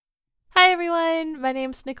Hi everyone, my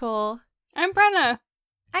name's Nicole. I'm Brenna.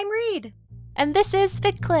 I'm Reed. And this is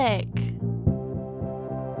Fic Click.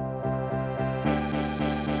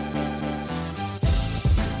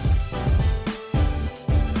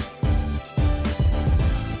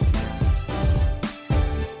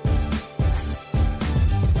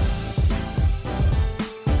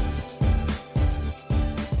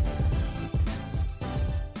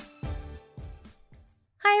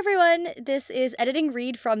 Hi everyone, this is Editing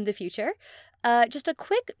Reed from the future. Just a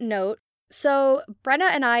quick note. So Brenna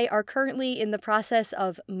and I are currently in the process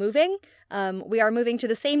of moving. We are moving to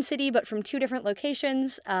the same city but from two different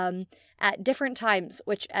locations at different times,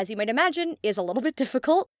 which, as you might imagine, is a little bit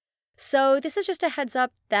difficult. So this is just a heads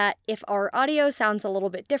up that if our audio sounds a little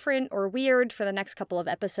bit different or weird for the next couple of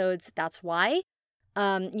episodes, that's why.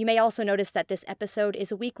 You may also notice that this episode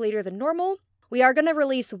is a week later than normal. We are going to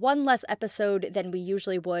release one less episode than we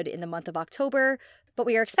usually would in the month of October, but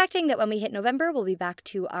we are expecting that when we hit November, we'll be back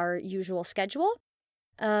to our usual schedule.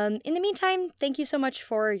 In the meantime, thank you so much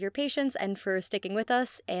for your patience and for sticking with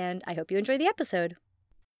us, and I hope you enjoy the episode.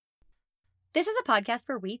 This is a podcast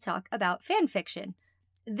where we talk about fan fiction.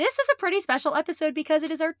 This is a pretty special episode because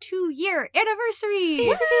it is our 2-year anniversary!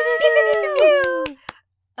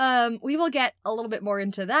 We will get a little bit more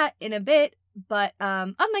into that in a bit. But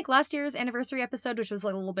unlike last year's anniversary episode, which was a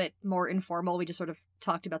little bit more informal, we just sort of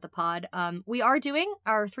talked about the pod, we are doing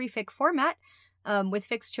our 3-fic format with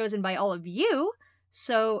fics chosen by all of you.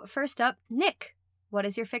 So first up, Nick, what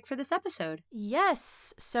is your fic for this episode?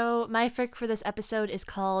 Yes, so my fic for this episode is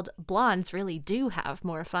called Blondes Really Do Have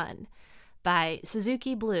More Fun by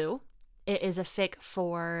Suzuki Blue. It is a fic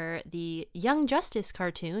for the Young Justice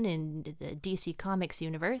cartoon in the DC Comics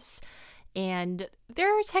universe. And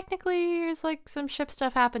there technically is like some ship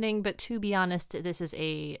stuff happening, but to be honest, this is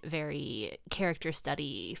a very character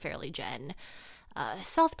study, fairly gen,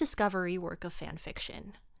 self-discovery work of fan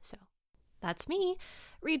fiction. So that's me.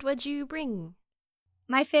 Reed, what'd you bring?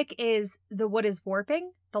 My fic is The Wood is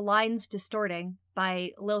Warping, The Lines Distorting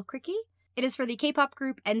by Lil Cricky. It is for the K-pop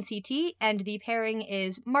group NCT, and the pairing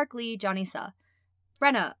is Mark Lee, Johnny Suh.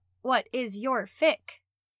 Brenna, what is your fic?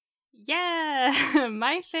 Yeah,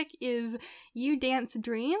 my fic is You Dance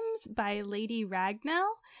Dreams by Lady Ragnell.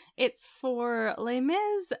 It's for Les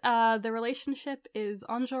Mis. The relationship is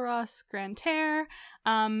Enjolras Grantaire.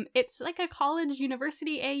 It's like a college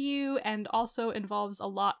university AU and also involves a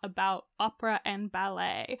lot about opera and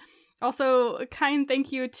ballet. Also, kind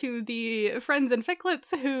thank you to the friends and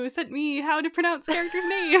ficlets who sent me how to pronounce characters'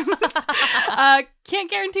 names. Can't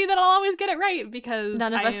guarantee that I'll always get it right because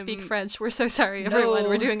none of us speak French. We're so sorry, everyone.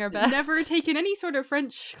 We're doing our best. Never taken any sort of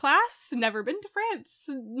French class, never been to France,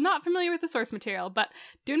 not familiar with the source material, but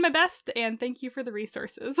doing my best, and thank you for the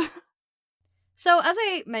resources. So, as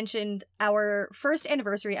I mentioned, our first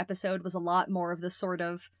anniversary episode was a lot more of the sort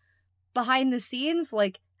of behind the scenes,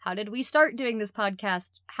 like, how did we start doing this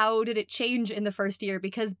podcast? How did it change in the first year?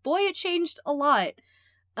 Because, boy, it changed a lot.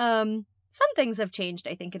 Some things have changed,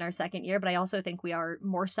 I think, in our second year, but I also think we are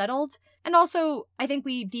more settled. And also, I think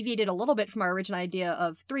we deviated a little bit from our original idea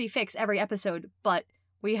of 3 fics every episode, but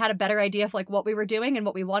we had a better idea of, like, what we were doing and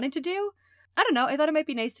what we wanted to do. I don't know, I thought it might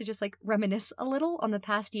be nice to just, like, reminisce a little on the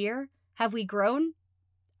past year. Have we grown?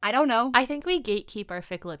 I don't know. I think we gatekeep our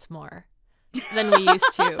ficlets more than we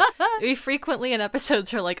used to. We frequently in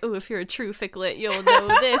episodes are like, oh, if you're a true ficlet, you'll know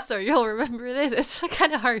this or you'll remember this. It's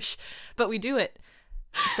kind of harsh, but we do it.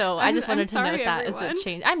 So I just wanted to note that as a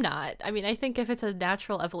change. I'm not. I mean, I think if it's a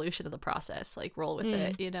natural evolution of the process, like roll with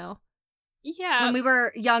it, you know? Yeah. When we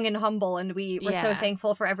were young and humble and we were so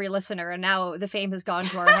thankful for every listener, and now the fame has gone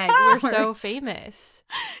to our heads. We're so famous.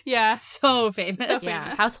 Yeah. So famous.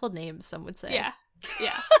 Yeah. Household names, some would say. Yeah.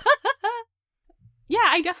 Yeah. Yeah,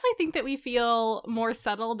 I definitely think that we feel more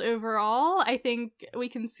settled overall. I think we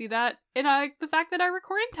can see that in the fact that our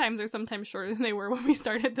recording times are sometimes shorter than they were when we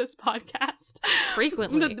started this podcast.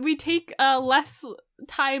 Frequently. We take less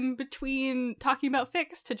time between talking about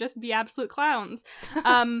fics to just be absolute clowns.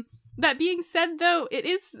 That being said, though, it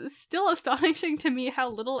is still astonishing to me how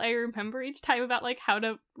little I remember each time about, like, how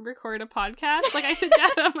to record a podcast. Like, I sit down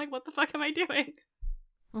and I'm like, what the fuck am I doing?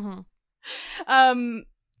 Mm-hmm.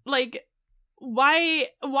 Like, why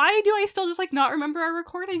do I still just, like, not remember our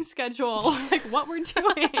recording schedule? Like, what we're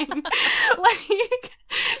doing? Like,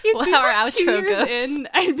 you'd think our like 2 outro years goes. in,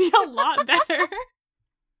 I'd be a lot better.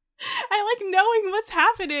 I like knowing what's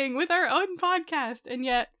happening with our own podcast, and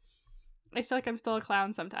yet I feel like I'm still a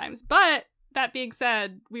clown sometimes. But that being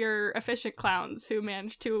said, we are efficient clowns who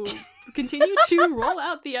manage to continue to roll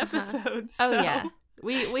out the episodes. Oh, so. yeah.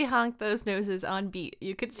 We honk those noses on beat,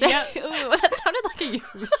 you could say. Yep. Ooh, that sounded like a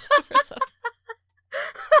euphemism.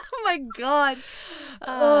 Oh my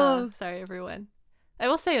god. Sorry, everyone. I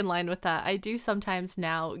will say in line with that, I do sometimes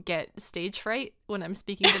now get stage fright when I'm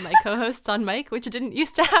speaking to my co-hosts on mic, which didn't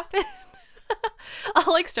used to happen.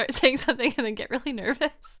 I'll like start saying something and then get really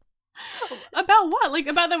nervous. About what? Like,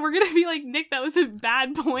 about that we're gonna be like, Nick, that was a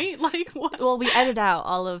bad point? Like, what? Well, we edit out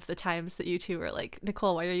all of the times that you two were like,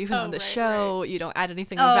 Nicole, why are you even on the show? Right. You don't add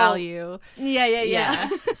anything of value. Yeah.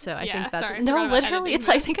 So I think that's... Sorry, no, literally, it's...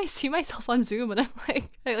 I think I see myself on Zoom and I'm like,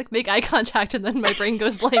 I like make eye contact and then my brain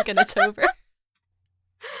goes blank and it's over.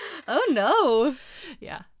 Oh, no.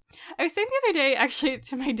 Yeah. I was saying the other day, actually,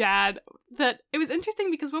 to my dad, that it was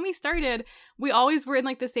interesting because when we started, we always were in,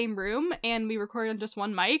 like, the same room, and we recorded on just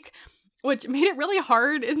one mic, which made it really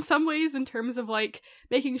hard in some ways in terms of, like,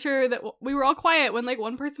 making sure that we were all quiet when, like,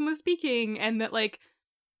 one person was speaking, and that, like,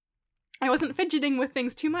 I wasn't fidgeting with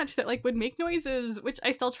things too much that, like, would make noises, which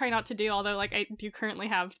I still try not to do, although, like, I do currently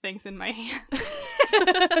have things in my hands.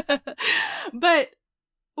 But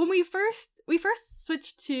when we first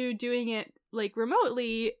switched to doing it, like,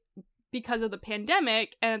 remotely because of the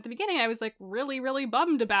pandemic, and at the beginning I was like really, really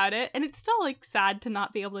bummed about it, and it's still like sad to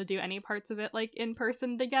not be able to do any parts of it like in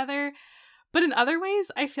person together, but in other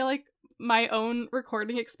ways I feel like my own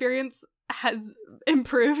recording experience has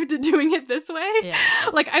improved doing it this way. Yeah.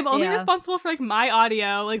 Like, I'm only responsible for like my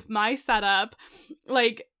audio, like my setup,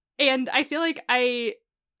 like, and I feel like I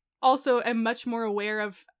also am much more aware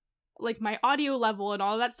of like my audio level and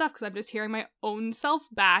all of that stuff because I'm just hearing my own self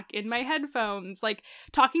back in my headphones. Like,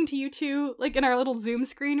 talking to you two, like, in our little Zoom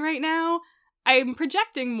screen right now, I'm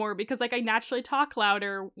projecting more because, like, I naturally talk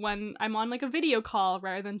louder when I'm on, like, a video call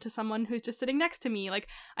rather than to someone who's just sitting next to me. Like,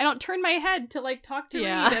 I don't turn my head to, like, talk to Reed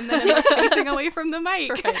and then I'm like, facing away from the mic.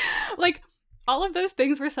 Right. Like, all of those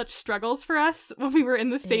things were such struggles for us when we were in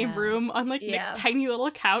the same room on, like, Nick's tiny little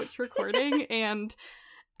couch recording, and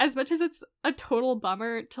as much as it's a total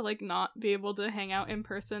bummer to, like, not be able to hang out in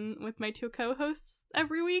person with my two co-hosts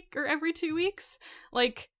every week or every 2 weeks,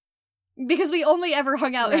 like... Because we only ever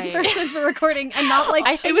hung out in person for recording and not,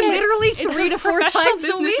 like, it was literally 3 to 4 times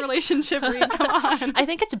a week. Relationship, Reed, come on. I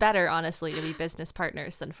think it's better, honestly, to be business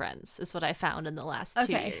partners than friends, is what I found in the last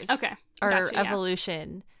 2 years. Okay. Our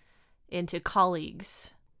evolution into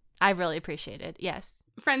colleagues, I really appreciated, yes.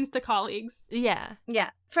 Friends to colleagues. Yeah,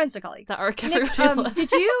 friends to colleagues. The arc everybody loves.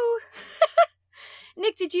 Did you,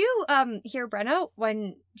 Nick? Did you hear Brenna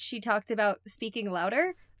when she talked about speaking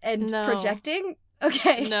louder and projecting?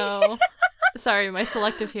 Okay. No, sorry, my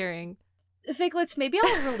selective hearing. Figlets, maybe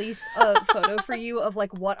I'll release a photo for you of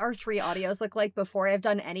like what our 3 audios look like before I've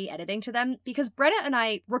done any editing to them, because Brenna and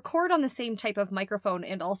I record on the same type of microphone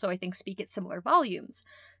and also I think speak at similar volumes,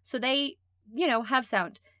 so they, have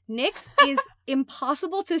sound. Nick's is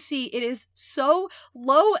impossible to see. It is so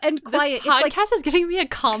low and quiet. This podcast is giving me a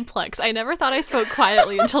complex. I never thought I spoke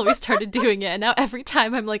quietly until we started doing it, and now every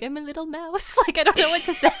time I'm like, I'm a little mouse. Like, I don't know what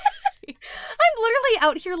to say. I'm literally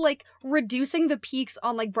out here, like, reducing the peaks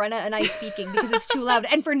on, like, Brenna and I speaking because it's too loud.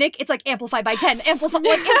 And for Nick, it's like, amplify by 10. Amplify,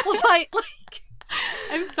 like...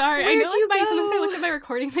 I'm sorry. I know, like, sometimes I look at my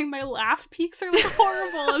recording thing, my laugh peaks are, like,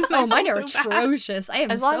 horrible. Oh, mine are atrocious. I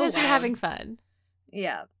am as long as you're having fun.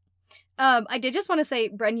 Yeah. I did just want to say,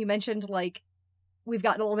 Bren, you mentioned, like, we've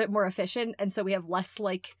gotten a little bit more efficient, and so we have less,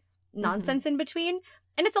 like, nonsense in between.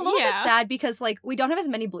 And it's a little bit sad because, like, we don't have as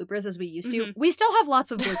many bloopers as we used to. We still have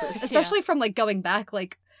lots of bloopers, especially from, like, going back,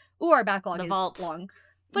 like, our backlog is long.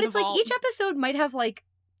 But it's, like, each episode might have, like,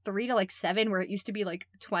 3 to, like, 7, where it used to be, like,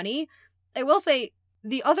 20. I will say,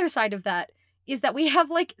 the other side of that is that we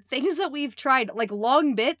have, like, things that we've tried, like,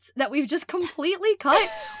 long bits that we've just completely cut.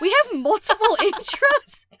 We have multiple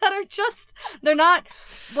intros that are just, they're not,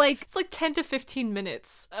 like... It's like 10 to 15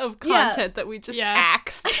 minutes of content that we just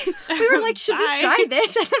axed. We were like, should we try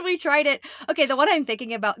this? And then we tried it. Okay, the one I'm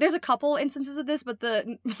thinking about, there's a couple instances of this, but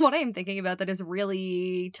the one I'm thinking about that is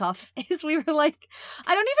really tough is we were like,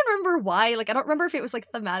 I don't even remember why, like, I don't remember if it was, like,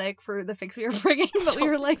 thematic for the fix we were bringing, but we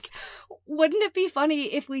were like, wouldn't it be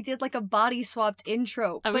funny if we did, like, a body swapped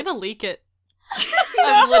intro? I'm gonna leak it.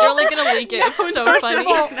 I'm literally gonna leak it. It's so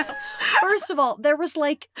funny. First of all, there was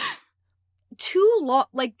like too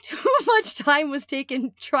much time was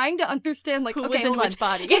taken trying to understand, like, who was in which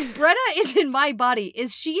body. If Brenna is in my body,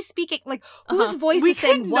 is she speaking, like, whose voice is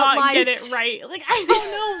saying what lines? We could not get it right. Like, I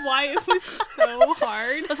don't know why it was so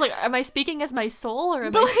hard. I was like, am I speaking as my soul or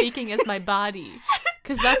am I speaking as my body?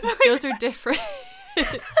 Because those are different.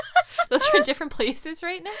 Those are in different places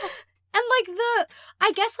right now. And, like,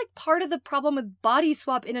 I guess, like, part of the problem with body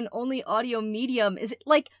swap in an only audio medium is,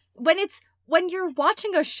 like, when you're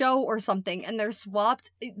watching a show or something and they're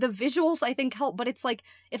swapped, the visuals, I think, help, but it's like,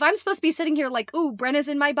 if I'm supposed to be sitting here like, ooh, Brenna's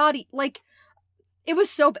in my body, like, It was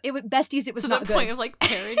besties. It was to not the good. point of like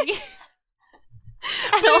parody.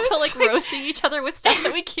 And also like roasting each other with stuff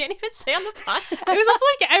that we can't even say on the podcast. It was also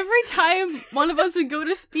like every time one of us would go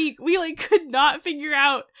to speak, we like could not figure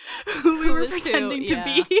out who we were pretending to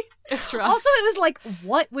be. It's rough. Also, it was like,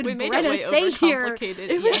 what would we made Brenna it way say here? overcomplicated.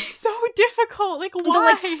 It was so difficult. Like, why? The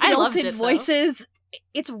like I loved stilted it, though. voices.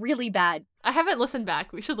 It's really bad. I haven't listened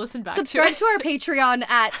back. We should listen back Subscribe to our Patreon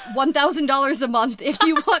at $1,000 a month if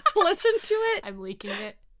you want to listen to it. I'm leaking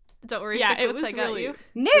it. Don't worry, Yeah, Fick, it once was I got really you.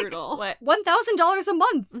 Nick, brutal. What? $1,000 a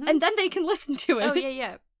month, Mhm. and then they can listen to it. Oh,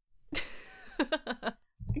 yeah.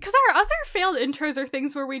 Because our other failed intros are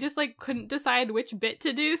things where we just like couldn't decide which bit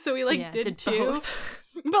to do, so we like Yeah, did did two. both.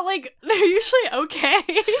 But like they're usually okay.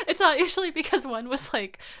 It's not usually because one was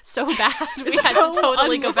like so bad we So had to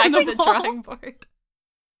totally go back to the unlistenable. drawing board.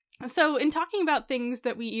 So, in talking about things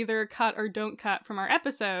that we either cut or don't cut from our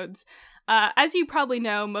episodes, as you probably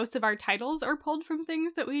know, most of our titles are pulled from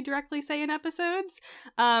things that we directly say in episodes.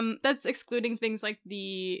 That's excluding things like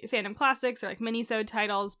the fandom classics or like mini-sode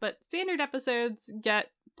titles, but standard episodes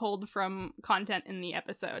get pulled from content in the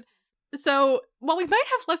episode. So, while we might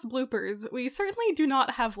have less bloopers, we certainly do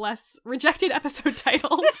not have less rejected episode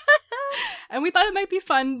titles. And we thought it might be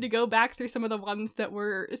fun to go back through some of the ones that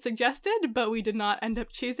were suggested, but we did not end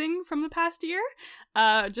up choosing from the past year.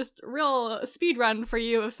 Just real speed run for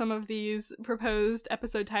you of some of these proposed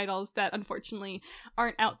episode titles that unfortunately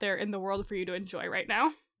aren't out there in the world for you to enjoy right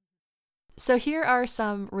now. So here are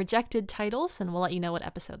some rejected titles, and we'll let you know what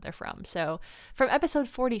episode they're from. So from episode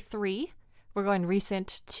 43, we're going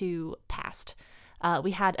recent to past.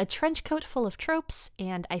 We had A Trench Coat Full of Tropes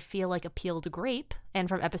and I Feel Like a Peeled Grape. And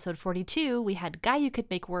from episode 42, we had Guy You Could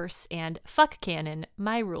Make Worse and Fuck Canon,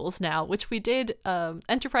 My Rules Now, which we did.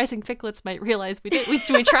 Enterprising Ficklets might realize we did. We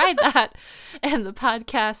tried that. And the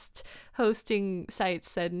podcast hosting sites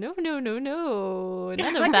said, no. None of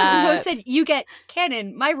Like that. the host said, you get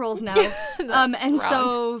canon, my rules now. And That's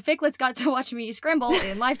so Ficklets got to watch me scramble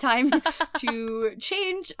in lifetime to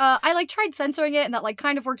change. I like tried censoring it and that like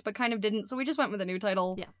kind of worked but kind of didn't. So we just went with a new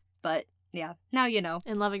title. Yeah. But yeah, now you know.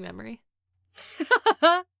 In loving memory.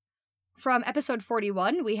 From episode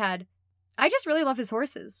 41, we had I Just Really Love His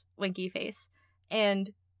Horses, Winky Face,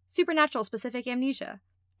 and Supernatural Specific Amnesia.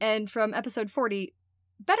 And from episode 40,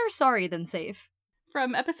 Better Sorry Than Safe.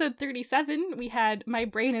 From episode 37, we had My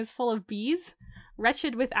Brain is Full of Bees,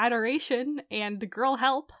 Wretched with Adoration, and Girl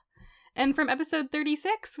Help. And from episode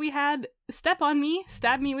 36, we had Step on Me,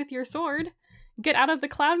 Stab Me with Your Sword, Get Out of the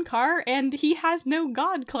Clown Car, and He Has No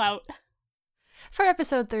God Clout. For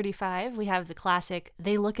episode 35, we have the classic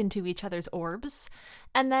They Look Into Each Other's Orbs.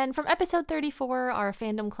 And then from episode 34, our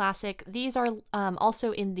fandom classic, these are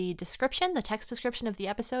also in the description, the text description of the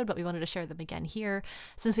episode, but we wanted to share them again here.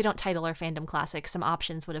 Since we don't title our fandom classic, some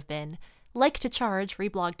options would have been Like to Charge,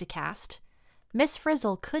 Reblog to Cast, Miss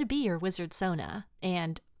Frizzle Could Be Your Wizard Sona,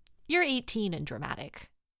 and You're 18 and Dramatic.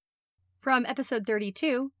 From episode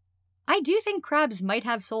 32, I Do Think Crabs Might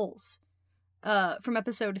Have Souls. From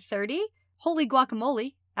episode 30, Holy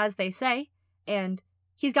Guacamole, as they say, and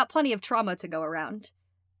He's Got Plenty of Trauma to Go Around.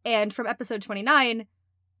 And from episode 29,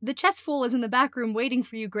 The Chess Fool is in the back room waiting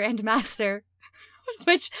for you, Grandmaster.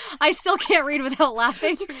 Which I still can't read without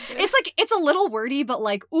laughing. It's a little wordy, but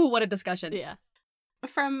like, ooh, what a discussion. Yeah.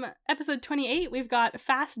 From episode 28, we've got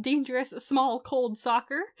Fast, Dangerous, Small, Cold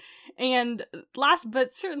Soccer. And last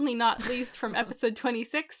but certainly not least, from episode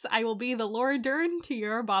 26, I Will Be the Laura Dern to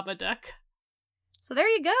Your Babadook. So there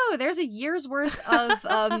you go. There's a year's worth of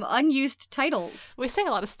unused titles. We say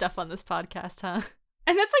a lot of stuff on this podcast, huh?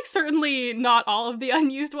 And that's like certainly not all of the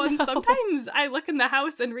unused ones. No. Sometimes I look in the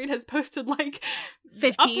house and Reed has posted like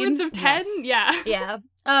 15? upwards of 10. Yes. Yeah.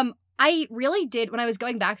 Yeah. I really did, when I was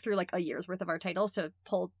going back through like a year's worth of our titles to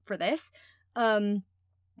pull for this,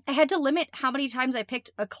 I had to limit how many times I picked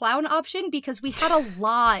a clown option because we had a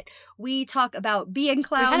lot. We talk about being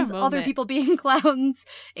clowns, other moment. people being clowns,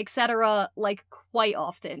 etc. like quite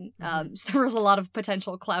often. So there was a lot of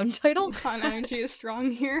potential clown titles. Clown energy is strong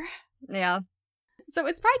here. Yeah. So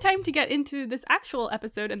it's probably time to get into this actual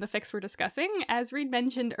episode and the fics we're discussing. As Reed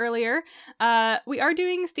mentioned earlier, we are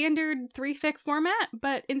doing standard 3-fic format,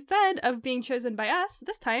 but instead of being chosen by us,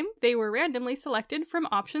 this time they were randomly selected from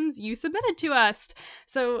options you submitted to us.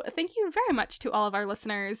 So thank you very much to all of our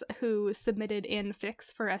listeners who submitted in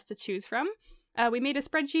fics for us to choose from. We made a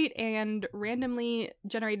spreadsheet and randomly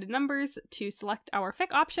generated numbers to select our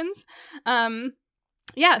fic options.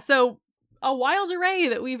 So a wild array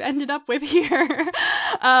that we've ended up with here.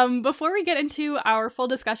 Before we get into our full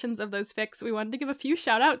discussions of those fics, we wanted to give a few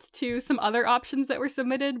shout outs to some other options that were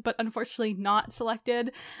submitted, but unfortunately not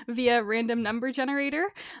selected via random number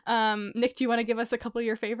generator. Nick, do you want to give us a couple of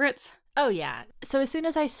your favorites? Oh, yeah. So as soon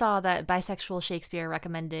as I saw that Bisexual Shakespeare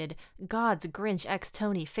recommended God's Grinch x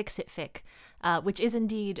Tony Fix-It Fic, which is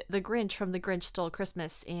indeed the Grinch from The Grinch Stole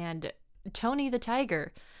Christmas and Tony the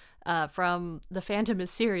Tiger from The Phantom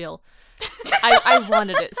is Serial. I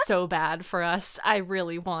wanted it so bad for us. I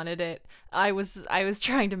really wanted it. I was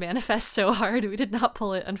trying to manifest so hard. We did not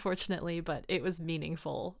pull it, unfortunately, but it was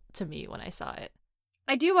meaningful to me when I saw it.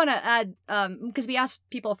 I do want to add, because we asked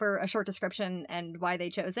people for a short description and why they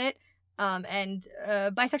chose it. And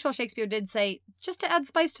Bisexual Shakespeare did say, just to add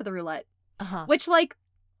spice to the roulette. Which, like,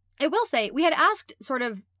 I will say, we had asked sort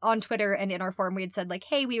of on Twitter and in our forum, we had said, like,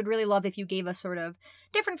 hey, we would really love if you gave us sort of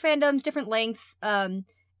different fandoms, different lengths.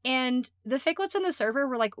 And the ficlets in the server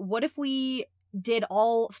were like, what if we did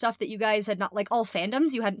all stuff that you guys had not, like, all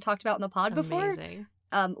fandoms you hadn't talked about in the pod before? Amazing.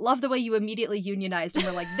 Love the way you immediately unionized and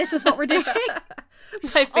were like, this is what we're doing.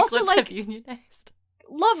 My ficlets Also, like, have unionized.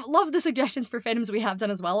 Love the suggestions for fandoms we have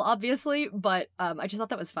done as well, obviously, but I just thought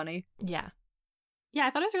that was funny. Yeah. Yeah, I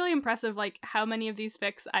thought it was really impressive, like, how many of these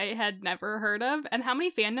fics I had never heard of, and how many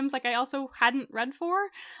fandoms, like, I also hadn't read for.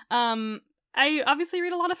 I obviously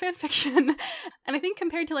read a lot of fan fiction, and I think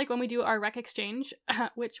compared to, like, when we do our rec exchange,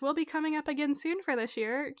 which will be coming up again soon for this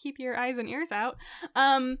year, keep your eyes and ears out,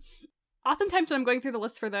 oftentimes when I'm going through the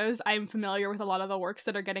list for those, I'm familiar with a lot of the works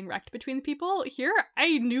that are getting wrecked between the people. Here,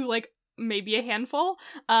 I knew, like, maybe a handful.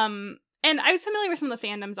 And I was familiar with some of the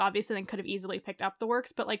fandoms, obviously, and could have easily picked up the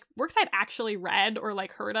works, but, like, works I'd actually read or,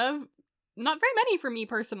 like, heard of, not very many for me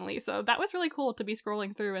personally, so that was really cool to be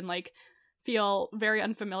scrolling through and, like, feel very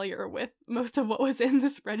unfamiliar with most of what was in the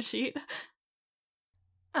spreadsheet.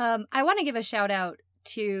 I want to give a shout out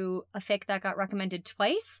to a fic that got recommended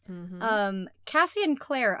twice. Mm-hmm. Cassie and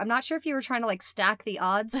Claire, I'm not sure if you were trying to, like, stack the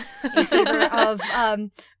odds in favor of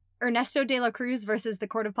Ernesto de la Cruz versus The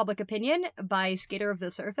Court of Public Opinion by Skater of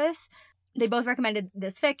the Surface. They both recommended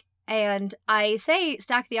this fic, and I say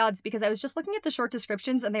stack the odds because I was just looking at the short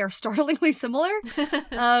descriptions and they are startlingly similar.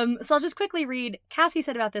 So I'll just quickly read. Cassie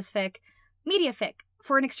said about this fic, media fic,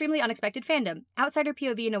 for an extremely unexpected fandom, outsider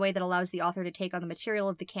POV in a way that allows the author to take on the material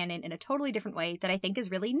of the canon in a totally different way that I think is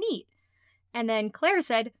really neat. And then Claire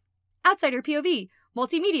said, outsider POV,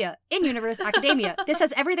 multimedia, in-universe academia. This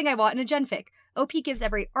has everything I want in a genfic. OP gives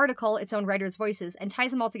every article its own writer's voices and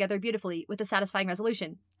ties them all together beautifully with a satisfying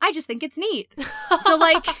resolution. I just think it's neat. So,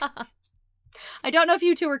 like, I don't know if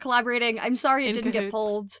you two were collaborating. I'm sorry it didn't get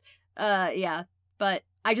pulled. Yeah, but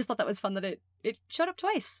I just thought that was fun that it showed up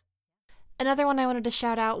twice. Another one I wanted to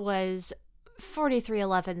shout out was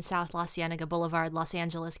 4311 South La Cienega Boulevard, Los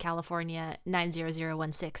Angeles, California,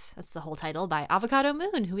 90016. That's the whole title, by Avocado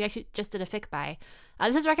Moon, who we actually just did a fic by.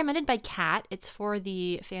 This is recommended by Kat. It's for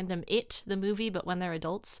the fandom It, the movie, but when they're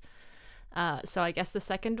adults. So I guess the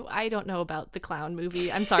second, I don't know about the clown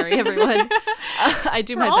movie. I'm sorry, everyone. I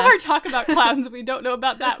do my best. For all our talk about clowns, we don't know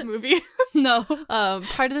about that movie. No.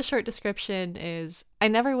 Part of the short description is, I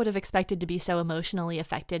never would have expected to be so emotionally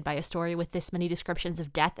affected by a story with this many descriptions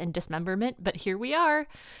of death and dismemberment, but here we are.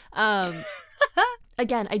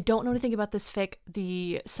 Again, I don't know anything about this fic.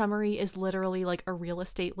 The summary is literally like a real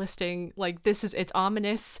estate listing. Like, it's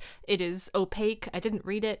ominous. It is opaque. I didn't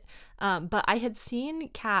read it. But I had seen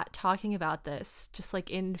Kat talking about this just like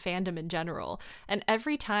in fandom in general. And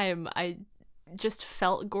every time I just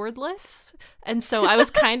felt gourdless. And so I was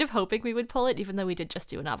kind of hoping we would pull it, even though we did just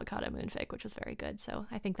do an Avocado Moon fic, which was very good. So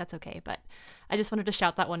I think that's okay. But I just wanted to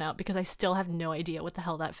shout that one out because I still have no idea what the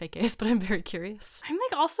hell that fic is, but I'm very curious. I'm,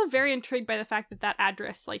 like, also very intrigued by the fact that that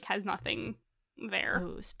address, like, has nothing there.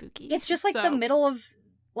 Oh, spooky. It's just like the middle of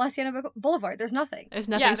La Cienega Boulevard. There's nothing. There's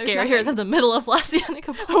nothing scarier than the middle of La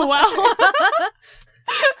Cienega Boulevard. Oh, wow.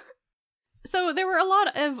 So there were a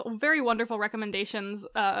lot of very wonderful recommendations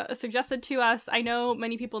suggested to us. I know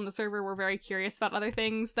many people in the server were very curious about other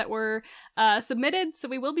things that were submitted, so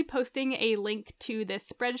we will be posting a link to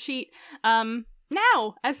this spreadsheet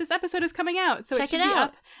now, as this episode is coming out. So it should be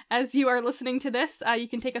up as you are listening to this. You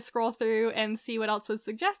can take a scroll through and see what else was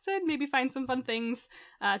suggested, maybe find some fun things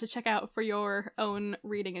to check out for your own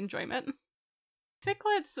reading enjoyment.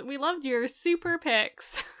 Ficlets, we loved your super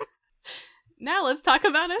picks. Now let's talk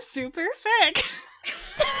about a super fic.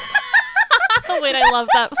 Oh, wait, I love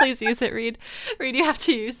that. Please use it, Reed. Reed, you have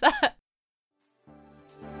to use that.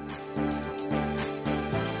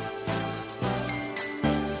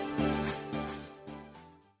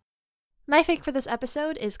 My fic for this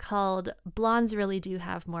episode is called Blondes Really Do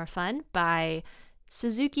Have More Fun by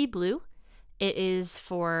Suzuki Blue. It is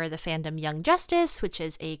for the fandom Young Justice, which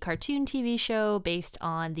is a cartoon TV show based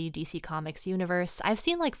on the DC Comics universe. I've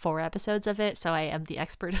seen like 4 episodes of it, so I am the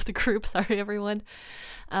expert of the group. Sorry, everyone.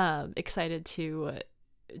 Excited to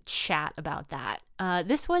chat about that.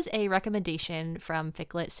 This was a recommendation from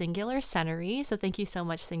Ficlet Singular Scenery, so thank you so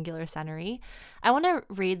much, Singular Scenery. I want to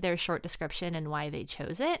read their short description and why they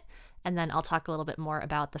chose it, and then I'll talk a little bit more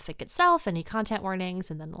about the fic itself, any content warnings,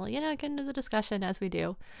 and then we'll, get into the discussion as we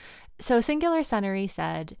do. So Singular Scenery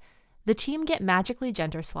said, the team get magically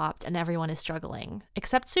gender swapped and everyone is struggling,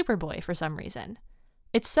 except Superboy for some reason.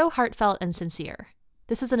 It's so heartfelt and sincere.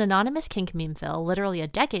 This was an anonymous kink meme fill literally a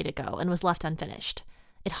decade ago and was left unfinished.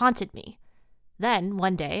 It haunted me. Then,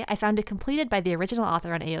 one day, I found it completed by the original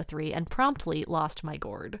author on AO3 and promptly lost my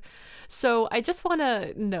gourd. So I just want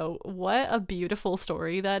to note what a beautiful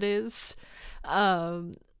story that is.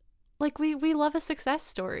 We love a success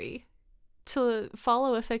story. To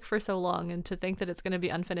follow a fic for so long and to think that it's going to be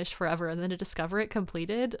unfinished forever and then to discover it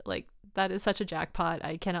completed, that is such a jackpot.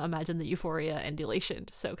 I cannot imagine the euphoria and elation.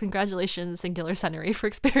 So congratulations, Singular Scenery, for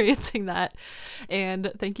experiencing that.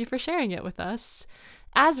 And thank you for sharing it with us.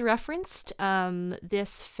 As referenced,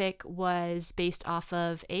 this fic was based off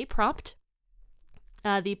of a prompt.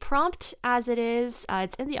 The prompt, as it is,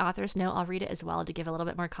 it's in the author's note. I'll read it as well to give a little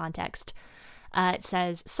bit more context. It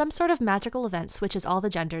says, some sort of magical event switches all the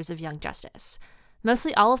genders of Young Justice.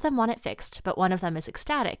 Mostly all of them want it fixed, but one of them is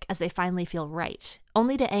ecstatic as they finally feel right,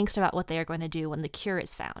 only to angst about what they are going to do when the cure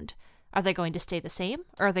is found. Are they going to stay the same,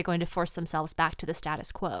 or are they going to force themselves back to the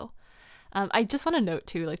status quo? I just want to note,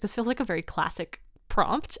 too, this feels like a very classic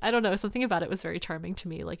prompt. I don't know, something about it was very charming to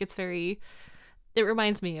me. It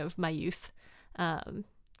reminds me of my youth.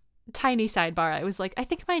 Tiny sidebar, I was like, I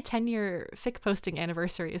think my 10-year fic posting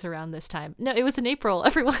anniversary is around this time. No, it was in April,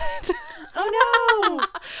 everyone. Oh no!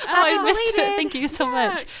 I missed it. Thank you so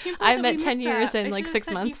much. I'm at 10 years and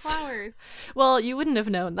 6 months. Well, you wouldn't have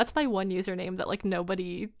known. That's my one username that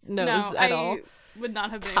nobody knows at all. Would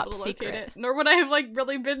not have been Top able to secret. locate it. Nor would I have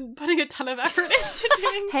really been putting a ton of effort into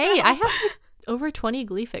doing Hey, so. I have over 20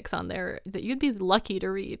 Glee fics on there that you'd be lucky to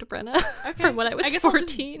read, Brenna, from when I was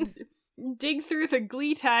 14. I'll dig through the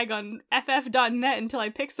Glee tag on ff.net until I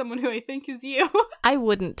pick someone who I think is you. I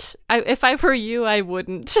wouldn't. If I were you, I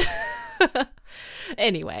wouldn't.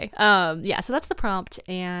 Anyway, so that's the prompt,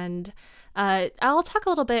 and I'll talk a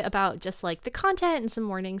little bit about just the content and some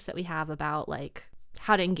warnings that we have about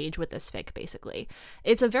how to engage with this fic, basically.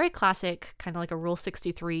 It's a very classic, kind of like a Rule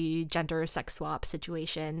 63 gender sex swap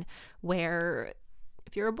situation where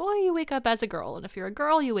if you're a boy, you wake up as a girl, and if you're a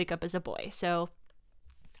girl, you wake up as a boy. So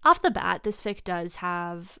off the bat, this fic does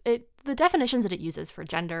have the definitions that it uses for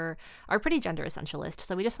gender are pretty gender essentialist,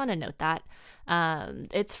 so we just want to note that.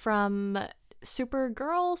 It's from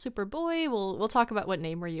Supergirl, Superboy. We'll talk about what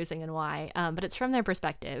name we're using and why, but it's from their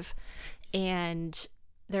perspective, and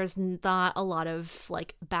there's not a lot of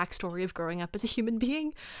backstory of growing up as a human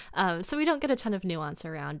being, so we don't get a ton of nuance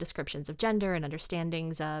around descriptions of gender and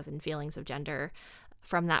understandings of and feelings of gender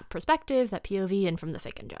from that perspective, that POV, and from the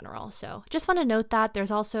fic in general. So just want to note that there's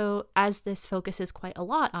also, as this focuses quite a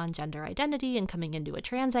lot on gender identity and coming into a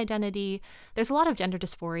trans identity, there's a lot of gender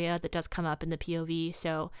dysphoria that does come up in the POV,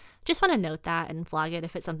 so just want to note that and flag it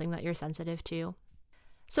if it's something that you're sensitive to.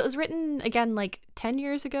 So it was written, again, 10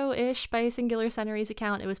 years ago-ish by Singular Scenery's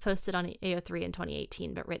account. It was posted on AO3 in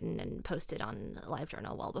 2018, but written and posted on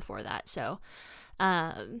LiveJournal well before that. So,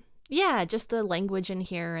 just the language in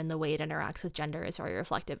here and the way it interacts with gender is very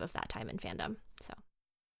reflective of that time in fandom. So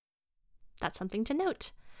that's something to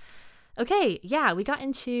note. Okay, we got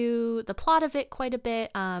into the plot of it quite a bit.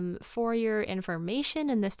 For your information,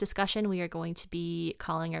 in this discussion, we are going to be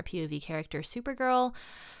calling our POV character Supergirl.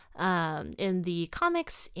 In the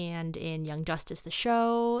comics and in Young Justice the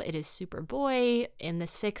show, it is Superboy. In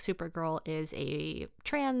this fic, Supergirl is a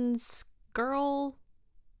trans girl,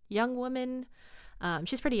 young woman.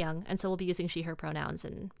 She's pretty young, and so we'll be using she, her pronouns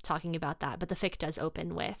and talking about that. But the fic does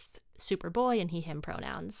open with Superboy and he, him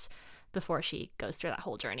pronouns before she goes through that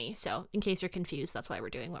whole journey. So in case you're confused, that's why we're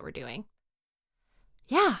doing what we're doing.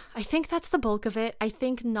 Yeah, I think that's the bulk of it. I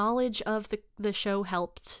think knowledge of the show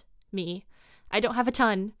helped me. I don't have a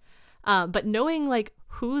ton, but knowing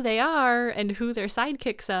who they are and who they're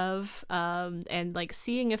sidekicks of, and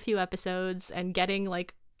seeing a few episodes and getting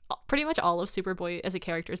pretty much all of Superboy as a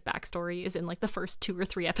character's backstory is in the first 2 or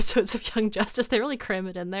 3 episodes of Young Justice. They really cram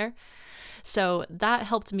it in there. So that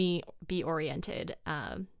helped me be oriented.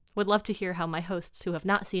 Would love to hear how my hosts who have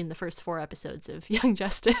not seen the first 4 episodes of Young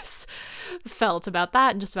Justice felt about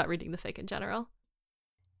that and just about reading the fic in general.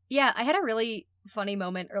 Yeah, I had a really funny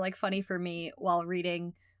moment, or funny for me while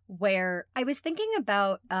reading, where I was thinking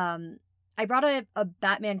about I brought a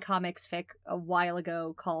Batman comics fic a while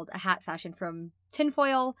ago called A Hat Fashioned from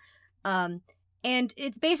Tinfoil. And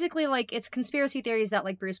it's basically like, it's conspiracy theories that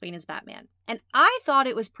like Bruce Wayne is Batman. And I thought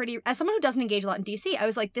it was pretty, as someone who doesn't engage a lot in DC, I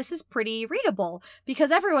was like, this is pretty readable because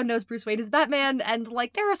everyone knows Bruce Wayne is Batman and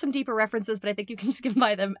like there are some deeper references, but I think you can skim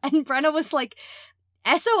by them. And Brenna was like,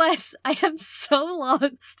 SOS, I am so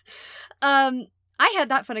lost. I had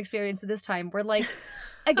that fun experience this time where like,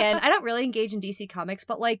 again, I don't really engage in DC comics,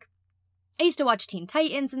 but like I used to watch Teen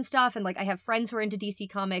Titans and stuff. And like I have friends who are into DC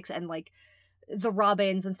comics and like the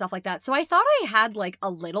Robins and stuff like that. So I thought I had like a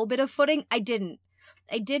little bit of footing. I didn't.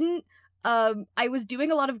 I was doing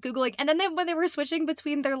a lot of Googling, and then when they were switching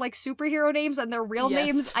between their like superhero names and their real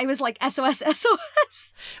names, I was like, SOS,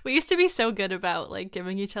 SOS. We used to be so good about like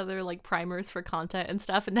giving each other like primers for content and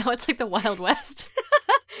stuff, and now it's like the Wild West.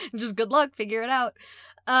 Just good luck, figure it out.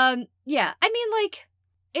 Yeah, I mean, like,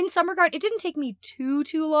 in some regard, it didn't take me too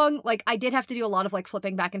long. Like, I did have to do a lot of, like,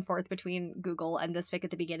 flipping back and forth between Google and this fic at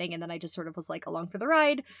the beginning, and then I just sort of was, like, along for the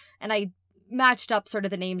ride, and I matched up sort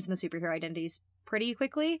of the names and the superhero identities pretty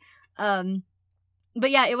quickly. But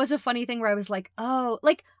yeah, it was a funny thing where I was like, oh,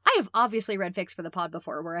 like, I have obviously read fics for the pod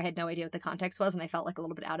before where I had no idea what the context was, and I felt, like, a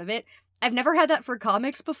little bit out of it. I've never had that for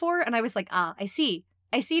comics before, and I was like, I see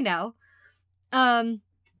now.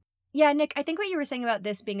 Yeah, Nick, I think what you were saying about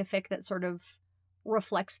this being a fic that sort of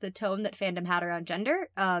reflects the tone that fandom had around gender,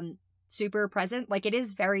 super present. Like, it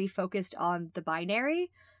is very focused on the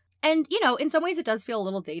binary. And, you know, in some ways it does feel a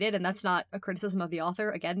little dated, and that's not a criticism of the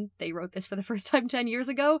author. Again, they wrote this for the first time 10 years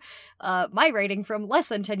ago. My writing from less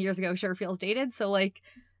than 10 years ago sure feels dated, so, like,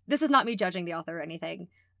 this is not me judging the author or anything.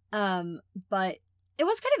 But it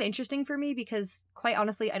was kind of interesting for me because, quite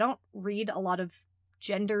honestly, I don't read a lot of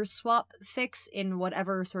gender swap fics in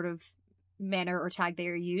whatever sort of manner or tag they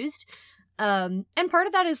are used. And part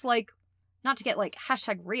of that is, like, not to get, like,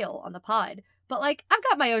 #real on the pod, but, like, I've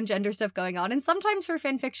got my own gender stuff going on, and sometimes for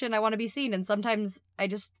fanfiction I want to be seen, and sometimes I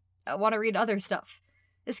just want to read other stuff.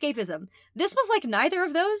 Escapism. This was, like, neither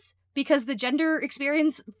of those, because the gender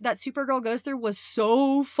experience that Supergirl goes through was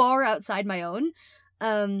so far outside my own.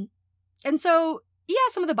 And so, yeah,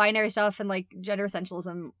 some of the binary stuff and, like, gender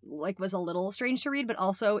essentialism, like, was a little strange to read, but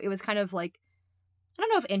also it was kind of, like, I don't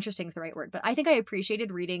know if interesting is the right word, but I think I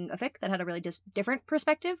appreciated reading a fic that had a really different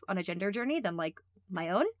perspective on a gender journey than, like, my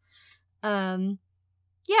own.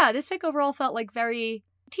 Yeah, this fic overall felt like very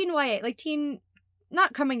teen YA, like teen,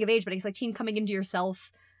 not coming of age, but it's like teen coming into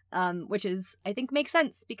yourself, which is, I think, makes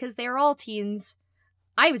sense because they are all teens.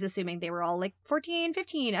 I was assuming they were all like 14,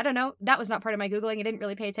 15, I don't know. That was not part of my Googling. I didn't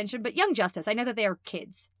really pay attention, but Young Justice, I know that they are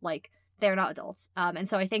kids, like, they're not adults. And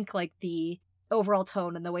so I think, like, the overall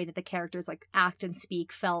tone and the way that the characters, like, act and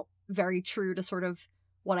speak felt very true to sort of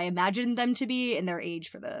what I imagined them to be in their age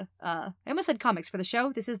for the, I almost said comics, for the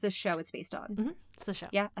show. This is the show it's based on. Mm-hmm. It's the show.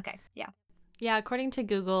 Yeah? Okay. Yeah. Yeah, according to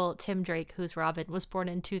Google, Tim Drake, who's Robin, was born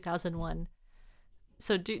in 2001.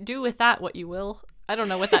 So do with that what you will. I don't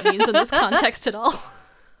know what that means in this context at all.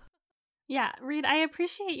 Yeah, Reed, I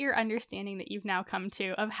appreciate your understanding that you've now come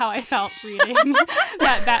to of how I felt reading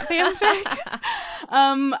that fanfic.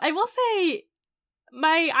 I will say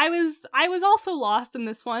I was also lost in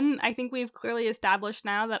this one. I think we've clearly established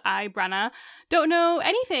now that I, Brenna, don't know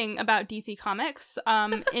anything about DC Comics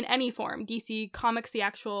in any form. DC Comics, the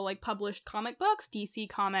actual, like, published comic books, DC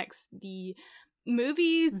Comics, the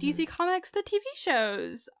movies, DC Comics, the TV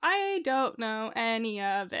shows. I don't know any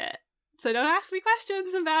of it. So don't ask me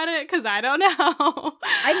questions about it, because I don't know.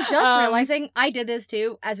 I'm just realizing I did this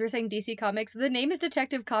too, as we're saying DC Comics. The name is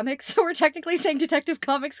Detective Comics, so we're technically saying Detective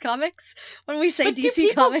Comics when we say but DC do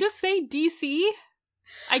people Comics. Just say DC?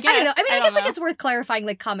 I guess. I don't know. I mean, I guess know. like it's worth clarifying,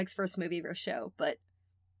 like, comics versus movie versus show, but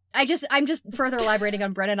I'm just further elaborating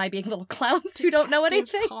on Brenna and I being little clowns who don't know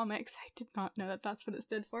anything. Comics. I did not know that that's what it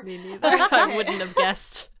stood for. Me neither. I wouldn't have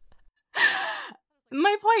guessed.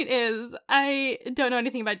 My point is, I don't know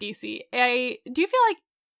anything about DC. I do feel like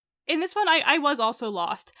in this one, I was also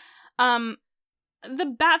lost. The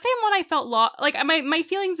Batfam one, I felt lost. Like, my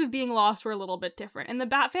feelings of being lost were a little bit different. In the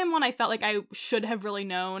Batfam one, I felt like I should have really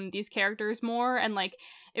known these characters more, and, like,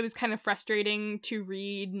 it was kind of frustrating to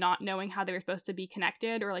read not knowing how they were supposed to be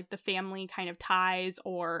connected, or, like, the family kind of ties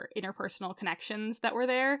or interpersonal connections that were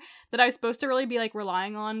there that I was supposed to really be, like,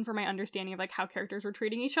 relying on for my understanding of, like, how characters were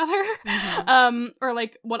treating each other. Or,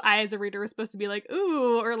 like, what I as a reader was supposed to be like,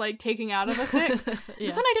 ooh, or, like, taking out of a fic.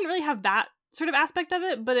 This one I didn't really have that sort of aspect of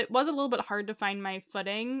it, but it was a little bit hard to find my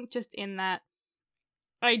footing, just in that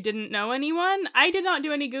I didn't know anyone. I did not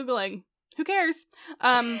do any Googling. Who cares?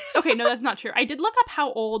 Okay, no, that's not true. I did look up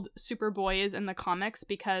how old Superboy is in the comics,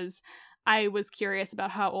 because I was curious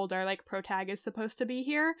about how old our like protag is supposed to be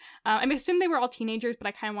here. I assume they were all teenagers, but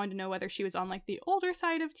I kind of wanted to know whether she was on like the older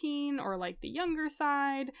side of teen or like the younger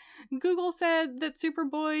side. Google said that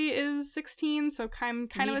Superboy is 16, so I'm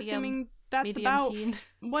kind of assuming that's about teen.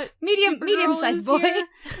 what medium-sized boy. Here,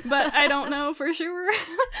 but I don't know for sure.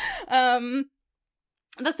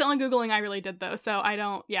 That's the only Googling I really did though, so I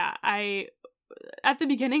don't. Yeah, at the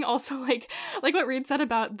beginning also like what Reed said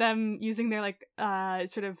about them using their like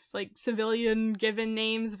sort of like civilian given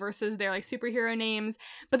names versus their like superhero names,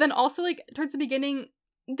 but then also like towards the beginning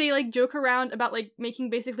they like joke around about like making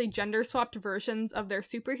basically gender swapped versions of their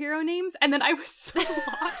superhero names, and then I was so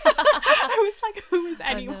lost. I was like, who is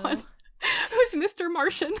anyone? Oh, no. Who's Mr.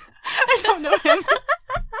 Martian? I don't know him.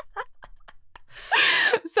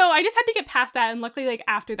 So I just had to get past that, and luckily like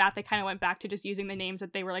after that they kind of went back to just using the names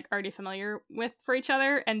that they were like already familiar with for each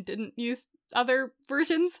other and didn't use other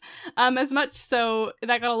versions as much, so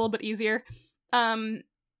that got a little bit easier.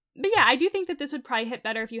 But yeah, I do think that this would probably hit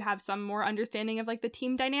better if you have some more understanding of like the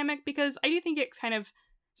team dynamic, because I do think it's kind of,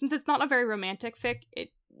 since it's not a very romantic fic,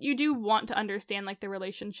 you do want to understand like the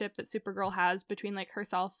relationship that Supergirl has between like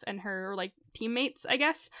herself and her like teammates, I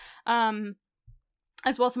guess.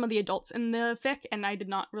 As well as some of the adults in the fic, and I did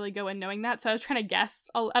not really go in knowing that, so I was trying to guess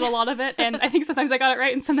at a lot of it, and I think sometimes I got it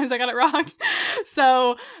right and sometimes I got it wrong.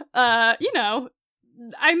 So, you know,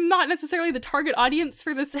 I'm not necessarily the target audience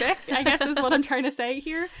for this fic, I guess is what I'm trying to say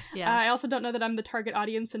here. Yeah. I also don't know that I'm the target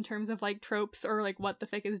audience in terms of like tropes or like what the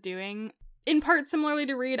fic is doing. In part, similarly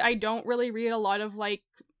to Reed, I don't really read a lot of like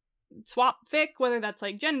swap fic, whether that's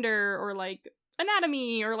like gender or like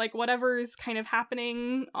anatomy or like whatever's kind of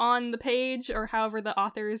happening on the page, or however the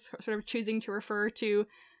author's sort of choosing to refer to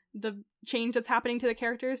the change that's happening to the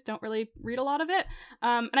characters. Don't really read a lot of it,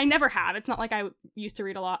 and I never have. It's not like I used to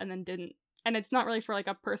read a lot and then didn't, and it's not really for like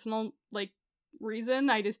a personal like reason.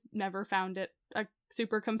 I just never found it a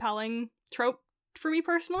super compelling trope for me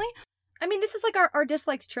personally. I mean, this is like our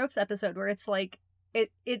dislikes tropes episode, where it's like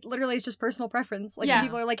it literally is just personal preference. Like, Yeah. some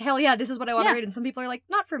people are like, hell yeah, this is what I want to read, and some people are like,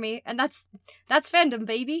 not for me, and that's fandom,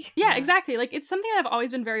 baby. Yeah, exactly. Like, it's something I've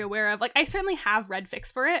always been very aware of. Like, I certainly have read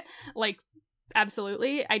fics for it. Like,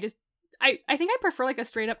 absolutely. I think I prefer like a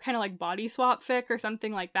straight up kind of like body swap fic or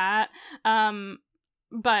something like that.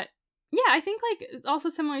 But yeah, I think like also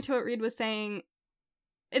similar to what Reed was saying,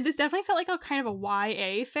 this definitely felt like a kind of a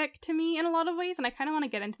YA fic to me in a lot of ways, and I kind of want to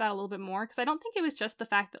get into that a little bit more, because I don't think it was just the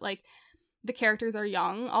fact that like the characters are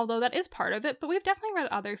young, although that is part of it, but we've definitely read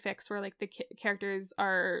other fics where like the characters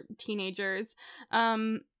are teenagers.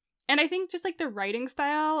 And I think just like the writing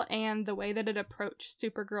style and the way that it approached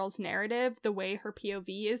Supergirl's narrative, the way her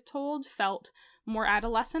POV is told, felt more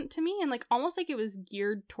adolescent to me, and like almost like it was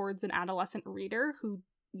geared towards an adolescent reader who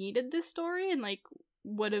needed this story and like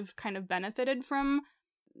would have kind of benefited from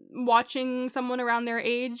watching someone around their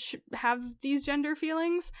age have these gender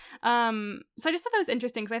feelings. So I just thought that was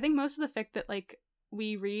interesting, because I think most of the fic that like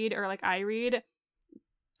we read, or like I read,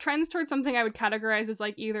 trends towards something I would categorize as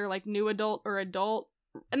like either like new adult or adult,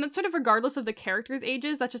 and that's sort of regardless of the characters'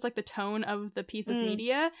 ages. That's just like the tone of the piece of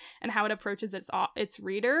media and how it approaches its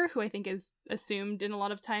reader, who I think is assumed in a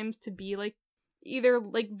lot of times to be like either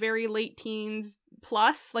like very late teens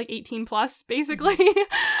plus, like 18 plus basically.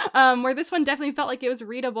 Where this one definitely felt like it was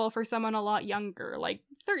readable for someone a lot younger, like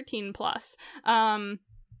 13 plus. I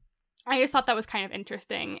just thought that was kind of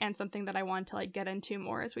interesting and something that I wanted to like get into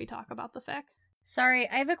more as we talk about the fic. Sorry,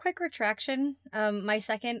 I have a quick retraction. My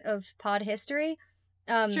second of pod history.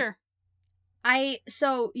 Sure.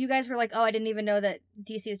 So you guys were like, oh, I didn't even know that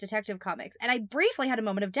DC was Detective Comics. And I briefly had a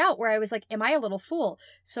moment of doubt where I was like, am I a little fool?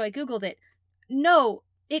 So I Googled it. No,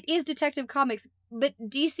 it is Detective Comics, but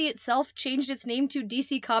DC itself changed its name to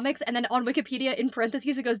DC Comics, and then on Wikipedia, in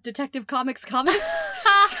parentheses, it goes Detective Comics Comics.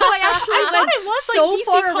 So I actually went so DC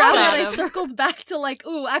far around that I Comics. circled back to like,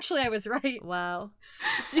 ooh, actually I was right. Wow.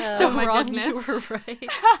 Oh my wrong goodness. you were right.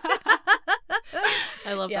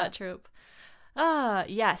 I love that trope.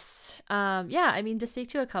 Yes. Yeah, I mean, to speak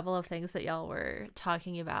to a couple of things that y'all were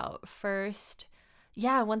talking about. First,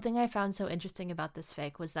 yeah, one thing I found so interesting about this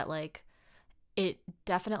fic was that like it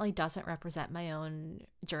definitely doesn't represent my own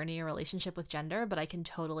journey or relationship with gender, but I can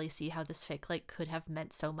totally see how this fic like could have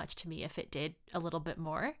meant so much to me if it did a little bit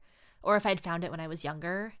more, or if I'd found it when I was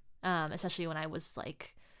younger, especially when I was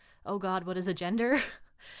like, oh god, what is a gender?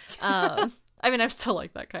 I mean, I'm still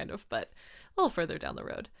like that kind of, but a little further down the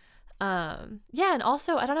road. Yeah, and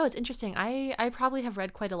also, I don't know, it's interesting. I probably have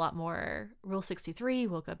read quite a lot more Rule 63,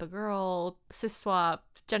 Woke Up a Girl, cis swap,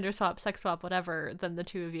 gender swap, sex swap, whatever, than the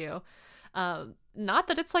two of you. Not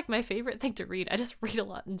that it's like my favorite thing to read. I just read a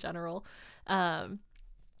lot in general. And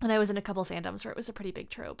I was in a couple fandoms where it was a pretty big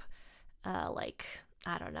trope. like,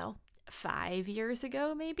 I don't know, 5 years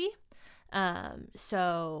ago, maybe.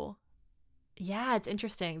 So yeah, it's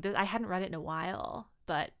interesting. I hadn't read it in a while,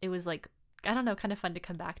 but it was like, I don't know, kind of fun to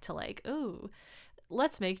come back to like, ooh,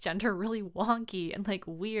 let's make gender really wonky and like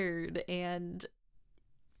weird and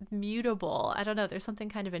mutable. I don't know, there's something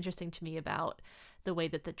kind of interesting to me about the way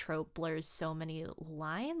that the trope blurs so many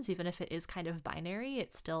lines. Even if it is kind of binary,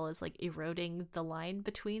 it still is like eroding the line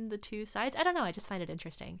between the two sides. I don't know, I just find it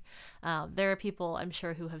interesting. There are people, I'm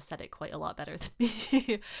sure, who have said it quite a lot better than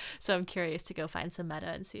me. So I'm curious to go find some meta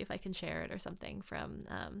and see if I can share it or something from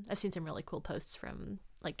I've seen some really cool posts from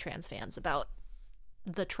like trans fans about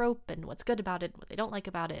the trope and what's good about it, what they don't like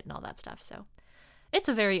about it, and all that stuff. So it's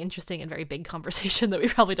a very interesting and very big conversation that we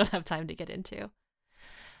probably don't have time to get into.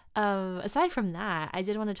 Aside from that, I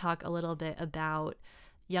did want to talk a little bit about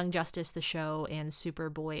Young Justice, the show, and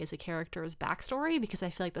Superboy as a character's backstory, because I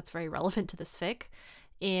feel like that's very relevant to this fic.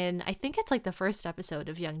 In, I think it's like the first episode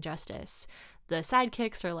of Young Justice, the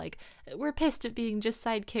sidekicks are like, we're pissed at being just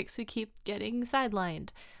sidekicks who keep getting sidelined.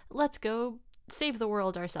 Let's go save the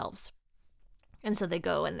world ourselves. And so they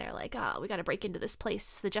go and they're like, we got to break into this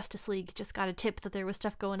place. The Justice League just got a tip that there was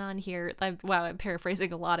stuff going on here. I'm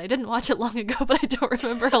paraphrasing a lot. I didn't watch it long ago, but I don't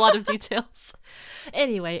remember a lot of details.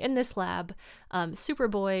 Anyway, in this lab,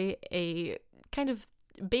 Superboy, a kind of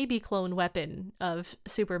baby clone weapon of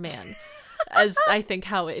Superman, as I think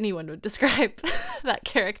how anyone would describe that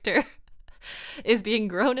character, is being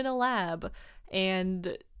grown in a lab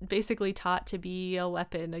and basically taught to be a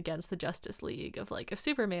weapon against the Justice League of like, if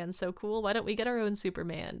Superman's so cool, why don't we get our own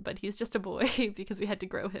Superman? But he's just a boy because we had to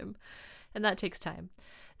grow him, and that takes time.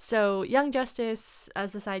 So Young Justice,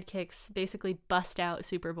 as the sidekicks, basically bust out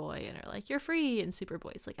Superboy and are like, you're free, and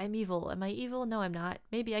Superboy's like, I'm evil. Am I evil? No, I'm not.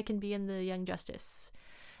 Maybe I can be in the Young Justice.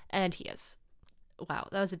 And he is. Wow,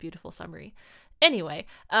 that was a beautiful summary. Anyway,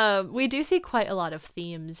 we do see quite a lot of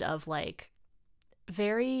themes of like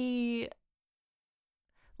very...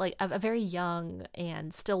 like a very young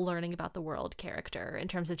and still learning about the world character in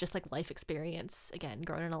terms of just like life experience, again,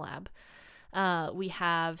 grown in a lab. We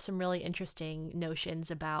have some really interesting notions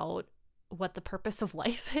about what the purpose of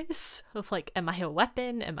life is, of like, am I a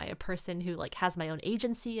weapon? Am I a person who like has my own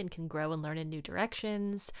agency and can grow and learn in new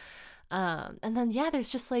directions? And then, yeah, there's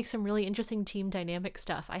just like some really interesting team dynamic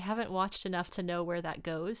stuff. I haven't watched enough to know where that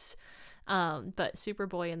goes. But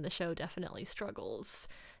Superboy in the show definitely struggles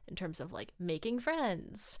in terms of like making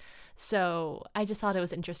friends. So I just thought it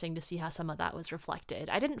was interesting to see how some of that was reflected.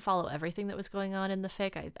 I didn't follow everything that was going on in the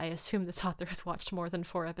fic. I assume this author has watched more than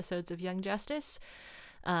 4 episodes of Young Justice.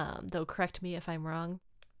 Though correct me if I'm wrong.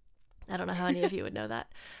 I don't know how any of you would know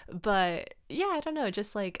that. But yeah, I don't know.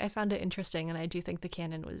 Just like I found it interesting, and I do think the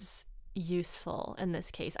canon was useful in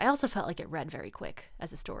this case. I also felt like it read very quick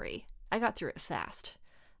as a story. I got through it fast.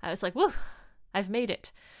 I was like, whoa, I've made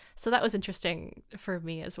it. So that was interesting for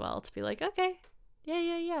me as well, to be like, okay,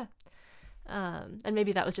 yeah. And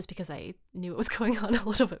maybe that was just because I knew what was going on a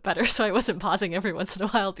little bit better, so I wasn't pausing every once in a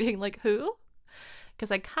while being like, who?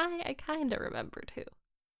 Because I kind of remembered who.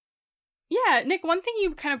 Yeah, Nick, one thing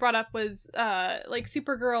you kind of brought up was like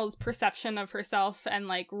Supergirl's perception of herself and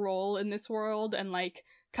like role in this world, and like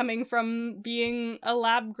coming from being a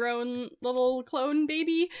lab-grown little clone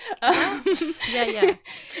baby. Yeah.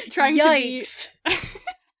 Trying Yikes. to be...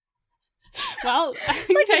 Well, I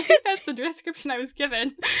think that's the description I was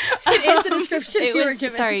given. It is the description It you were was,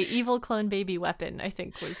 given. sorry, evil clone baby weapon, I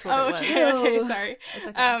think was what it was. Okay, sorry. It's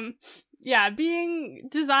okay. Yeah, being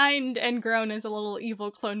designed and grown as a little evil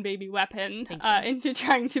clone baby weapon into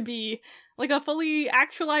trying to be like a fully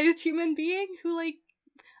actualized human being who like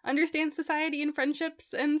understands society and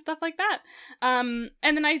friendships and stuff like that. And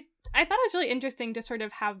then I thought it was really interesting to sort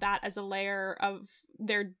of have that as a layer of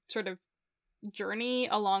their sort of journey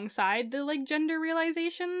alongside the like gender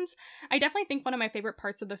realizations. I definitely think one of my favorite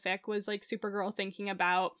parts of the fic was like Supergirl thinking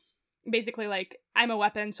about basically like, I'm a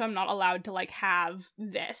weapon, so I'm not allowed to like have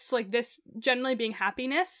this, like this generally being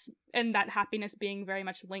happiness, and that happiness being very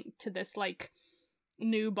much linked to this like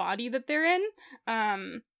new body that they're in.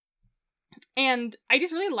 And I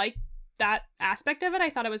just really liked that aspect of it. I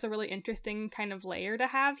thought it was a really interesting kind of layer to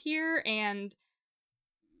have here, and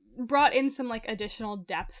brought in some like additional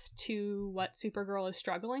depth to what Supergirl is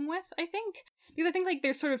struggling with, I think. Because I think like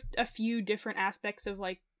there's sort of a few different aspects of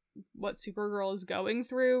like what Supergirl is going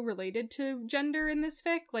through related to gender in this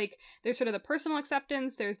fic. Like there's sort of the personal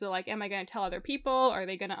acceptance, there's the like, am I going to tell other people? Are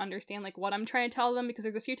they going to understand like what I'm trying to tell them? Because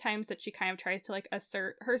there's a few times that she kind of tries to like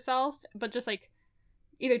assert herself, but just like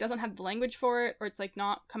either doesn't have the language for it, or it's like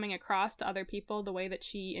not coming across to other people the way that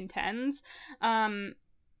she intends.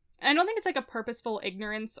 I don't think it's like a purposeful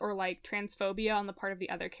ignorance or like transphobia on the part of the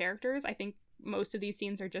other characters. I think most of these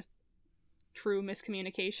scenes are just true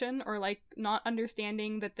miscommunication or like not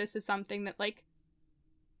understanding that this is something that like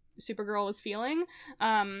Supergirl is feeling.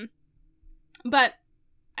 But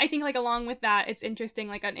I think like along with that, it's interesting,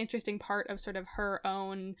 like an interesting part of sort of her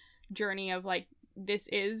own journey of like, this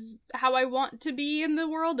is how I want to be in the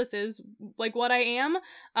world, this is like what I am,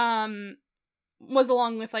 was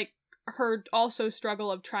along with like her also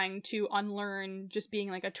struggle of trying to unlearn just being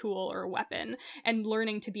like a tool or a weapon and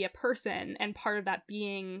learning to be a person, and part of that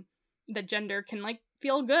being that gender can like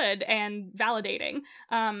feel good and validating.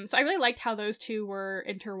 So I really liked how those two were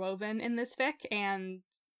interwoven in this fic, and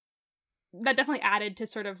that definitely added to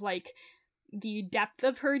sort of like the depth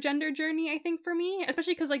of her gender journey, I think, for me,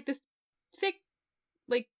 especially because like this fic,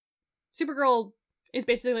 like Supergirl is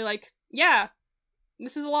basically like, yeah,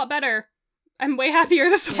 this is a lot better, I'm way happier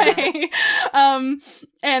this way.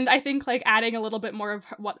 And I think like adding a little bit more of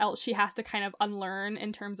what else she has to kind of unlearn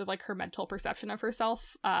in terms of like her mental perception of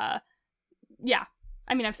herself. Yeah,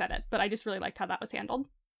 I mean, I've said it, but I just really liked how that was handled.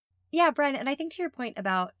 Yeah, Bren, and I think to your point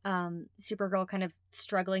about Supergirl kind of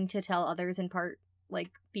struggling to tell others in part,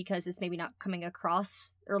 like, because it's maybe not coming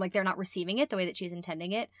across, or like they're not receiving it the way that she's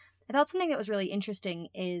intending it. I thought something that was really interesting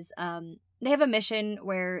is they have a mission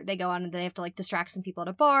where they go on and they have to like distract some people at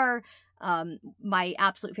a bar. My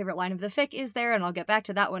absolute favorite line of the fic is there, and I'll get back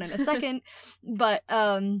to that one in a second. But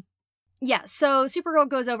yeah, so Supergirl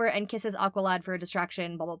goes over and kisses Aqualad for a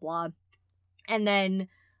distraction, blah, blah, blah. And then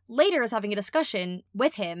later is having a discussion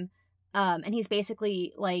with him, and he's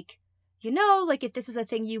basically like, you know, like if this is a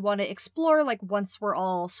thing you want to explore, like once we're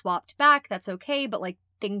all swapped back, that's okay, but like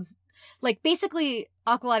things, like basically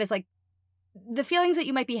Aqualad is like, the feelings that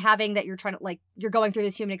you might be having that you're trying to, like, you're going through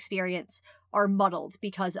this human experience are muddled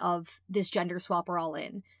because of this gender swap we're all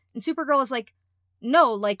in. And Supergirl is like,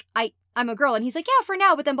 no, like, I'm a girl. And he's like, yeah, for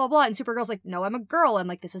now, but then blah, blah. And Supergirl's like, no, I'm a girl. And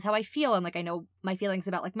like, this is how I feel. And like, I know my feelings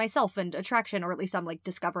about like myself and attraction, or at least I'm like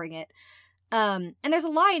discovering it. And there's a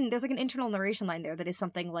line, there's like an internal narration line there that is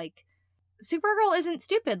something like, Supergirl isn't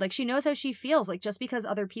stupid. Like, she knows how she feels. Like, just because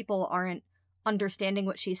other people aren't understanding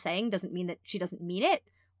what she's saying doesn't mean that she doesn't mean it,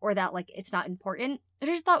 or that like it's not important. I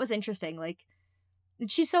just thought was interesting. Like,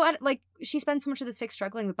 she's so like, she spends so much of this fic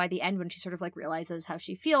struggling, but by the end when she sort of like realizes how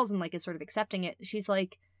she feels and like is sort of accepting it, she's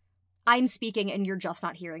like, I'm speaking and you're just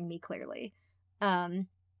not hearing me clearly.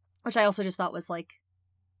 Which I also just thought was like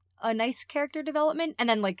a nice character development. And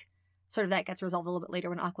then like sort of that gets resolved a little bit later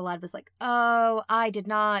when Aqualad was like, oh, I did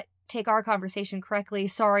not take our conversation correctly,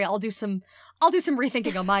 sorry, I'll do some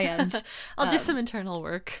rethinking on my end. I'll do some internal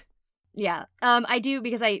work. Yeah. I do,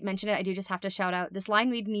 because I mentioned it, I do just have to shout out, this line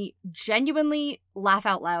made me genuinely laugh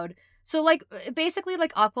out loud. So, like, basically,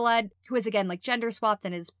 like, Aqualad, who is, again, like, gender swapped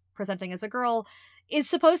and is presenting as a girl, is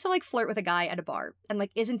supposed to, like, flirt with a guy at a bar and,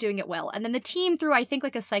 like, isn't doing it well. And then the team, through, I think,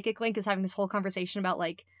 like, a psychic link, is having this whole conversation about,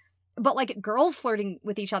 like, but, like, girls flirting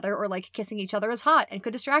with each other or, like, kissing each other is hot and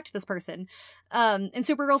could distract this person. And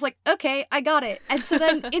Supergirl's like, okay, I got it. And so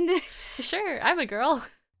then in the... Sure, I'm a girl.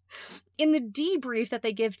 In the debrief that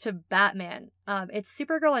they give to Batman, it's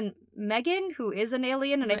Supergirl and Megan, who is an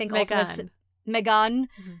alien, and I think also has Megan,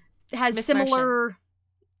 has Miss similar...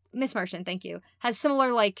 Miss Martian, thank you. Has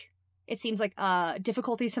similar, like, it seems like,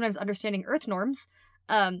 difficulties sometimes understanding Earth norms.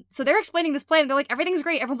 So they're explaining this plan, and they're like, everything's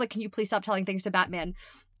great. Everyone's like, can you please stop telling things to Batman?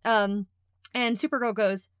 And Supergirl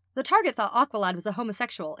goes, the target thought Aqualad was a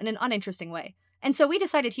homosexual in an uninteresting way. And so we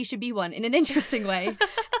decided he should be one in an interesting way.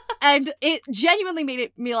 And it genuinely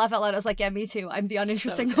made me laugh out loud. I was like, yeah, me too. I'm the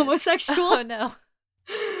uninteresting homosexual. Oh, no.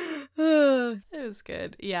 It was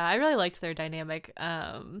good. Yeah, I really liked their dynamic.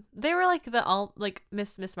 They were like like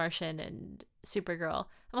Miss Martian and Supergirl.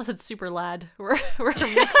 I almost said Super Lad. We're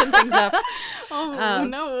mixing things up. Oh,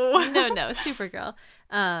 no. No, Supergirl.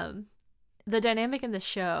 The dynamic in the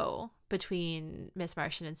show between Miss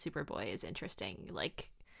Martian and Superboy is interesting. Like,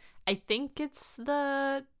 I think it's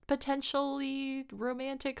the potentially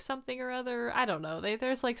romantic something or other. I don't know.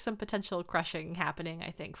 There's like some potential crushing happening,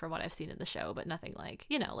 I think, from what I've seen in the show, but nothing like,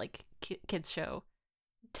 you know, like kids show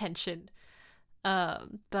tension.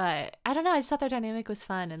 But I don't know. I just thought their dynamic was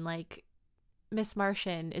fun, and like Miss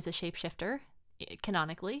Martian is a shapeshifter,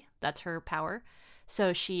 canonically. That's her power.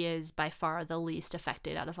 So she is by far the least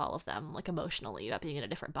affected out of all of them, like emotionally, about being in a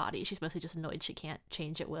different body. She's mostly just annoyed she can't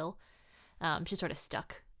change at will. She's sort of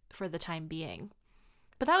stuck for the time being.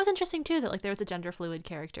 But that was interesting too, that like there was a gender fluid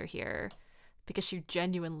character here, because she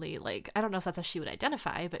genuinely, like, I don't know if that's how she would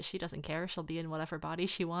identify, but she doesn't care. She'll be in whatever body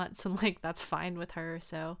she wants, and like that's fine with her.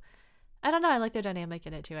 So I don't know. I like their dynamic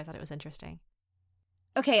in it too. I thought it was interesting.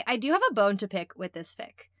 Okay, I do have a bone to pick with this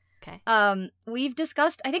fic. Okay. We've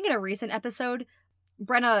discussed, I think in a recent episode,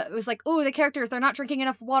 Brenna was like, oh, the characters, they're not drinking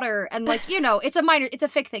enough water. And like, it's a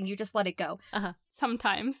fic thing. You just let it go. Uh-huh.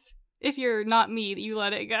 Sometimes. If you're not me, you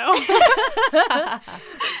let it go.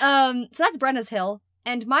 So that's Brenna's hill.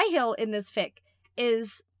 And my hill in this fic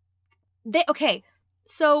is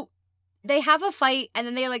so they have a fight and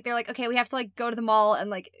then they're like, okay, we have to like go to the mall and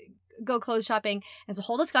like go clothes shopping. And it's a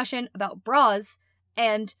whole discussion about bras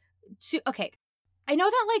and I know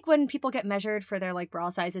that like when people get measured for their like bra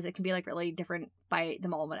sizes, it can be like really different by the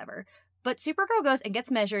mall, whatever. But Supergirl goes and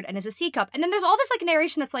gets measured and is a C cup. And then there's all this like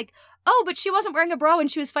narration that's like, oh, but she wasn't wearing a bra when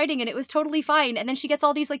she was fighting and it was totally fine. And then she gets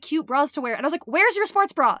all these like cute bras to wear. And I was like, where's your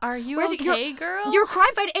sports bra? Are you girl? You're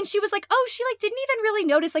crime fighting. And she was like, oh, she like didn't even really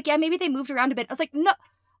notice. Like, yeah, maybe they moved around a bit. I was like, no.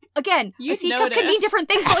 Again, a C cup can mean different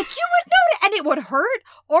things, but like you would notice and it would hurt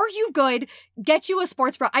or you could get you a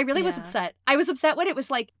sports bra. I really was upset. I was upset when it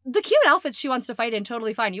was like the cute outfits she wants to fight in,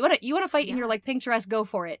 totally fine. You want to fight in your like pink dress, go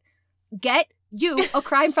for it. Get you a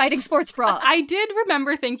crime fighting sports bra. I did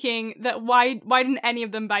remember thinking that why didn't any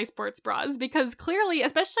of them buy sports bras? Because clearly,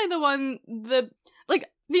 especially the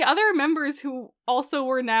other members who also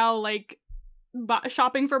were now like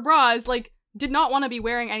shopping for bras, like did not want to be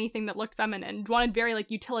wearing anything that looked feminine, wanted very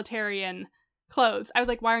like utilitarian clothes. I was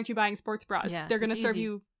like, why aren't you buying sports bras? Yeah, they're going to serve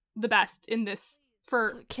you the best in this for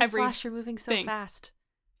so Kid every Flash, you're moving so thing. fast.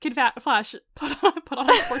 Kid Flash, put on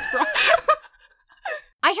a sports bra.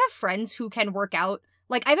 I have friends who can work out.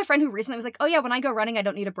 Like, I have a friend who recently was like, oh yeah, when I go running, I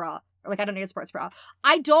don't need a bra. Or like, I don't need a sports bra.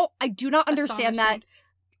 I do not understand that.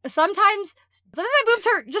 Sometimes some of my boobs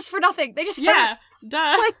hurt just for nothing. They just hurt. Yeah,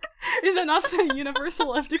 duh. Like, is that not the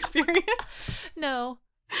universal lived experience? No.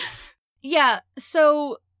 Yeah,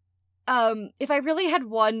 so if I really had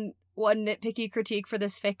one nitpicky critique for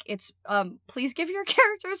this fic, it's please give your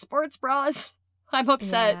characters sports bras. I'm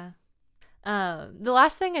upset. Yeah. The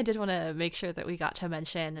last thing I did want to make sure that we got to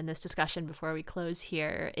mention in this discussion before we close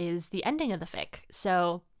here is the ending of the fic.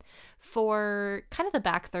 So for kind of the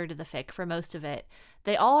back third of the fic, for most of it,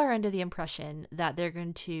 they all are under the impression that they're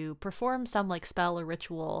going to perform some like spell or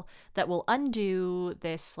ritual that will undo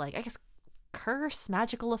this like, I guess, curse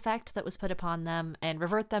magical effect that was put upon them and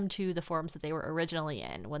revert them to the forms that they were originally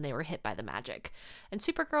in when they were hit by the magic. And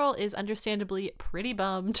Supergirl is understandably pretty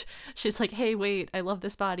bummed. She's like, hey, wait, I love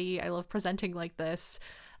this body. I love presenting like this.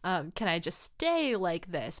 Can I just stay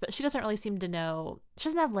like this? But she doesn't really seem to know. She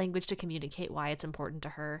doesn't have language to communicate why it's important to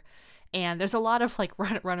her. And there's a lot of like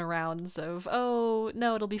runarounds of, oh,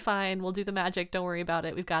 no, it'll be fine. We'll do the magic. Don't worry about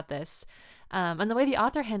it. We've got this. And the way the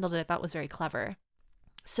author handled it, I thought was very clever.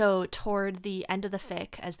 So toward the end of the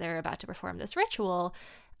fic, as they're about to perform this ritual,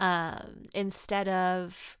 instead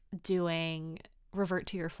of doing revert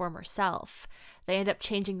to your former self, they end up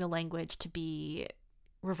changing the language to be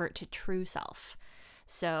revert to true self.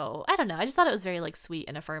 So I don't know. I just thought it was very like sweet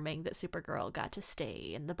and affirming that Supergirl got to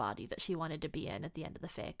stay in the body that she wanted to be in at the end of the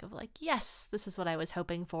fic of like, yes, this is what I was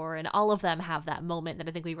hoping for. And all of them have that moment that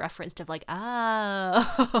I think we referenced of like,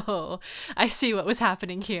 oh, I see what was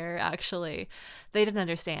happening here. Actually, they didn't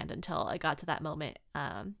understand until I got to that moment.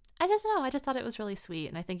 I just know. I just thought it was really sweet.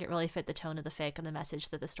 And I think it really fit the tone of the fic and the message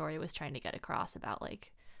that the story was trying to get across about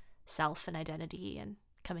like self and identity and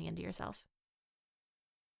coming into yourself.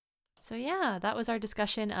 So yeah, that was our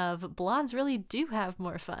discussion of Blondes Really Do Have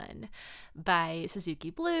More Fun by Suzuki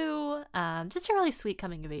Blue. Just a really sweet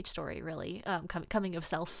coming of age story, really. Coming of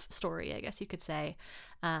self story, I guess you could say.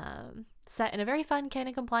 Set in a very fun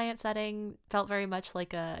canon compliant setting. Felt very much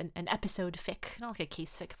like an episode fic. Not like a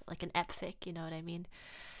case fic, but like an ep fic, you know what I mean?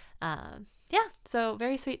 Yeah, so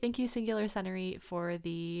very sweet. Thank you, Singular Sunnery, for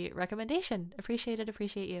the recommendation. Appreciate it.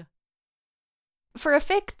 Appreciate you. For a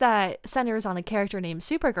fic that centers on a character named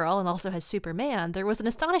Supergirl and also has Superman, there was an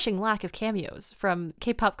astonishing lack of cameos from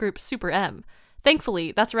K-pop group Super M.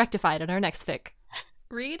 Thankfully, that's rectified in our next fic.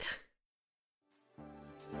 Read?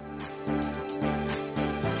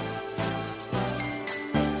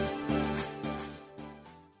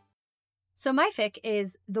 So my fic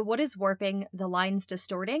is The Wood is Warping, The Lines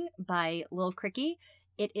Distorting by Lil Cricky.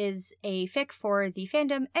 It is a fic for the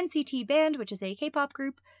fandom NCT Band, which is a K-pop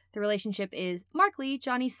group. The relationship is Mark Lee,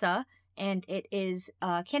 Johnny Suh, and it is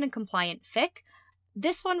a canon-compliant fic.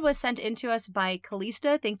 This one was sent in to us by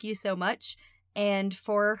Callista, thank you so much. And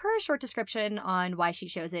for her short description on why she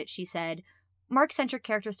chose it, she said, Mark-centric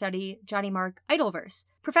character study, Johnny Mark, Idolverse.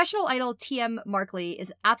 Professional idol TM Mark Lee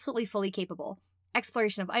is absolutely fully capable.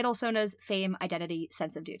 Exploration of idol sonas, fame, identity,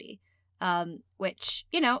 sense of duty. Which,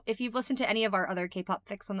 you know, if you've listened to any of our other K-pop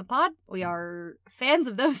fics on the pod, we are fans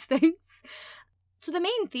of those things. So the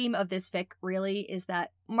main theme of this fic really is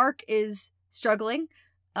that Mark is struggling.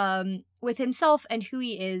 with himself and who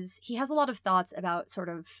he is. He has a lot of thoughts about sort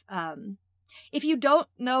of, if you don't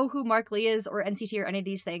know who Mark Lee is or NCT or any of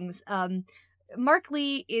these things, Mark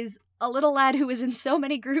Lee is a little lad who is in so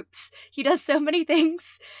many groups. He does so many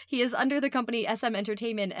things. He is under the company SM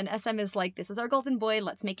Entertainment, and SM is like, this is our golden boy,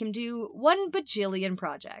 let's make him do 1 bajillion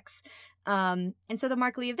projects. And so the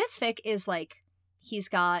Mark Lee of this fic is like, he's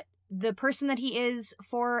got the person that he is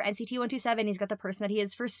for NCT 127, he's got the person that he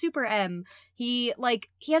is for Super M. He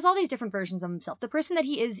has all these different versions of himself. The person that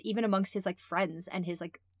he is even amongst his, like, friends and his,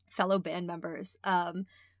 like, fellow band members,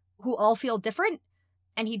 who all feel different,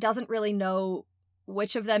 and he doesn't really know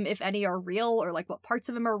which of them, if any, are real, or like what parts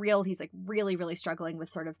of him are real. He's like really, really struggling with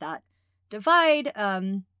sort of that divide,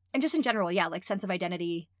 and just in general, yeah, like sense of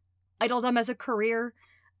identity, idoldom as a career.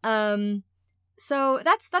 So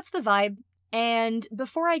that's the vibe. And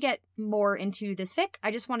before I get more into this fic,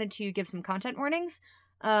 I just wanted to give some content warnings.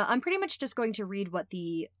 I'm pretty much just going to read what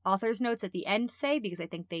the author's notes at the end say, because I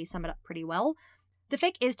think they sum it up pretty well. The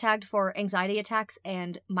fic is tagged for anxiety attacks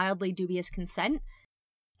and mildly dubious consent.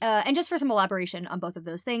 And just for some elaboration on both of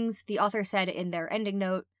those things, the author said in their ending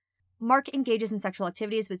note, Mark engages in sexual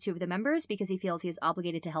activities with 2 of the members because he feels he is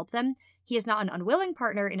obligated to help them. He is not an unwilling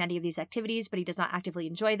partner in any of these activities, but he does not actively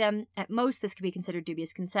enjoy them. At most, this could be considered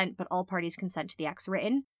dubious consent, but all parties consent to the acts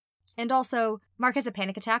written. And also, Mark has a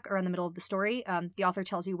panic attack around the middle of the story. The author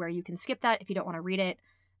tells you where you can skip that if you don't want to read it.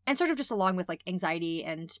 And sort of just along with, like, anxiety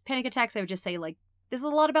and panic attacks, I would just say, like, this is a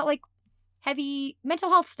lot about, like, heavy mental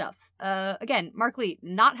health stuff. Again, Mark Lee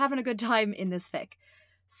not having a good time in this fic.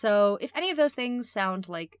 So if any of those things sound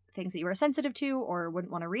like things that you are sensitive to or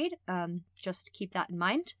wouldn't want to read, just keep that in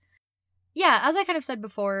mind. Yeah, as I kind of said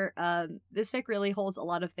before, this fic really holds a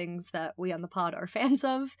lot of things that we on the pod are fans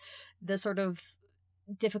of. The sort of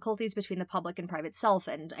difficulties between the public and private self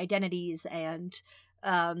and identities and,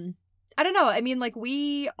 I don't know, I mean, like,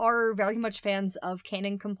 we are very much fans of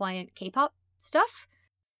canon-compliant K-pop stuff.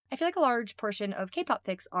 I feel like a large portion of K-pop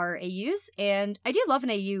fics are AUs, and I do love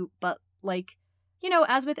an AU, but, like, you know,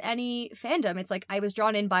 as with any fandom, it's like I was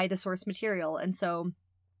drawn in by the source material, and so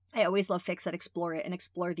I always love fics that explore it and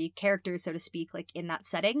explore the characters, so to speak, like, in that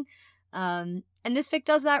setting. And this fic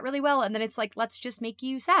does that really well, and then it's like, let's just make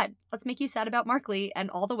you sad. Let's make you sad about Mark Lee and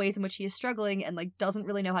all the ways in which he is struggling and, like, doesn't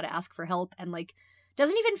really know how to ask for help and, like,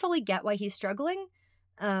 doesn't even fully get why he's struggling,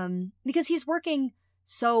 because he's working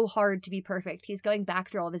so hard to be perfect. He's going back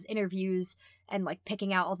through all of his interviews and, like,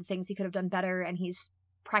 picking out all the things he could have done better, and he's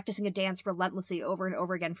practicing a dance relentlessly over and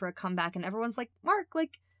over again for a comeback, and everyone's like, Mark,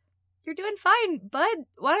 like, you're doing fine, bud.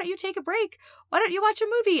 Why don't you take a break? Why don't you watch a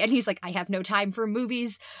movie? And he's like, I have no time for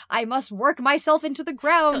movies. I must work myself into the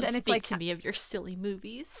ground. Don't and it's speak like, to me of your silly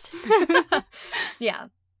movies. yeah.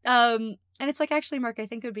 And it's like, actually, Mark, I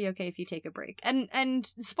think it would be okay if you take a break. And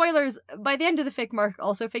spoilers, by the end of the fic, Mark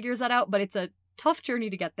also figures that out, but it's a tough journey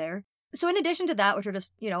to get there. So in addition to that, which are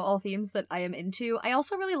just, you know, all themes that I am into, I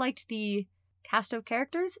also really liked the cast of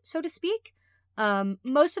characters, so to speak.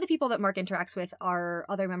 Most of the people that Mark interacts with are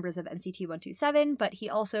other members of NCT 127, but he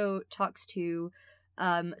also talks to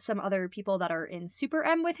some other people that are in Super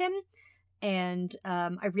M with him, and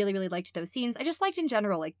I really, really liked those scenes. I just liked in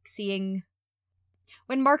general, like, seeing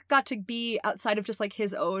when Mark got to be outside of just, like,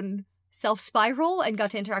 his own self-spiral and got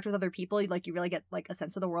to interact with other people, like, you really get, like, a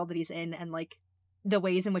sense of the world that he's in and, like, the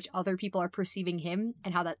ways in which other people are perceiving him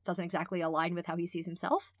and how that doesn't exactly align with how he sees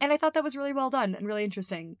himself. And I thought that was really well done and really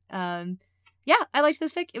interesting. Yeah, I liked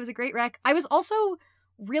this fic. It was a great rec. I was also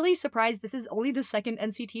really surprised this is only the second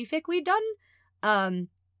NCT fic we'd done.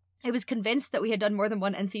 I was convinced that we had done more than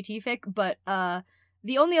one NCT fic, but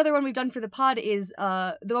the only other one we've done for the pod is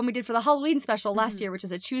the one we did for the Halloween special last year, which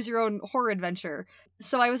is a choose your own horror adventure.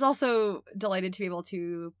 So I was also delighted to be able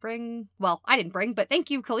to bring, well, I didn't bring, but thank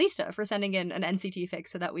you, Kalista, for sending in an NCT fic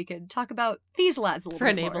so that we could talk about these lads a little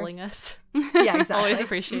bit more. For enabling us. Yeah, exactly. Always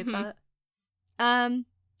appreciate that.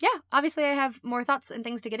 Yeah, obviously I have more thoughts and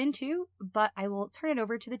things to get into, but I will turn it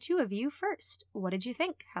over to the two of you first. What did you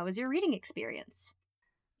think? How was your reading experience?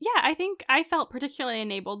 Yeah, I think I felt particularly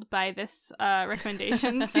enabled by this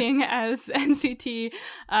recommendation, seeing as NCT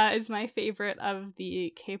is my favorite of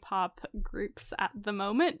the K-pop groups at the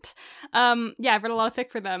moment. Yeah, I've read a lot of fic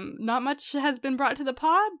for them. Not much has been brought to the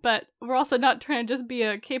pod, but we're also not trying to just be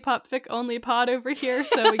a K-pop fic-only pod over here,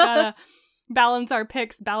 so we gotta balance our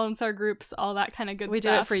picks, balance our groups, all that kind of good stuff. We do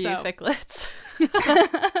it for you, ficlets.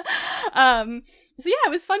 So yeah,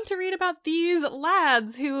 it was fun to read about these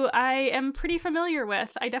lads who I am pretty familiar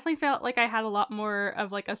with. I definitely felt like I had a lot more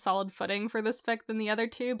of like a solid footing for this fic than the other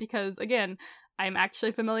two because, again, I'm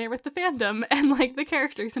actually familiar with the fandom and like the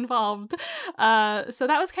characters involved. So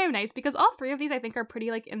that was kind of nice because all three of these I think are pretty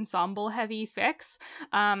like ensemble heavy fics.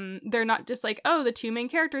 They're not just like, oh, the two main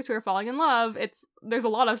characters who are falling in love. There's a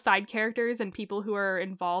lot of side characters and people who are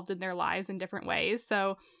involved in their lives in different ways.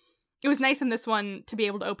 So it was nice in this one to be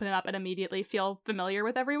able to open it up and immediately feel familiar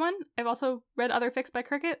with everyone. I've also read other fics by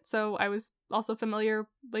Cricket, so I was also familiar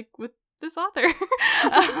like with this author.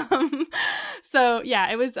 So yeah,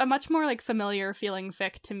 it was a much more like familiar feeling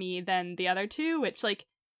fic to me than the other two, which like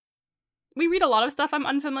we read a lot of stuff I'm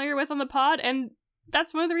unfamiliar with on the pod, and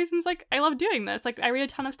that's one of the reasons like I love doing this. Like I read a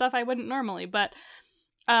ton of stuff I wouldn't normally, but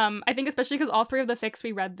I think especially because all three of the fics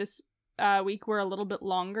we read this week were a little bit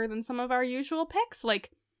longer than some of our usual picks.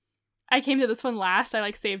 Like I came to this one last. I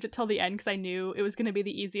like saved it till the end because I knew it was going to be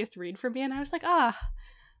the easiest read for me, and I was like,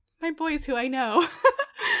 my boys who I know.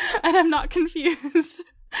 And I'm not confused.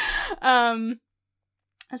 So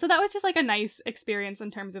that was just like a nice experience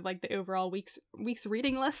in terms of like the overall week's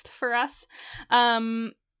reading list for us. Yeah,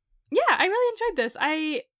 I really enjoyed this.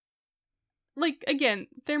 I like, again,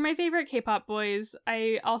 they're my favorite K-pop boys.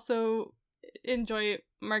 I also enjoy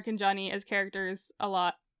Mark and Johnny as characters a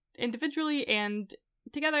lot, individually and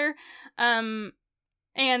together. And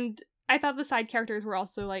I thought the side characters were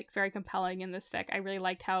also like very compelling in this fic. I really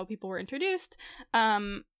liked how people were introduced.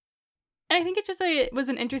 And I think it was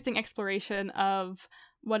an interesting exploration of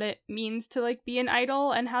what it means to like be an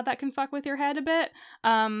idol and how that can fuck with your head a bit.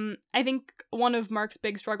 I think one of Mark's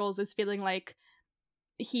big struggles is feeling like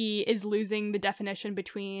he is losing the definition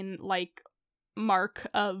between like Mark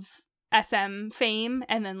of SM fame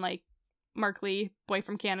and then like Mark Lee, boy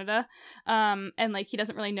from Canada. And like he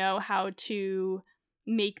doesn't really know how to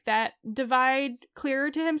make that divide clearer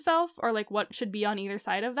to himself, or like what should be on either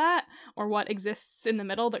side of that, or what exists in the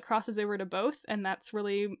middle that crosses over to both, and that's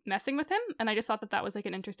really messing with him. And I just thought that was like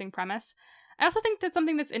an interesting premise. I also think that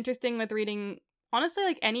something that's interesting with reading honestly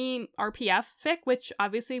like any RPF fic, which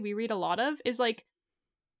obviously we read a lot of, is like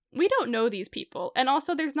we don't know these people, and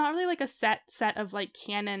also there's not really like a set of like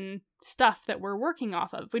canon stuff that we're working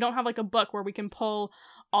off of. We don't have like a book where we can pull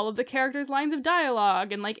all of the characters' lines of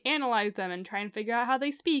dialogue and like analyze them and try and figure out how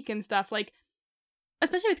they speak and stuff. Like,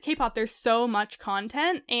 especially with K-pop, there's so much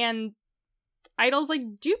content, and idols like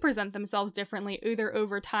do present themselves differently either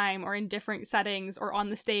over time or in different settings or on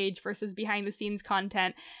the stage versus behind the scenes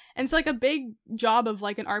content. And so like a big job of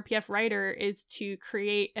like an RPF writer is to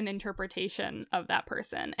create an interpretation of that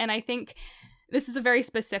person. And I think this is a very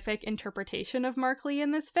specific interpretation of Mark Lee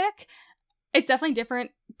in this fic. It's definitely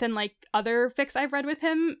different than like other fics I've read with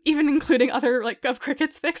him, even including other like of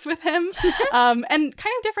Cricket's fics with him. And kind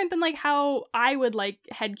of different than like how I would like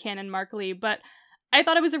headcanon Mark Lee, but I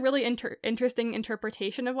thought it was a really interesting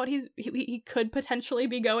interpretation of what he could potentially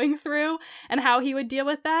be going through and how he would deal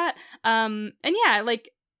with that. And yeah, like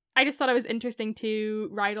I just thought it was interesting to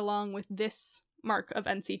ride along with this Mark of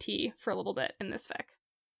NCT for a little bit in this fic.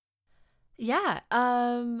 Yeah,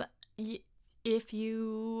 if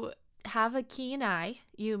you have a keen eye,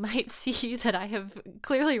 you might see that I have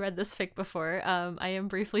clearly read this fic before. I am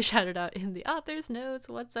briefly shouted out in the author's notes.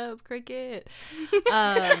 What's up, Cricket?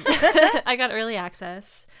 I got early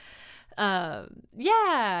access.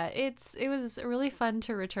 Yeah, it was really fun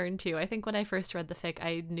to return to. I think when I first read the fic,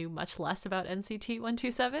 I knew much less about NCT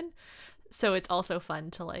 127, so it's also fun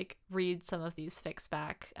to like read some of these fics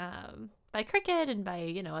back. By Cricket and by,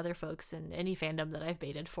 you know, other folks in any fandom that I've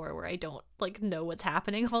baited for where I don't like know what's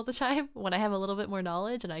happening all the time. When I have a little bit more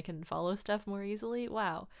knowledge and I can follow stuff more easily,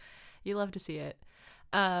 wow, you love to see it.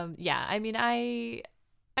 Yeah, I mean, I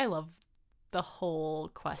love the whole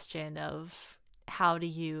question of how do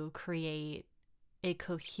you create a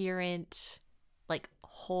coherent, like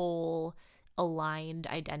whole aligned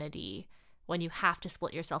identity when you have to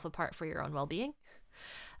split yourself apart for your own well-being.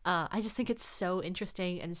 I just think it's so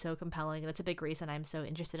interesting and so compelling, and it's a big reason I'm so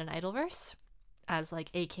interested in Idolverse as like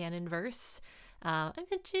a canon verse. I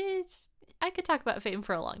could talk about Fame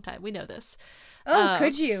for a long time. We know this. Oh,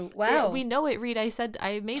 could you? Wow. Yeah, we know it, Reed. I said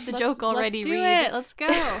I made the joke already, let's do Reed. it. Let's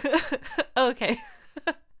go. Okay.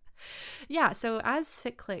 Yeah, so as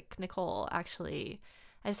FitClick Nicole, actually,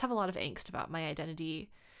 I just have a lot of angst about my identity.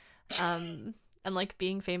 And like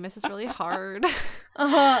being famous is really hard.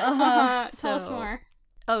 Tell us more.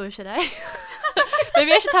 Oh, should I?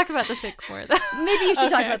 Maybe I should talk about the fic more, though. Maybe you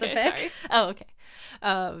should talk about the fic. Sorry. Oh, okay.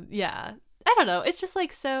 Yeah. I don't know. It's just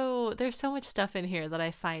like so, there's so much stuff in here that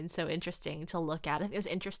I find so interesting to look at. It was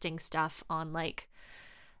interesting stuff on like,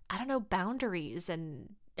 I don't know, boundaries and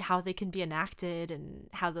how they can be enacted and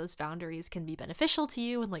how those boundaries can be beneficial to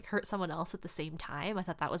you and like hurt someone else at the same time. I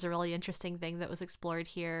thought that was a really interesting thing that was explored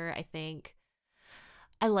here. I think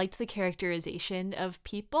I liked the characterization of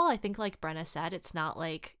people. I think, like Brenna said, it's not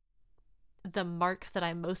like the Mark that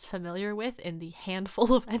I'm most familiar with in the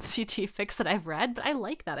handful of NCT fics that I've read, but I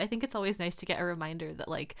like that. I think it's always nice to get a reminder that,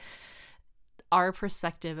 like, our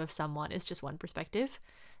perspective of someone is just one perspective.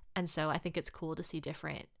 And so I think it's cool to see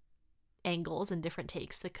different angles and different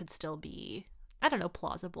takes that could still be, I don't know,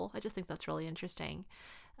 plausible. I just think that's really interesting.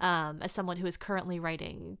 As someone who is currently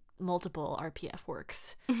writing multiple RPF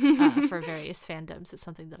works for various fandoms, it's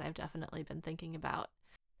something that I've definitely been thinking about.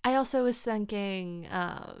 I also was thinking,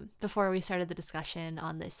 before we started the discussion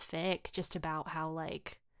on this fic, just about how,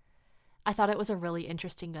 like, I thought it was a really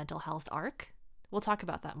interesting mental health arc. We'll talk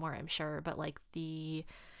about that more, I'm sure, but, like, we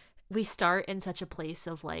start in such a place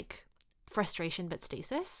of, like, frustration but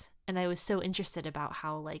stasis, and I was so interested about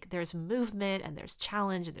how, like, there's movement and there's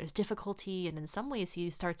challenge and there's difficulty, and in some ways he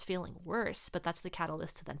starts feeling worse, but that's the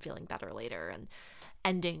catalyst to then feeling better later, and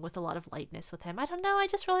ending with a lot of lightness with him. I don't know, I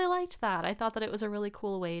just really liked that. I thought that it was a really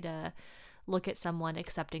cool way to look at someone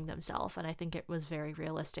accepting themselves, and I think it was very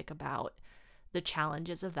realistic about the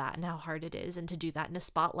challenges of that and how hard it is, and to do that in a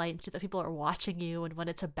spotlight so that people are watching you, and when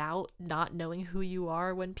it's about not knowing who you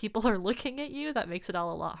are when people are looking at you, that makes it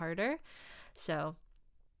all a lot harder. So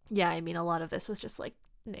yeah, I mean, a lot of this was just like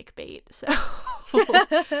Nick bait, so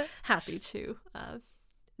happy to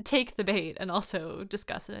take the bait and also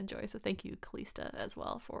discuss and enjoy. So thank you, Callista, as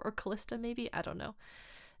well, or Callista maybe, I don't know,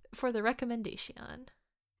 for the recommendation.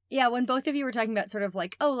 Yeah, when both of you were talking about sort of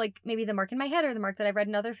like, oh, like maybe the Mark in my head or the Mark that I've read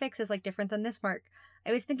in other fics is like different than this Mark,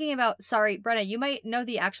 I was thinking about, sorry, Brenna, you might know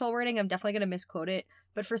the actual wording, I'm definitely going to misquote it,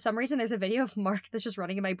 but for some reason there's a video of Mark that's just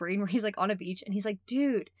running in my brain where he's like on a beach and he's like,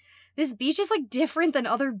 dude, this beach is like different than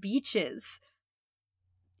other beaches.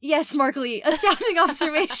 Yes, Mark Lee, astounding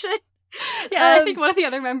observation. Yeah, I think one of the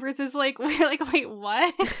other members is like, wait,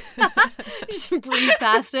 what? Just breeze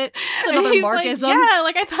past it. It's another Markism. Like, yeah,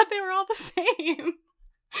 like I thought they were all the same.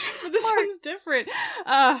 But this one's different.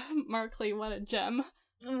 Mark Lee, what a gem.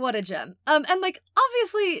 What a gem. And like,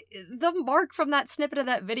 obviously, the Mark from that snippet of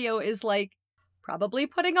that video is like, probably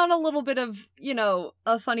putting on a little bit of, you know,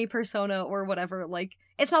 a funny persona or whatever. Like,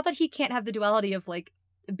 it's not that he can't have the duality of, like,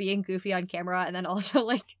 being goofy on camera and then also,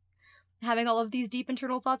 like, having all of these deep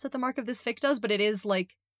internal thoughts that the Mark of this fic does, but it is,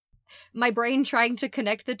 like, my brain trying to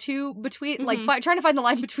connect the two between, like, trying to find the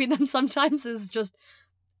line between them sometimes is just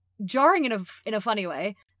jarring in a funny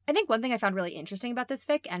way. I think one thing I found really interesting about this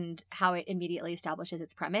fic and how it immediately establishes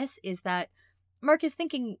its premise is that Mark is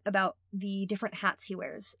thinking about the different hats he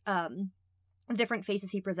wears, the different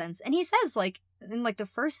faces he presents, and he says, like, in, like, the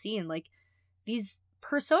first scene, like, these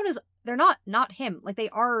personas, they're not him, like, they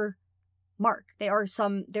are Mark, there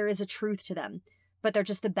is a truth to them, but they're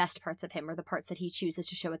just the best parts of him, or the parts that he chooses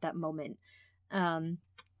to show at that moment. And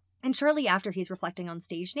shortly after, he's reflecting on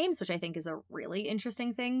stage names, which I think is a really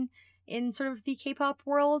interesting thing in sort of the K-pop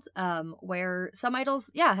world, where some idols,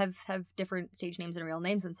 have different stage names and real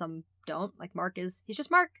names, and some don't. Like, he's just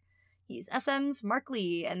Mark. He's SM's Mark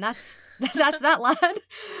Lee, and that's that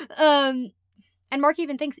lad. And Mark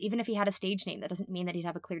even thinks, even if he had a stage name, that doesn't mean that he'd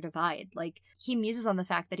have a clear divide. Like, he muses on the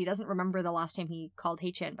fact that he doesn't remember the last time he called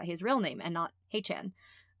Haechan by his real name and not Haechan.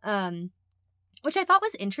 Which I thought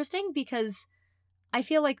was interesting, because I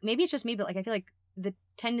feel like, maybe it's just me, but, like, I feel like the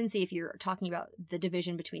tendency, if you're talking about the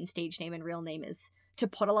division between stage name and real name, is to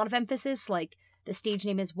put a lot of emphasis, like, the stage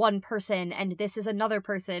name is one person, and this is another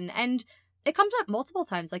person, and it comes up multiple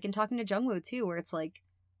times, like in talking to Jungwoo, too, where it's like,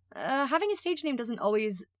 having a stage name doesn't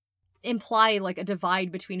always imply, like, a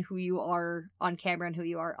divide between who you are on camera and who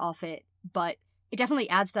you are off it, but it definitely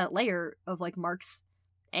adds that layer of, like, Mark's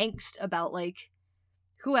angst about, like,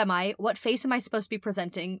 who am I? What face am I supposed to be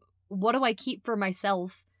presenting? What do I keep for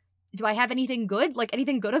myself? Do I have anything good? Like,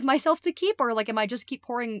 anything good of myself to keep? Or, like, do I just keep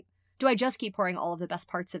pouring all of the best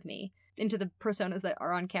parts of me into the personas that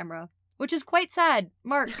are on camera? Which is quite sad.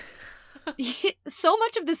 Mark, so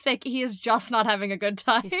much of this fic, he is just not having a good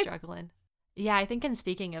time. He's struggling. Yeah, I think in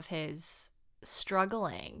speaking of his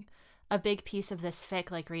struggling, a big piece of this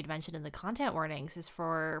fic, like Reed mentioned in the content warnings, is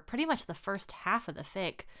for pretty much the first half of the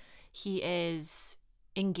fic, he is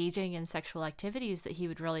engaging in sexual activities that he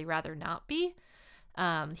would really rather not be.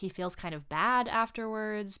 He feels kind of bad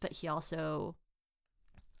afterwards, but he also,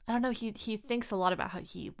 I don't know, he thinks a lot about how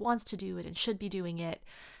he wants to do it and should be doing it,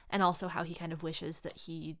 and also how he kind of wishes that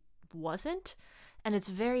he wasn't. And it's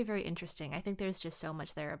very, very interesting. I think there's just so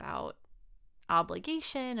much there about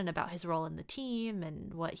obligation and about his role in the team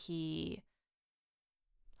and what he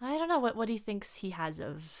thinks he has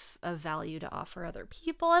of value to offer other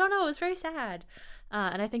people. I don't know, it was very sad.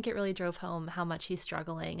 And I think it really drove home how much he's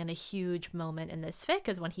struggling, and a huge moment in this fic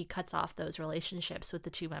is when he cuts off those relationships with the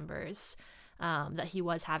two members that he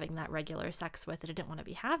was having that regular sex with that I didn't want to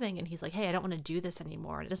be having. And he's like, hey, I don't want to do this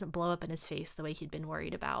anymore. And it doesn't blow up in his face the way he'd been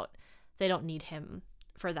worried about. They don't need him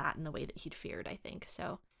for that in the way that he'd feared, I think.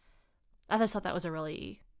 So I just thought that was a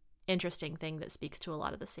really interesting thing that speaks to a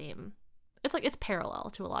lot of the same. It's like it's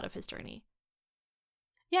parallel to a lot of his journey.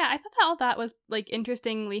 Yeah, I thought that all that was like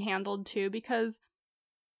interestingly handled too, because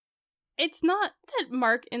it's not that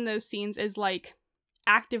Mark in those scenes is like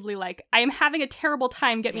actively like, I am having a terrible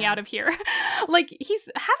time, get me out of here. Like, he's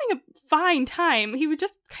having a fine time. He would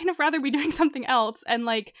just kind of rather be doing something else, and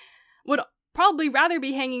like would probably rather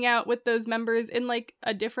be hanging out with those members in like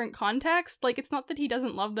a different context. Like, it's not that he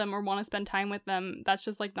doesn't love them or want to spend time with them. That's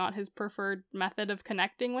just like not his preferred method of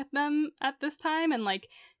connecting with them at this time. And like,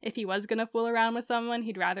 if he was gonna fool around with someone,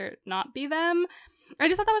 he'd rather not be them. I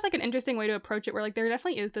just thought that was like an interesting way to approach it, where like there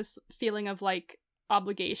definitely is this feeling of like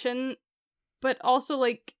obligation, but also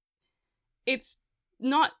like it's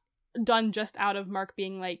not done just out of Mark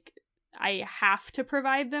being like, I have to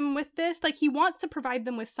provide them with this. Like, he wants to provide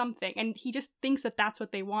them with something, and he just thinks that that's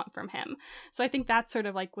what they want from him. So I think that sort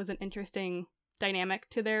of like was an interesting dynamic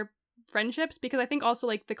to their friendships, because I think also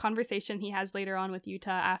like the conversation he has later on with Yuta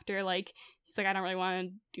after like he's like, I don't really want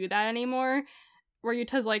to do that anymore, where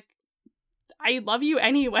Yuta's like, I love you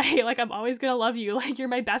anyway, like I'm always gonna love you, like you're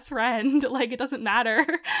my best friend, like it doesn't matter,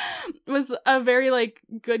 was a very like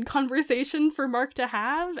good conversation for Mark to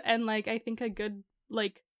have, and like I think a good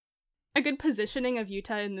positioning of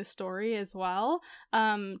Yuta in this story as well,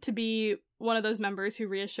 to be one of those members who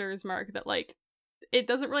reassures Mark that like it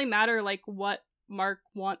doesn't really matter like what Mark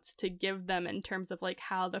wants to give them in terms of like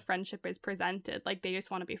how the friendship is presented. Like, they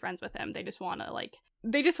just want to be friends with him. They just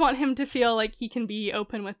want him to feel like he can be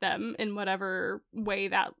open with them in whatever way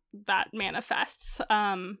that manifests.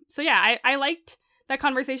 So yeah, I liked that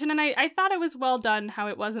conversation, and I thought it was well done, how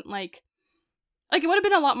it wasn't like it would have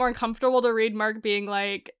been a lot more uncomfortable to read Mark being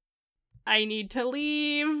like, I need to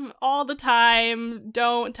leave all the time,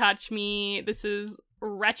 don't touch me, this is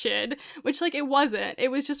wretched, which like it wasn't. It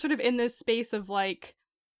was just sort of in this space of like,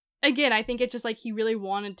 again, I think it's just like he really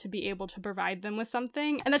wanted to be able to provide them with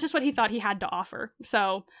something, and that's just what he thought he had to offer.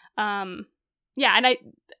 So yeah, and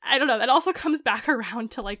I don't know, that also comes back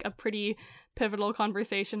around to like a pretty pivotal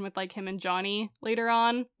conversation with like him and Johnny later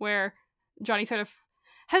on, where Johnny sort of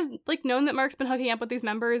has like known that Mark's been hooking up with these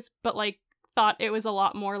members, but like thought it was a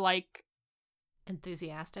lot more like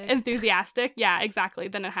enthusiastic, yeah, exactly,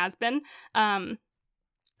 than it has been.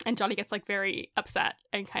 And Johnny gets like very upset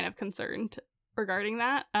and kind of concerned regarding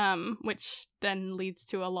that, which then leads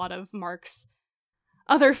to a lot of Mark's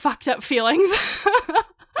other fucked up feelings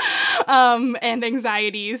and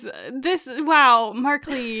anxieties. Mark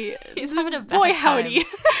Lee, he's having a bad boy time. Howdy.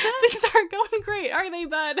 Things aren't going great, are they,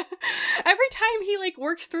 bud? Every time he like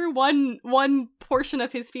works through one portion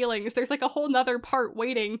of his feelings, there's like a whole nother part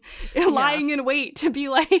waiting, lying in wait to be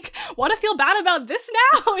like, want to feel bad about this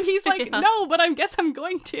now? And he's like, no, but I guess I'm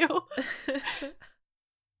going to.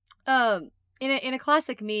 In a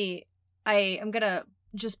classic me, I am gonna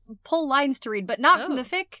just pull lines to read, but not from the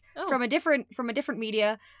fic, from a different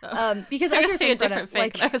media. Because as you're saying, Brenna,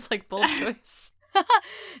 like, I was like, bold choice.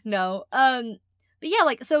 No. But yeah,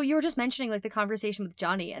 like, so you were just mentioning like the conversation with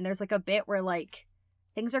Johnny, and there's like a bit where like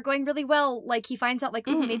things are going really well. Like, he finds out like,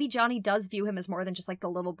 ooh, maybe Johnny does view him as more than just like the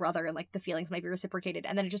little brother, and like the feelings might be reciprocated,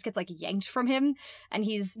 and then it just gets like yanked from him, and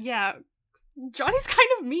he's Johnny's kind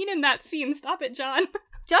of mean in that scene. Stop it, John.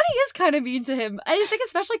 Johnny is kind of mean to him. I think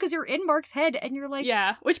especially because you're in Mark's head and you're like,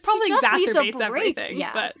 yeah, which probably exacerbates everything.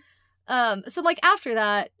 Yeah. But so like after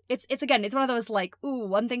that, it's one of those like, ooh,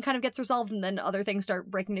 one thing kind of gets resolved and then other things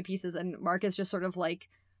start breaking to pieces, and Mark is just sort of like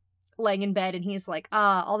laying in bed, and he's like,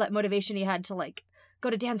 all that motivation he had to like go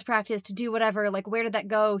to dance practice, to do whatever, like where did that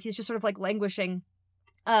go? He's just sort of like languishing.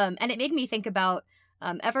 And it made me think about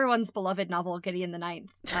everyone's beloved novel, Gideon the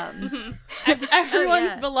Ninth.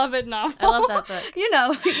 Everyone's beloved novel. I love that book. You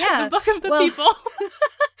know, yeah. The book of the people.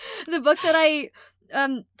 The book that I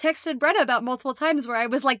texted Brenna about multiple times, where I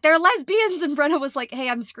was like, they're lesbians, and Brenna was like, hey,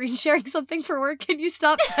 I'm screen sharing something for work. Can you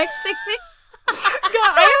stop texting me? God,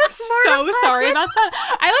 I am so sorry about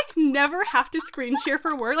that. I like never have to screen share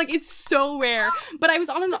for work. Like, it's so rare. But I was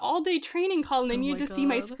on an all-day training call, and they needed to see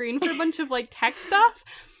my screen for a bunch of like tech stuff.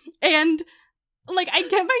 And like, I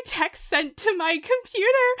get my text sent to my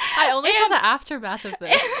computer. I only saw the aftermath of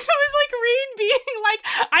this. And it was like Reed being like,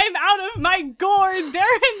 I'm out of my gourd,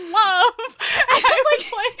 they're in love. And I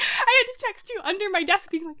was like, I had to text you under my desk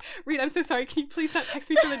being like, Reed, I'm so sorry, can you please not text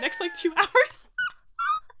me for the next like 2 hours?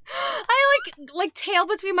 I like tail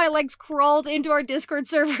between my legs crawled into our Discord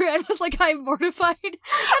server and was like, I'm mortified. And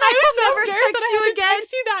I was so never text you again.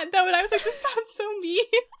 Text you that though, and I was like, this sounds so mean.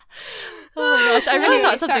 Oh my gosh, I really Okay,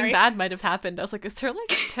 thought something sorry. bad might have happened. I was like, is there like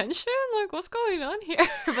tension? Like, what's going on here?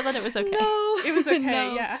 But then it was okay. No, It was okay,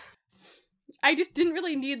 no. yeah. I just didn't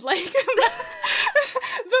really need, like,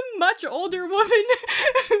 the much older woman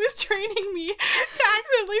who was training me to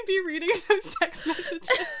accidentally be reading those text messages.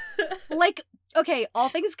 Like, okay, all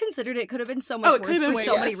things considered, it could have been so Oh, much it could worse have been for way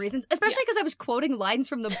so many worse. reasons. Especially because I was quoting lines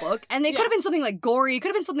from the book, and it Yeah. could have been something like gory, it could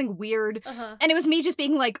have been something weird. Uh-huh. And it was me just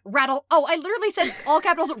being like, rattle. Oh, I literally said all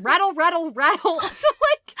capitals, rattle, rattle, rattle. So,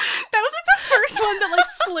 like, That was, like, the first one that, like,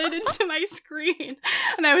 slid into my screen.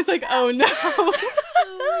 And I was like, oh, no.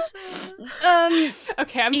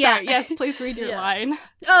 Okay, I'm Yeah. sorry. Yes, please read your Yeah. line.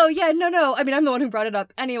 oh, yeah, no. I mean, I'm the one who brought it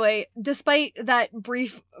up. Anyway, despite that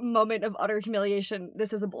brief moment of utter humiliation,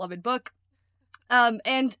 this is a beloved book.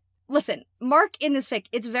 And listen, Mark in this fic,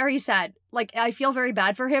 it's very sad. Like, I feel very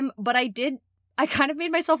bad for him, but I kind of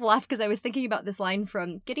made myself laugh because I was thinking about this line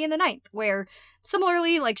from Gideon the Ninth, where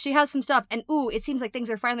similarly, like, she has some stuff, and ooh, it seems like things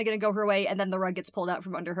are finally going to go her way, and then the rug gets pulled out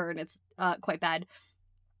from under her, and it's quite bad.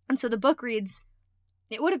 And so the book reads,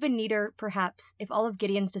 "It would have been neater, perhaps, if all of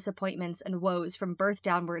Gideon's disappointments and woes from birth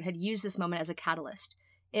downward had used this moment as a catalyst.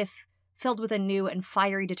 If, filled with a new and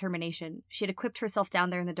fiery determination, she had equipped herself down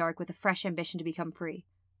there in the dark with a fresh ambition to become free.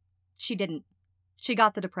 She didn't. She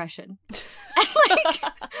got the depression."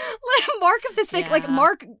 like Mark of this fic, like, Yeah.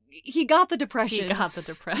 Mark, he got the depression. He got the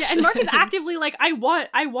depression. Yeah, and Mark is actively like, I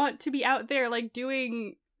want to be out there, like,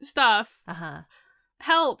 doing stuff. Uh-huh.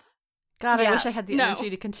 Help. God, Yeah. I wish I had the No. energy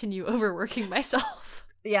to continue overworking myself.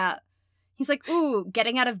 Yeah. He's like, ooh,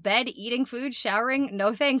 getting out of bed, eating food, showering,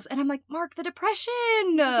 no thanks. And I'm like, Mark, the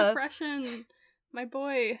depression. Depression. My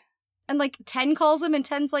boy. And like 10 calls him and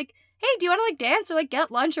 10's like, hey, do you want to like dance or like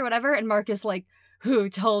get lunch or whatever? And Mark is like, who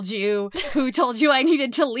told you? Who told you I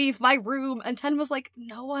needed to leave my room? And 10 was like,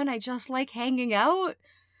 no one, I just like hanging out.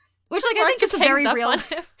 Which like I Mark think is just a very hangs up real. on and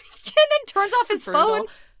him. then turns off his Brutal. phone.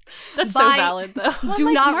 That's Bye. so valid, though. Well, Do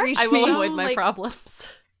like, not Mark- reach I will me. avoid my like- problems.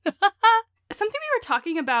 Something we were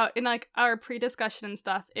talking about in, like, our pre-discussion and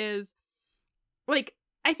stuff is, like,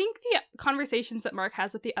 I think the conversations that Mark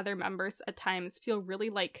has with the other members at times feel really,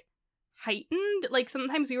 like, heightened. Like,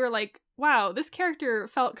 sometimes we were like, wow, this character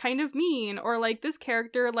felt kind of mean, or, like, this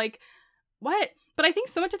character, like, what? But I think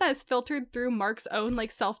so much of that is filtered through Mark's own,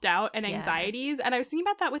 like, self-doubt and Yeah. anxieties. And I was thinking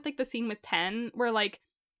about that with, like, the scene with 10, where, like,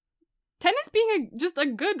 10 is being just a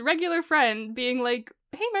good regular friend, being like,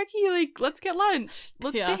 hey, Marky, like, let's get lunch.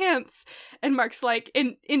 Let's Yeah. dance. And Mark's like,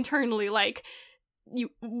 internally, like,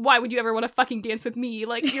 why would you ever want to fucking dance with me?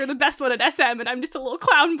 Like, you're the best one at SM and I'm just a little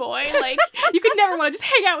clown boy. Like, you could never want to just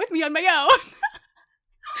hang out with me on my own.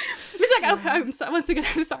 Which, like, once again,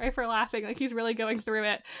 I'm sorry for laughing. Like, he's really going through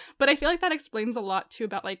it. But I feel like that explains a lot, too,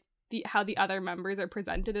 about, like, how the other members are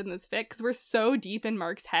presented in this fic, because we're so deep in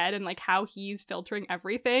Mark's head and, like, how he's filtering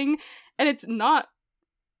everything. And it's not,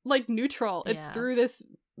 like, neutral. It's Yeah. through this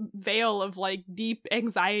veil of, like, deep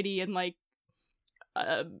anxiety and, like,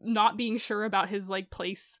 not being sure about his, like,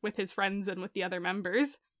 place with his friends and with the other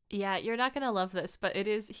members. Yeah, you're not gonna love this, but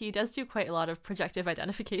he does do quite a lot of projective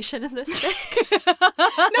identification in this fic.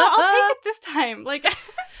 No, I'll take it this time. Like,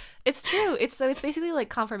 It's true. It's basically like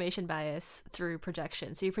confirmation bias through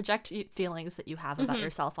projection. So you project feelings that you have about Mhm.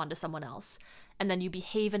 yourself onto someone else, and then you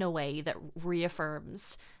behave in a way that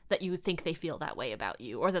reaffirms that you think they feel that way about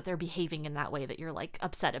you, or that they're behaving in that way that you're like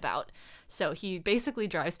upset about. So he basically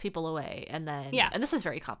drives people away, and then and this is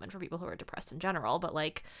very common for people who are depressed in general, but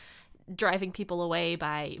like driving people away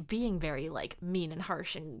by being very like mean and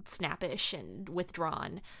harsh and snappish and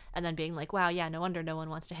withdrawn, and then being like, wow, yeah, no wonder no one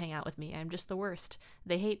wants to hang out with me, I'm just the worst,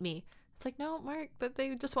 they hate me. It's like, no, Mark, but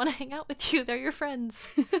they just want to hang out with you, they're your friends.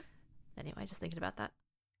 Anyway, just thinking about that.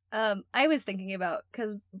 I was thinking about,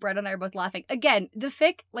 because Brett and I are both laughing. Again, the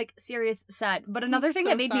fic, like, serious, sad. But another thing so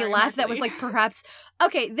that made me sorry, laugh that was, Markley. like, perhaps...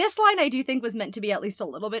 Okay, this line I do think was meant to be at least a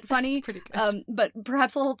little bit funny. It's pretty good. But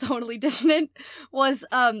perhaps a little tonally dissonant, was,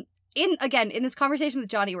 in this conversation with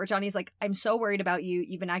Johnny, where Johnny's like, I'm so worried about you,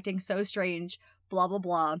 you've been acting so strange, blah, blah,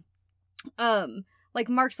 blah. Like,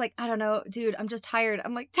 Mark's like, I don't know, dude, I'm just tired.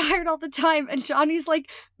 I'm, like, tired all the time. And Johnny's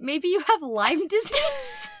like, maybe you have Lyme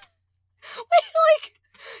disease? Like,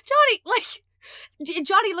 Johnny, like,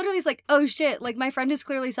 Johnny literally is like, oh shit, like, my friend is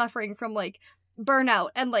clearly suffering from, like, burnout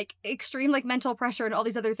and, like, extreme, like, mental pressure and all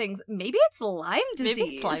these other things. Maybe it's Lyme disease.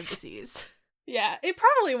 Maybe it's Lyme disease. yeah, it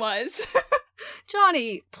probably was.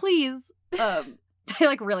 Johnny, please. I,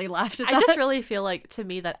 like, really laughed at that. I just really feel like, to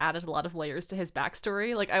me, that added a lot of layers to his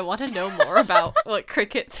backstory. Like, I want to know more about what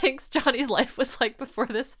Cricket thinks Johnny's life was like before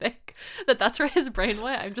this fic. That's where his brain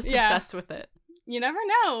went. I'm just obsessed with it. You never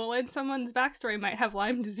know when someone's backstory might have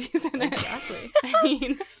Lyme disease in it. Exactly. I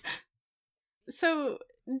mean, so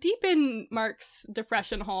deep in Mark's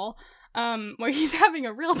depression hole, where he's having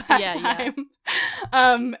a real bad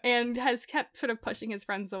time, and has kept sort of pushing his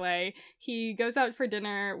friends away. He goes out for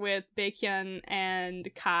dinner with Baekhyun and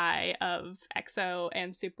Kai of EXO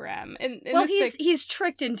and Super M. And he's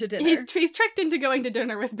tricked into dinner. He's tricked into going to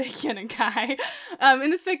dinner with Baekhyun and Kai.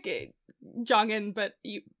 In this fic, Jongin, but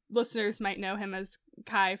you listeners might know him as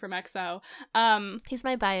Kai from EXO. He's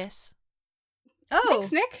my bias. Oh,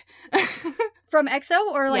 thanks, Nick. From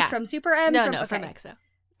EXO or from Super M? From EXO.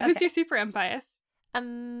 Who's your Super M bias?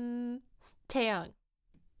 Taeyong.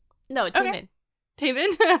 No, Taemin. Okay.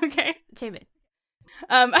 Taemin? Okay. Taemin.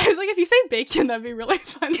 I was like, if you say Baekhyun, that'd be really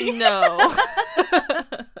funny. No.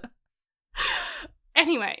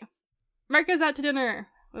 Anyway, Mark goes out to dinner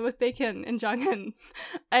with Baekhyun and Jongin,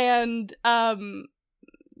 and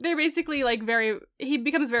they're basically like he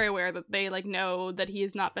becomes very aware that they like know that he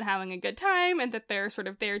has not been having a good time, and that they're sort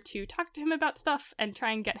of there to talk to him about stuff and try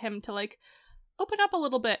and get him to like open up a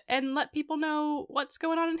little bit and let people know what's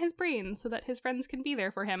going on in his brain so that his friends can be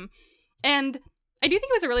there for him. And I do think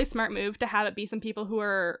it was a really smart move to have it be some people who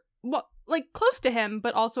are close to him,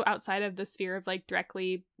 but also outside of the sphere of like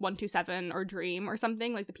directly 127 or Dream or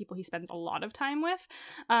something, like the people he spends a lot of time with.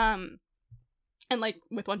 And like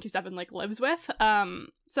with 127 like lives with.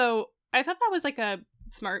 So I thought that was like a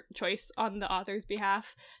smart choice on the author's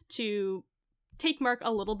behalf to take Mark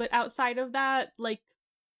a little bit outside of that like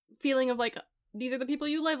feeling of like these are the people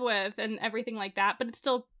you live with and everything like that, but it's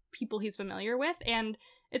still people he's familiar with, and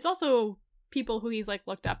it's also people who he's like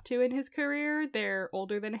looked up to in his career. They're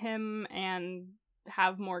older than him and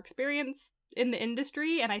have more experience in the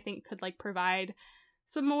industry, and I think could like provide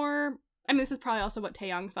some more. I mean, this is probably also what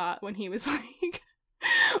Taeyong thought when he was like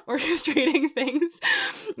orchestrating things,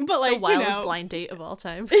 but like the wildest blind date of all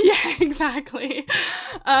time. Yeah, exactly.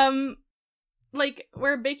 Like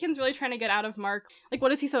where Baekhyun's really trying to get out of Mark, like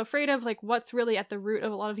what is he so afraid of? Like what's really at the root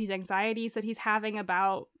of a lot of these anxieties that he's having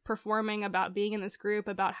about performing, about being in this group,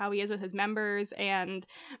 about how he is with his members. And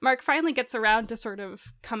Mark finally gets around to sort of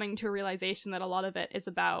coming to a realization that a lot of it is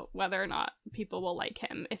about whether or not people will like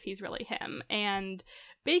him if he's really him. And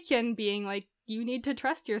Baekhyun being like, you need to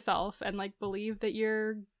trust yourself and like believe that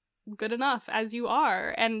you're good enough as you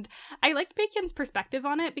are. And I liked Baekhyun's perspective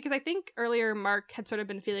on it because I think earlier Mark had sort of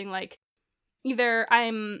been feeling like either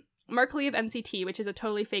I'm Mark Lee of NCT, which is a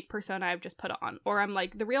totally fake persona I've just put on, or I'm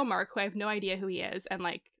like the real Mark who I have no idea who he is, and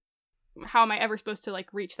like how am I ever supposed to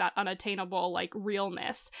like reach that unattainable like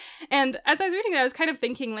realness? And as I was reading it, I was kind of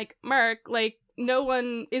thinking like, Mark, like no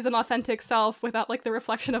one is an authentic self without like the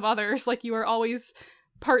reflection of others. Like you are always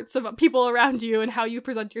parts of people around you, and how you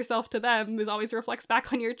present yourself to them is always reflects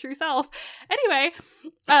back on your true self. Anyway,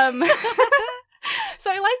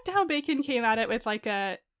 so I liked how Baekhyun came at it with like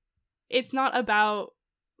it's not about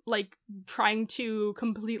like trying to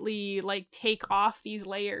completely like take off these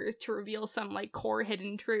layers to reveal some like core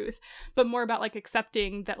hidden truth, but more about like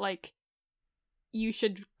accepting that like you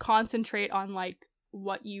should concentrate on like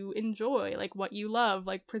what you enjoy, like what you love,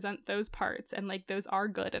 like present those parts, and like those are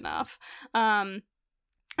good enough.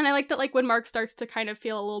 And I like that like when Mark starts to kind of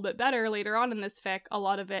feel a little bit better later on in this fic, a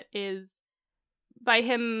lot of it is by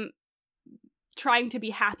him trying to be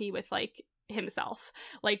happy with like himself,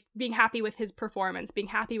 like being happy with his performance, being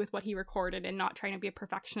happy with what he recorded, and not trying to be a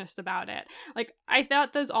perfectionist about it. Like I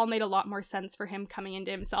thought those all made a lot more sense for him coming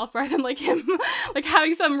into himself rather than like him like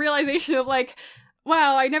having some realization of like,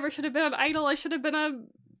 wow, I never should have been an idol, I should have been a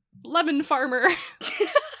lemon farmer.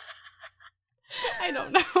 I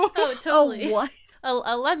don't know. Oh, totally. Oh, what?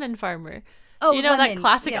 A lemon farmer. Oh, you know lemon. that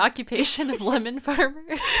classic occupation of lemon farmer?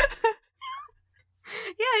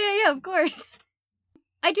 Yeah, of course.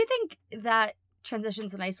 I do think that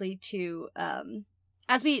transitions nicely to,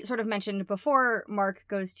 as we sort of mentioned before, Mark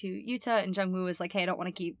goes to Yuta and Jungwoo is like, hey, I don't want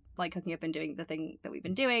to keep like hooking up and doing the thing that we've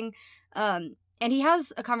been doing. And he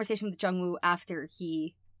has a conversation with Jungwoo after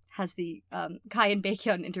he has the Kai and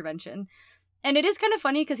Baekhyun intervention. And it is kind of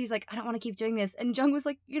funny because he's like, I don't want to keep doing this. And Jungwoo's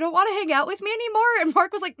like, you don't want to hang out with me anymore? And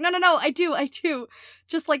Mark was like, no, I do.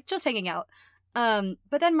 Just hanging out.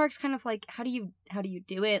 But then Mark's kind of like, how do you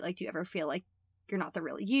do it? Like, do you ever feel like you're not the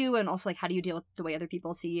real you? And also like, how do you deal with the way other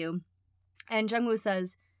people see you? And Jungwoo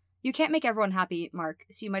says, you can't make everyone happy, Mark,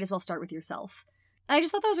 so you might as well start with yourself. And I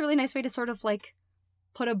just thought that was a really nice way to sort of like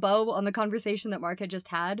put a bow on the conversation that Mark had just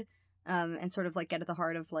had, and sort of like get at the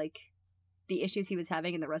heart of like the issues he was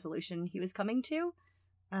having and the resolution he was coming to.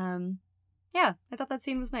 Yeah, I thought that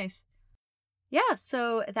scene was nice. Yeah,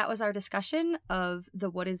 so that was our discussion of The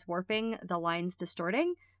Wood is Warping, The Lines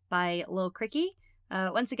Distorting by Lil Cricky.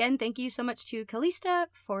 Once again, thank you so much to Callista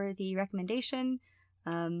for the recommendation.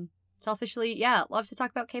 Selfishly, yeah, love to talk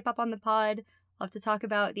about K-pop on the pod. love to talk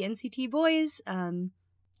about the NCT boys.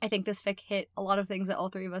 I think this fic hit a lot of things that all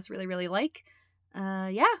three of us really, really like.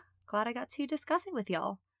 Yeah, glad I got to discuss it with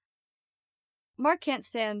y'all. Mark can't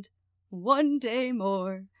stand one day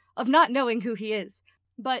more of not knowing who he is,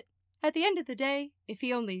 but at the end of the day, if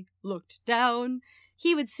he only looked down,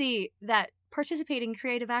 he would see that participating in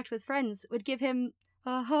creative act with friends would give him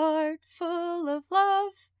a heart full of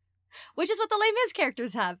love, which is what the Les Mis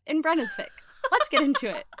characters have in Brenna's fic. Let's get into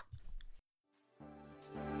it.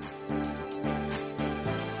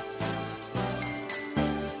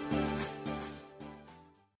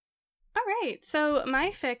 Alright, so my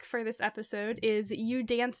fic for this episode is You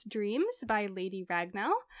Dance Dreams by Lady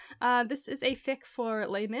Ragnell. This is a fic for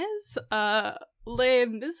Les Mis, Les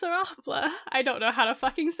Miserables. I don't know how to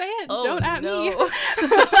fucking say it. Oh, don't at me.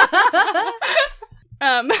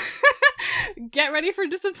 Get ready for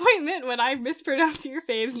disappointment when I mispronounce your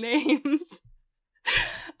faves' names.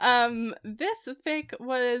 This fic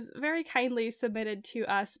was very kindly submitted to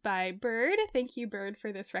us by Bird. Thank you, Bird,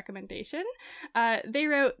 for this recommendation. They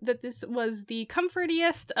wrote that this was the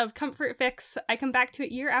comfortiest of comfort fics. I come back to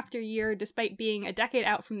it year after year, despite being a decade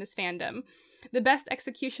out from this fandom. The best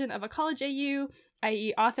execution of a college AU,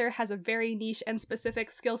 i.e. author has a very niche and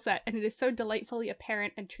specific skill set, and it is so delightfully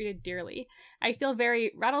apparent and treated dearly. I feel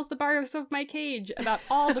very rattles the bars of my cage about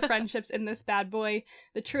all the friendships in this bad boy,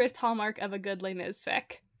 the truest hallmark of a good Les Mis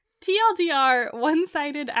fic. TLDR,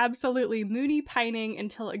 one-sided, absolutely moony pining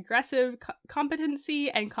until aggressive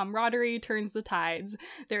competency and camaraderie turns the tides.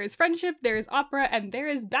 There is friendship, there is opera, and there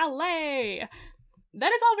is ballet!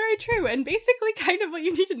 That is all very true, and basically kind of what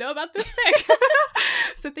you need to know about this fic.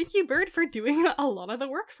 So thank you, Bird, for doing a lot of the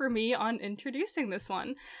work for me on introducing this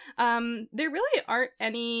one. There really aren't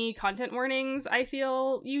any content warnings I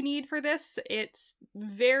feel you need for this. It's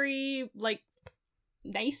very,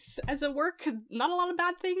 nice as a work. Not a lot of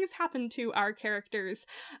bad things happen to our characters.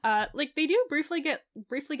 They do briefly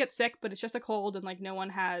get sick, but it's just a cold, and, no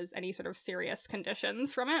one has any sort of serious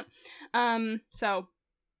conditions from it. So,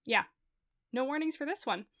 yeah. No warnings for this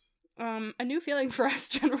one. A new feeling for us,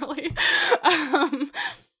 generally.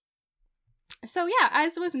 So yeah,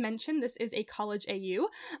 as was mentioned, this is a college AU.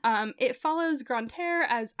 It follows Grantaire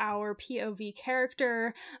as our POV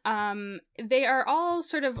character. They are all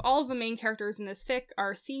of the main characters in this fic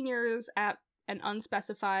are seniors at an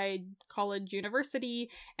unspecified college university,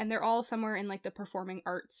 and they're all somewhere in the performing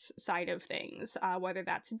arts side of things, whether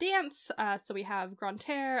that's dance. So we have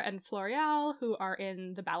Grantaire and Floreal, who are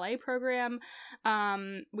in the ballet program.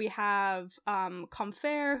 We have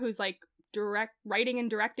Comfer, who's writing and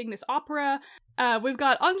directing this opera. We've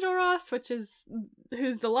got Enjolras,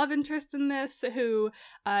 who's the love interest in this, who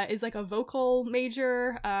is a vocal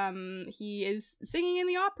major. He is singing in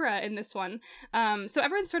the opera in this one. So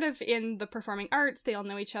everyone's sort of in the performing arts. They all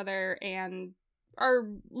know each other and are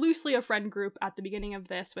loosely a friend group at the beginning of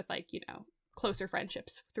this with closer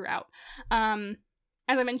friendships throughout.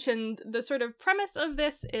 As I mentioned, the sort of premise of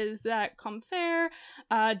this is that Comfer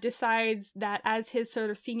decides that as his sort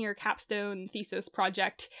of senior capstone thesis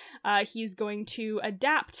project, he's going to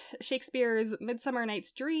adapt Shakespeare's Midsummer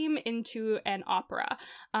Night's Dream into an opera.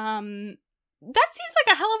 That seems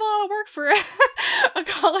like a hell of a lot of work for a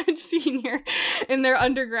college senior in their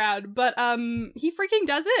undergrad, but he freaking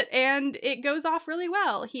does it, and it goes off really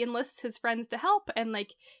well. He enlists his friends to help, and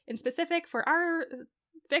in specific for our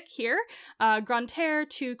fic here, Grantaire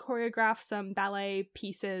to choreograph some ballet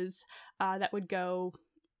pieces that would go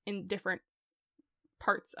in different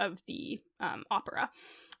parts of the opera.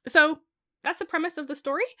 So that's the premise of the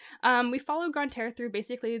story. We follow Grantaire through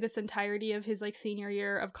basically this entirety of his senior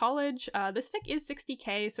year of college. This fic is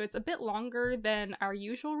 60k, so it's a bit longer than our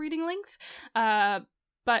usual reading length,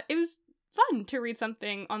 but it was fun to read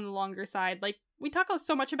something on the longer side. We talk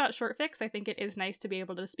so much about short fics. I think it is nice to be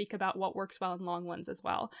able to speak about what works well in long ones as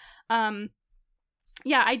well.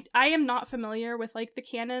 Yeah, I am not familiar with the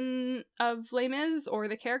canon of Les Mis or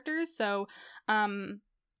the characters, so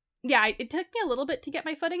yeah, it took me a little bit to get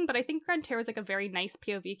my footing, but I think Grantaire is a very nice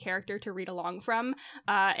POV character to read along from,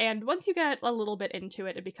 and once you get a little bit into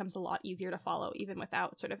it, it becomes a lot easier to follow, even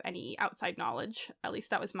without sort of any outside knowledge. At least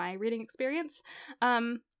that was my reading experience.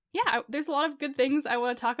 Yeah, there's a lot of good things I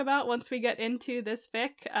want to talk about once we get into this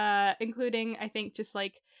fic, including, I think, just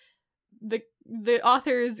the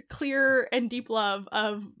author's clear and deep love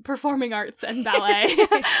of performing arts and ballet,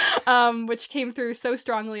 which came through so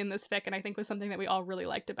strongly in this fic, and I think was something that we all really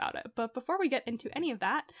liked about it. But before we get into any of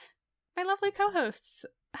that, my lovely co-hosts,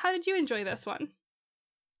 how did you enjoy this one?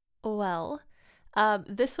 Well,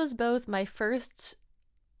 this was both my first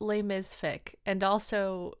Les Mis fic and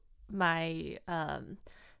also my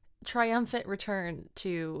triumphant return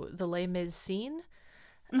to the Les Mis scene.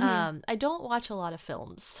 Mm-hmm. I don't watch a lot of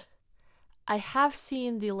films. I have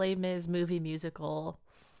seen the Les Mis movie musical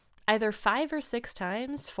either 5 or 6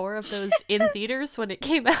 times, 4 of those in theaters when it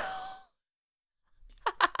came out.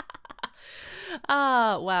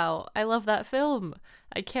 Wow. I love that film.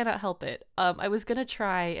 I cannot help it. I was gonna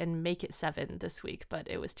try and make it 7 this week, but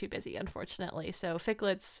it was too busy, unfortunately. So,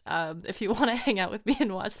 Ficklets, if you want to hang out with me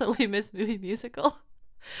and watch the Les Mis movie musical,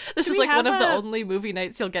 this is like one of the only movie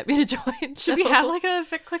nights you'll get me to join. Should we have like a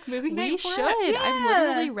Fic Click movie night? We for should. it? Yeah. I'm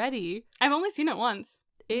literally ready. I've only seen it once.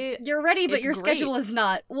 You're ready, but it's your great. schedule is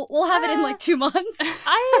not. We'll have it in like 2 months.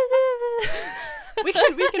 We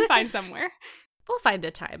can find somewhere. We'll find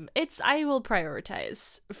a time. I will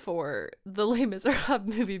prioritize for the Les Miserables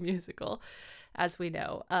movie musical, as we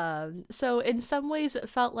know. So in some ways it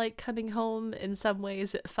felt like coming home. In some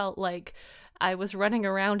ways it felt like I was running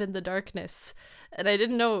around in the darkness and I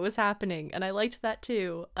didn't know what was happening. And I liked that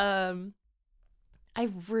too. I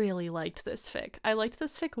really liked this fic. I liked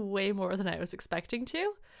this fic way more than I was expecting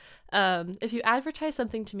to. If you advertise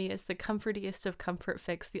something to me as the comfortiest of comfort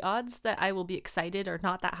fics, the odds that I will be excited are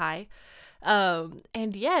not that high.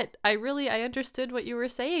 And yet I understood what you were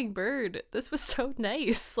saying, Bird. This was so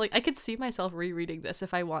nice. Like, I could see myself rereading this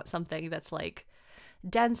if I want something that's like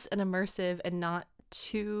dense and immersive and not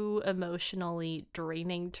too emotionally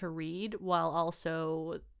draining to read, while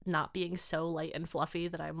also not being so light and fluffy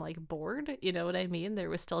that I'm like bored. You know what I mean? There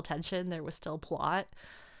was still tension, there was still plot.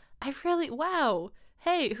 Wow.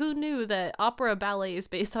 Hey, who knew that opera ballet is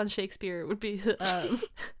based on Shakespeare would be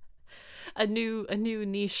a new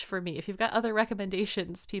niche for me. If you've got other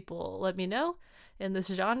recommendations, people, let me know in this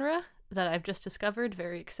genre that I've just discovered.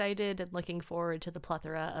 Very excited and looking forward to the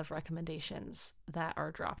plethora of recommendations that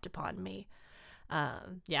are dropped upon me.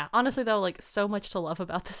 Yeah, honestly though, like, so much to love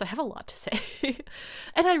about this. I have a lot to say.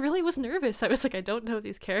 And I really was nervous. I was like, I don't know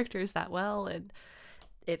these characters that well, and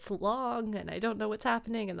it's long, and I don't know what's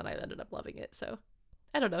happening, and then I ended up loving it. So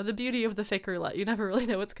I don't know, the beauty of the fic roulette. You never really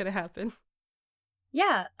know what's gonna happen.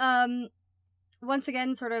 Yeah, once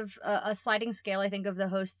again, sort of a sliding scale, I think, of the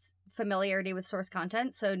host's familiarity with source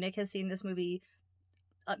content. So Nick has seen this movie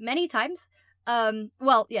many times.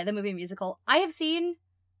 Well, yeah, the movie musical. I have seen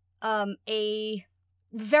a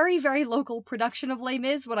very, very local production of Les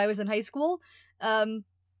Mis when I was in high school.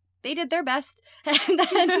 They did their best. And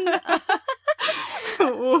then...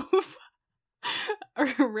 Oof.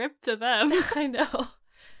 Rip to them. I know.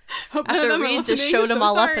 Hope none of After them are Reed just listening, showed them so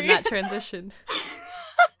all up sorry. in that transition.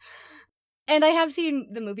 And I have seen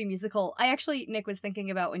the movie musical. Nick was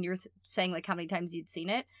thinking about when you were saying like how many times you'd seen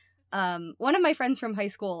it. One of my friends from high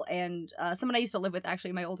school and someone I used to live with,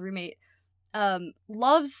 actually, my old roommate,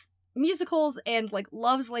 loves musicals and like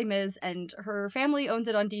loves Les Mis, and her family owns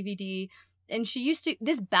it on DVD. And she used to,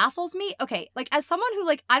 this baffles me. Okay, like as someone who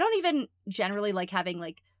like, I don't even generally like having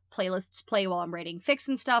like playlists play while I'm writing fics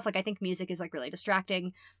and stuff. Like I think music is like really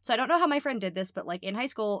distracting. So I don't know how my friend did this, but like in high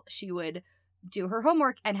school, she would do her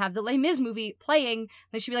homework and have the Les Mis movie playing.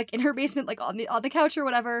 Then she'd be like in her basement, like on the couch or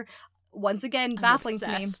whatever. Once again, baffling to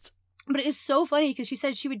me. But it is so funny because she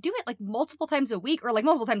said she would do it like multiple times a week or like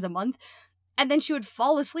multiple times a month. And then she would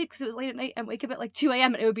fall asleep because it was late at night and wake up at like 2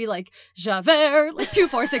 a.m. and it would be like, Javert, like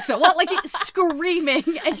 24601, like screaming.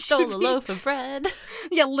 And I stole a loaf of bread.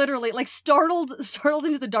 Yeah, literally, like startled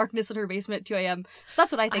into the darkness in her basement at 2 a.m. So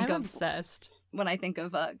that's what I think I'm of obsessed. when I think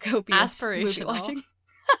of copious movie Aspirational. watching.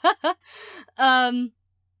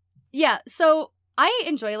 Yeah, so I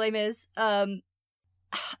enjoy Les Mis. I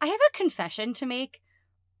have a confession to make,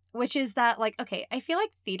 which is that, like, okay, I feel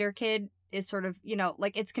like Theater Kid is sort of, you know,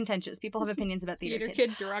 like, it's contentious. People have opinions about Theater Theater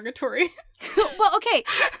Kids. Kid derogatory. Well, okay,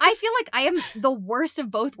 I feel like I am the worst of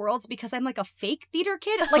both worlds because I'm like a fake theater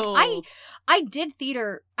kid. Like, Oh. I did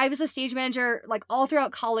theater. I was a stage manager, like, all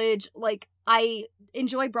throughout college. Like, I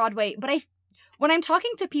enjoy Broadway, but when I'm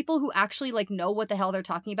talking to people who actually, like, know what the hell they're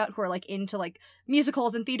talking about, who are, like, into, like,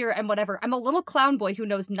 musicals and theater and whatever, I'm a little clown boy who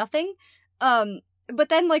knows nothing. But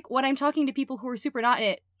then, like, when I'm talking to people who are super not in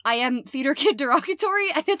it, I am theater kid derogatory,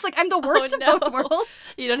 and it's like, I'm the worst of both worlds.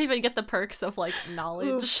 You don't even get the perks of, like,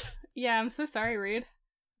 knowledge. Yeah, I'm so sorry, Reed.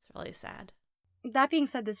 It's really sad. That being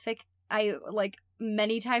said, this fic, I, like,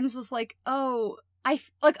 many times was like, oh,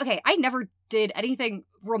 okay, I never did anything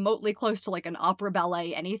remotely close to, like, an opera,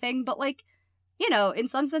 ballet, anything, but, like, you know, in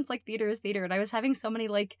some sense, like, theater is theater, and I was having so many,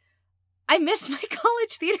 like, I miss my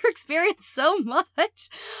college theater experience so much.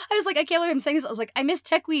 I was like, I can't believe I'm saying this. I was like, I miss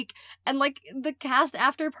Tech Week and, like, the cast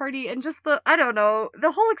after party and just I don't know,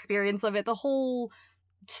 the whole experience of it, the whole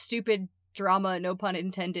stupid drama, no pun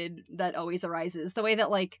intended, that always arises. The way that,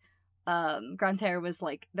 like, Grantaire was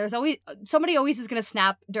like, there's always, somebody always is gonna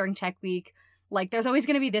snap during tech week, like, there's always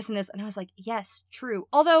gonna be this and this, and I was like, yes, true.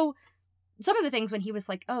 Although, some of the things when he was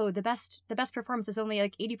like, oh, the best performance is only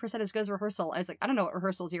like 80% as good as rehearsal, I was like, I don't know what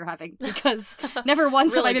rehearsals you're having, because never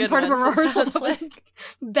once Really have I been good part of a ones, rehearsal it that was sounds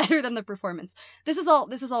better than the performance. This is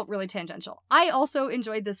all really tangential. I also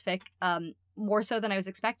enjoyed this fic, more so than I was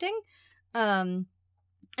expecting.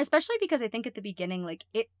 Especially because I think at the beginning, like,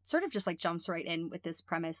 it sort of just, like, jumps right in with this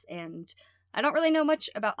premise, and I don't really know much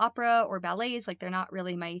about opera or ballets, like, they're not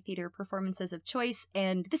really my theater performances of choice,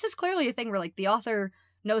 and this is clearly a thing where, like, the author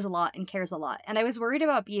knows a lot and cares a lot, and I was worried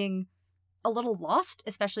about being a little lost,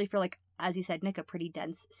 especially for, like, as you said, Nick, a pretty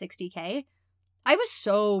dense 60K. I was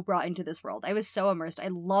so brought into this world. I was so immersed. I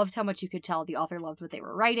loved how much you could tell the author loved what they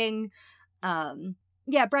were writing.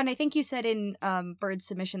 Yeah, Bren, I think you said in Bird's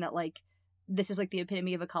submission that, like, this is, like, the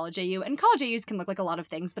epitome of a college AU, and college AUs can look like a lot of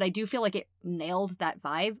things, but I do feel like it nailed that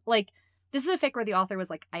vibe. Like, this is a fic where the author was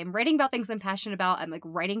like, I am writing about things I'm passionate about, I'm, like,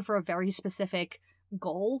 writing for a very specific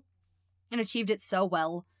goal, and achieved it so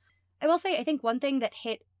well. I will say, I think one thing that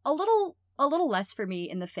hit a little less for me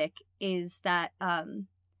in the fic is that,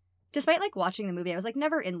 despite, like, watching the movie, I was, like,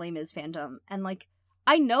 never in Les Mis fandom, and, like,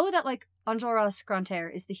 I know that, like, Enjolras Grantaire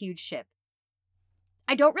is the huge ship.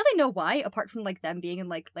 I don't really know why, apart from, like, them being in,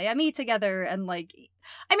 like, Les Amis together, and, like,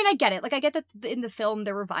 I mean, I get it. Like, I get that in the film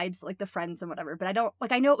there were vibes, like, the friends and whatever, but I don't,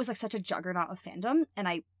 like, I know it was, like, such a juggernaut of fandom, and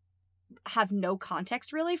I have no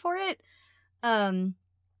context, really, for it. And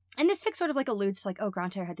this fic sort of, like, alludes to, like, oh,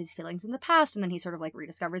 Grantaire had these feelings in the past, and then he sort of, like,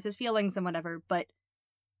 rediscovers his feelings and whatever, but,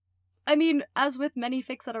 I mean, as with many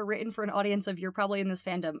fics that are written for an audience of you're probably in this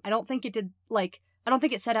fandom, I don't think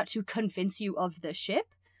it set out to convince you of the ship.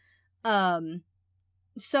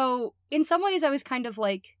 So, in some ways, I was kind of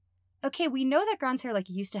like, okay, we know that Grantaire, like,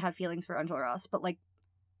 used to have feelings for Enjolras, but, like,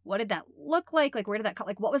 what did that look like? Like, where did that come,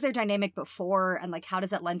 like, what was their dynamic before, and, like, how does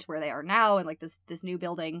that lend to where they are now, and, like, this new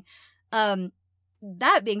building?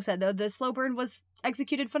 That being said, though, the slow burn was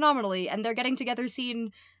executed phenomenally, and their getting together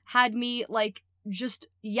scene had me, like, just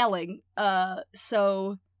yelling.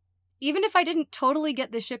 So, even if I didn't totally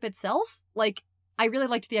get the ship itself, like, I really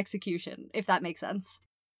liked the execution, if that makes sense.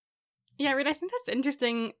 Yeah, Reed, I think that's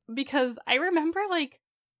interesting because I remember, like,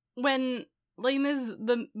 when Les Mis,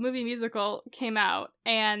 the movie musical, came out,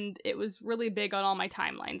 and it was really big on all my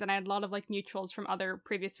timelines, and I had a lot of, like, mutuals from other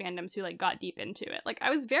previous fandoms who, like, got deep into it. Like,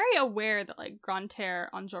 I was very aware that, like,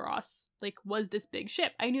 Grantaire Enjolras, like, was this big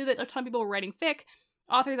ship. I knew that a ton of people were writing fic.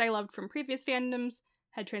 Authors I loved from previous fandoms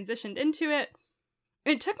had transitioned into it.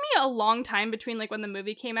 It took me a long time between, like, when the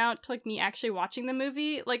movie came out to, like, me actually watching the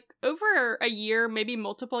movie. Like, over a year, maybe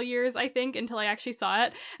multiple years, I think, until I actually saw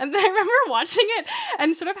it. And then I remember watching it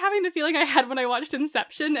and sort of having the feeling I had when I watched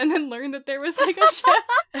Inception, and then learned that there was, like, a ship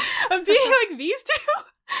of being, like, these two.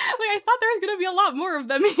 Like, I thought there was gonna be a lot more of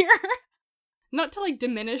them here. Not to, like,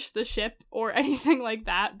 diminish the ship or anything like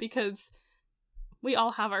that, because we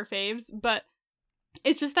all have our faves, but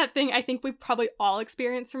it's just that thing I think we probably all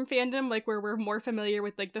experience from fandom, like, where we're more familiar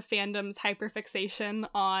with, like, the fandom's hyperfixation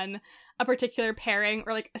on a particular pairing,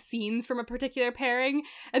 or, like, scenes from a particular pairing,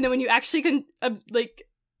 and then when you actually can, like,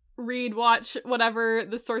 read, watch, whatever,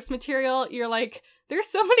 the source material, you're like, there's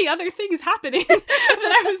so many other things happening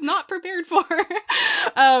that I was not prepared for.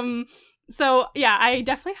 So, yeah, I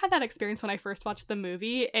definitely had that experience when I first watched the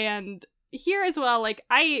movie, and here as well, like,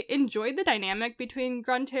 I enjoyed the dynamic between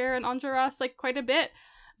Grantaire and Enjolras, like, quite a bit,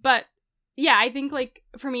 but yeah, I think, like,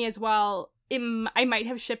 for me as well, I might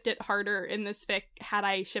have shipped it harder in this fic had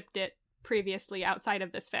I shipped it previously outside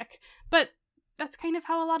of this fic, but that's kind of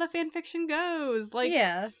how a lot of fanfiction goes. Like,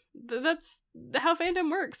 yeah, that's how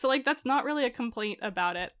fandom works, so, like, that's not really a complaint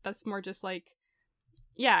about it. That's more just, like,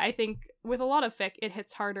 yeah, I think with a lot of fic, it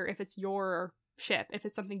hits harder if it's your ship, if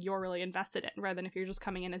it's something you're really invested in, rather than if you're just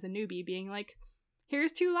coming in as a newbie being like,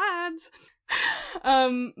 here's two lads.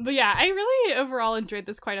 But yeah, I really overall enjoyed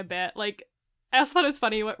this quite a bit. Like, I also thought it was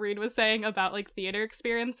funny what Reed was saying about, like, theater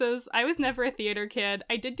experiences. I was never a theater kid.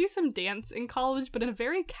 I did do some dance in college, but in a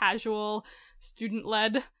very casual,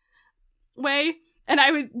 student-led way. And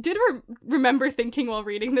I did remember thinking while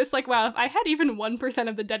reading this, like, wow, if I had even 1%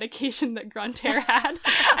 of the dedication that Grantaire had,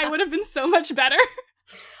 I would have been so much better.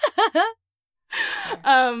 It's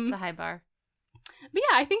a high bar. But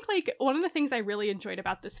yeah, I think, like, one of the things I really enjoyed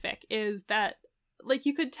about this fic is that, like,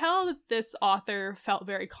 you could tell that this author felt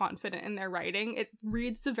very confident in their writing. It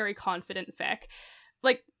reads a very confident fic.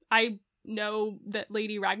 Like, I know that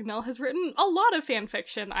Lady Ragnell has written a lot of fan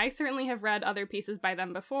fiction. I certainly have read other pieces by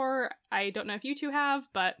them before. I don't know if you two have,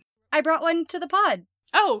 but I brought one to the pod.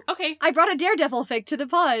 Oh, okay. I brought a Daredevil fic to the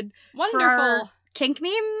pod. Wonderful. For our Kink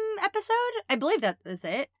Meme episode? I believe that was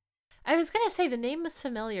it. I was gonna say the name was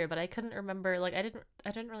familiar, but I couldn't remember. Like, I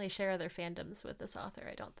didn't really share other fandoms with this author.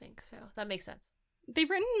 I don't think so. That makes sense. They've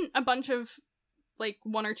written a bunch of like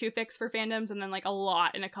 1 or 2 fics for fandoms, and then like a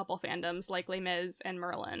lot in a couple fandoms, like Les Mis and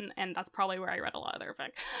Merlin, and that's probably where I read a lot of their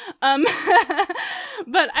fic.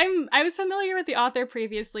 But I was familiar with the author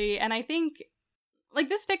previously, and I think like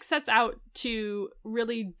this fic sets out to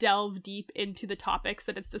really delve deep into the topics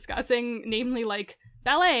that it's discussing, namely like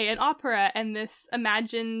ballet and opera and this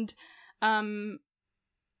imagined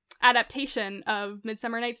adaptation of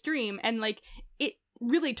Midsummer Night's Dream, and like it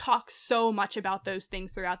really talks so much about those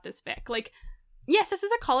things throughout this fic. Like, yes, this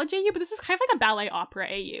is a college AU, but this is kind of like a ballet opera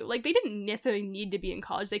AU. Like, they didn't necessarily need to be in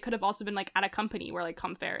college. They could have also been like at a company where like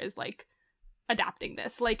Comfair is like adapting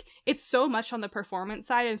this. Like, it's so much on the performance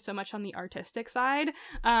side and so much on the artistic side,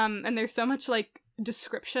 and there's so much like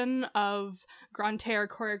description of Grantaire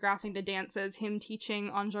choreographing the dances, him teaching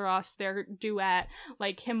Enjolras their duet,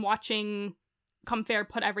 like him watching Comfair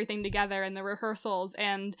put everything together in the rehearsals,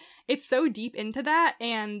 and it's so deep into that,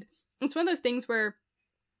 and it's one of those things where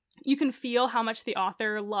you can feel how much the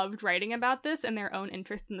author loved writing about this and their own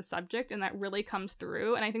interest in the subject, and that really comes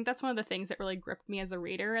through. And I think that's one of the things that really gripped me as a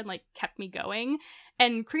reader and like kept me going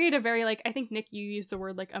and create a very like, I think Nick, you used the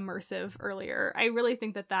word like immersive earlier. I really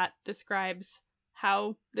think that describes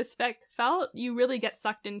how this fic felt. You really get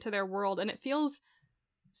sucked into their world, and it feels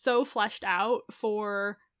so fleshed out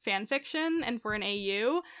for fan fiction and for an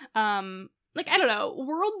AU. Like, I don't know,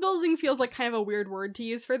 world building feels like kind of a weird word to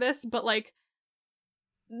use for this, but like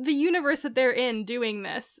the universe that they're in doing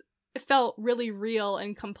this felt really real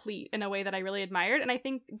and complete in a way that I really admired. And I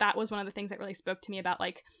think that was one of the things that really spoke to me about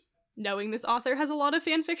like knowing this author has a lot of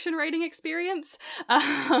fan fiction writing experience.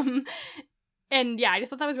 And yeah, I just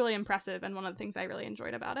thought that was really impressive and one of the things I really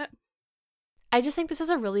enjoyed about it. I just think this is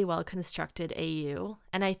a really well constructed AU,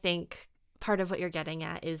 and I think part of what you're getting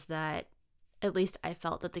at is that at least I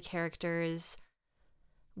felt that the characters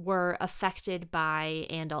were affected by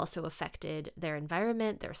and also affected their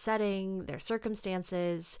environment, their setting, their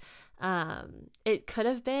circumstances. It could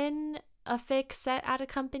have been a fic set at a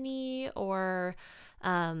company or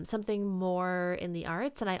something more in the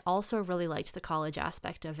arts, and I also really liked the college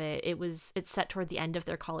aspect of it. It's set toward the end of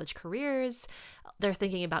their college careers. They're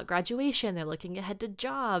thinking about graduation, they're looking ahead to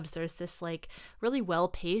jobs. There's this like really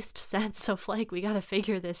well-paced sense of like, we gotta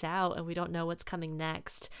figure this out and we don't know what's coming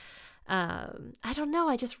next. I don't know,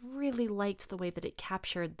 I just really liked the way that it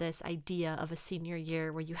captured this idea of a senior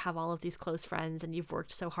year where you have all of these close friends and you've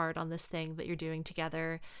worked so hard on this thing that you're doing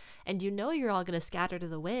together, and you know you're all going to scatter to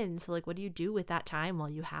the wind, so like, what do you do with that time while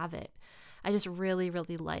you have it? I just really,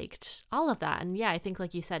 really liked all of that. And yeah, I think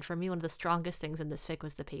like you said, for me, one of the strongest things in this fic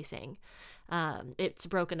was the pacing. It's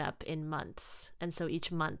broken up in months, and so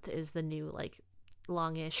each month is the new like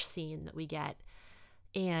longish scene that we get,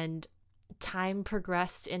 and time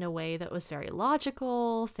progressed in a way that was very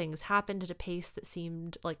logical. Things happened at a pace that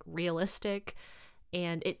seemed like realistic,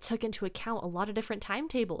 and it took into account a lot of different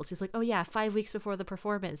timetables. He's like, oh yeah, 5 weeks before the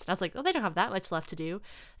performance, and I was like, oh, they don't have that much left to do.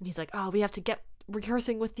 And he's like, oh, we have to get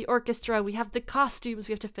rehearsing with the orchestra, we have the costumes,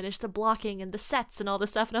 we have to finish the blocking and the sets and all this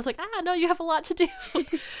stuff. And I was like, no, you have a lot to do.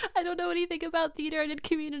 I don't know anything about theater. I did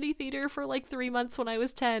community theater for like 3 months when I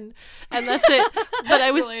was 10, and that's it. But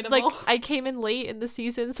I was like, I came in late in the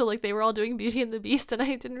season, so like they were all doing Beauty and the Beast and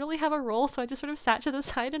I didn't really have a role, so I just sort of sat to the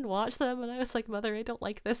side and watched them, and I was like, Mother, I don't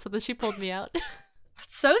like this. So then she pulled me out.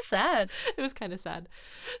 It's so sad. It was kind of sad.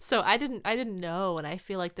 So I didn't know, and I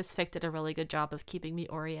feel like this fic did a really good job of keeping me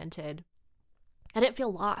oriented. I didn't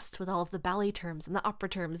feel lost with all of the ballet terms and the opera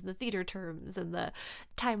terms and the theater terms and the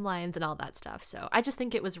timelines and all that stuff. So I just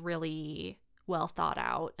think it was really well thought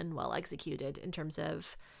out and well executed in terms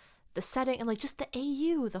of the setting and like just the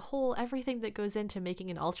AU, the whole everything that goes into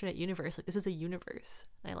making an alternate universe. Like, this is a universe.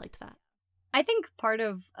 And I liked that. I think part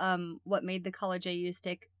of what made the college AU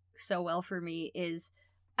stick so well for me is,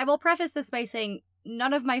 I will preface this by saying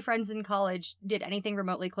none of my friends in college did anything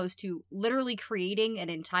remotely close to literally creating an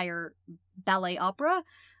entire ballet opera.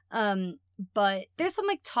 But there's some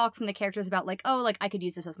like talk from the characters about like, oh, like I could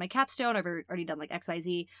use this as my capstone. I've already done like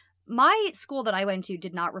XYZ. My school that I went to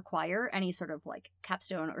did not require any sort of like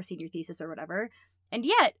capstone or senior thesis or whatever. And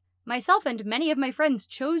yet myself and many of my friends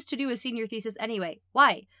chose to do a senior thesis anyway.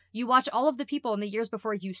 Why? You watch all of the people in the years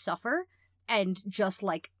before you suffer and just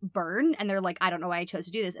like burn, and they're like, I don't know why I chose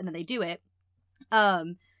to do this, and then they do it.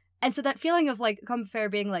 And so that feeling of like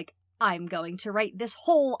Comfair being like, I'm going to write this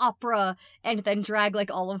whole opera and then drag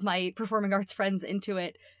like all of my performing arts friends into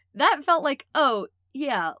it, that felt like, oh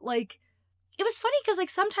yeah, like it was funny because like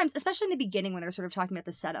sometimes, especially in the beginning when they're sort of talking about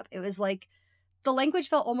the setup, it was like the language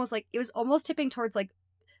felt almost like it was almost tipping towards like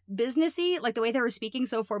businessy, like the way they were speaking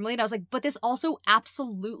so formally, and I was like, but this also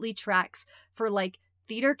absolutely tracks for like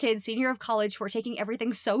theater kids, senior of college, who are taking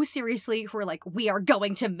everything so seriously, who are like, we are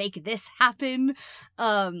going to make this happen,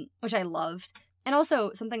 which I loved. And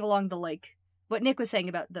also something along the like what Nick was saying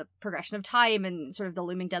about the progression of time and sort of the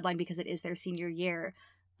looming deadline because it is their senior year.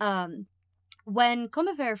 When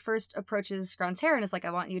Combeferre first approaches Grantaire and is like,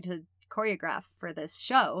 I want you to choreograph for this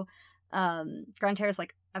show, Grantaire is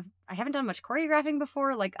like, I haven't done much choreographing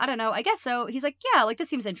before, like, I don't know, I guess so. He's like, yeah, like, this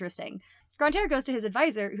seems interesting. Grantaire goes to his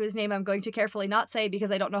advisor, whose name I'm going to carefully not say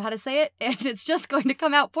because I don't know how to say it, and it's just going to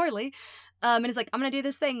come out poorly, and he's like, I'm gonna do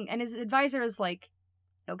this thing, and his advisor is like,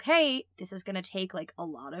 okay, this is gonna take, like, a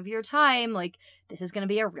lot of your time, like, this is gonna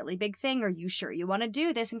be a really big thing, are you sure you want to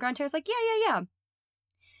do this? And Grantaire's like, yeah.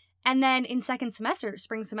 And then in second semester,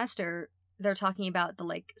 spring semester, they're talking about the,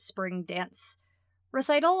 like, spring dance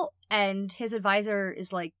recital, and his advisor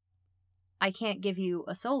is like, I can't give you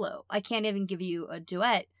a solo. I can't even give you a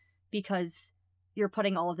duet because you're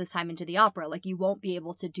putting all of this time into the opera. Like, you won't be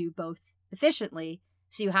able to do both efficiently,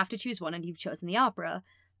 so you have to choose one, and you've chosen the opera.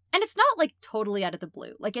 And it's not, like, totally out of the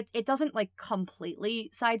blue. Like, it doesn't, like, completely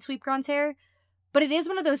sidesweep Grantaire, but it is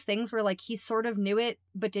one of those things where, like, he sort of knew it,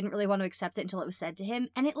 but didn't really want to accept it until it was said to him,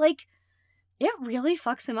 and it really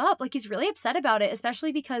fucks him up. Like, he's really upset about it,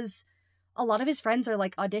 especially because a lot of his friends are,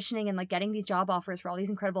 like, auditioning and, like, getting these job offers for all these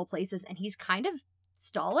incredible places, and he's kind of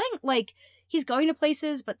stalling. Like, he's going to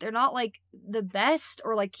places, but they're not, like, the best,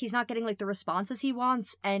 or, like, he's not getting, like, the responses he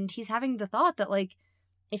wants, and he's having the thought that, like,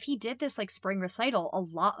 if he did this, like, spring recital, a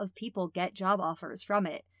lot of people get job offers from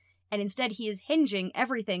it, and instead he is hinging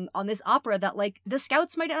everything on this opera that, like, the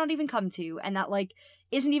scouts might not even come to, and that, like,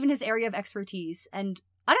 isn't even his area of expertise, and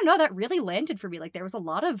I don't know, that really landed for me. Like, there was a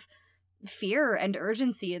lot of fear and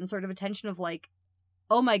urgency and sort of a tension of, like,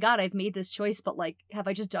 oh my god, I've made this choice, but, like, have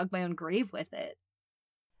I just dug my own grave with it?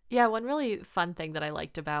 Yeah, one really fun thing that I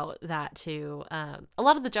liked about that, too, a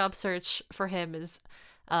lot of the job search for him is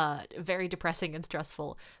very depressing and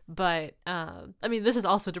stressful, but, I mean, this is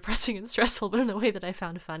also depressing and stressful, but in a way that I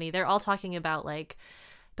found funny. They're all talking about, like,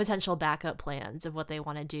 potential backup plans of what they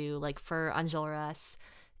want to do, like, for Enjolras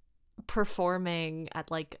performing at,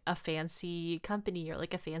 like, a fancy company or,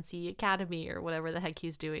 like, a fancy academy or whatever the heck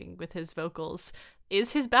he's doing with his vocals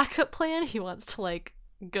is his backup plan. He wants to, like,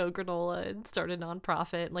 go granola and start a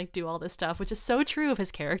nonprofit and, like, do all this stuff, which is so true of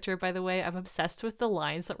his character, by the way. I'm obsessed with the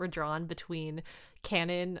lines that were drawn between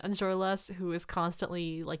Canon Enjolras, who is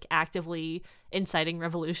constantly, like, actively inciting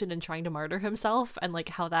revolution and trying to martyr himself, and, like,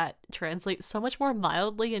 how that translates so much more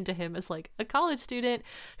mildly into him as, like, a college student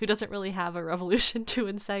who doesn't really have a revolution to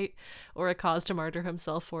incite or a cause to martyr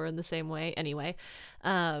himself for in the same way. Anyway,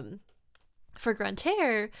 for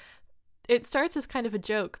Grantaire, it starts as kind of a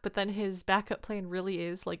joke, but then his backup plan really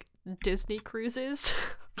is, like, Disney cruises.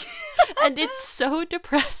 And it's so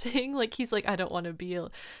depressing. Like, he's like, I don't want to be in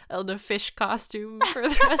a fish costume for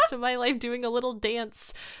the rest of my life doing a little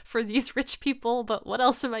dance for these rich people, but what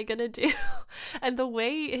else am I gonna do? And the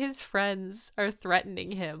way his friends are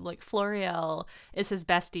threatening him, like, Floriel is his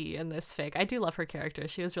bestie in this fic. I do love her character.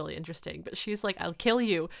 She was really interesting, but she's like, I'll kill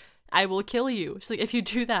you. I will kill you. She's like, if you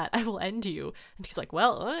do that, I will end you. And he's like,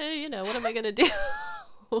 well, you know, what am I gonna do?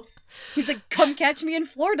 He's like, come catch me in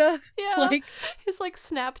Florida. Yeah. Like, his, like,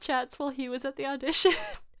 Snapchats while he was at the audition.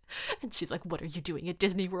 And she's like, what are you doing at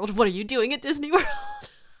Disney World? What are you doing at Disney World?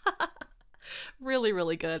 Really,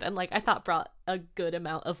 really good. And, like, I thought brought a good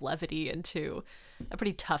amount of levity into a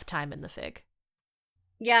pretty tough time in the fic.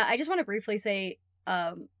 Yeah, I just want to briefly say,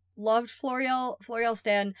 loved Floriel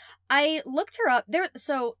Stan. I looked her up.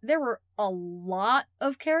 There were a lot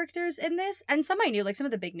of characters in this, and some I knew, like some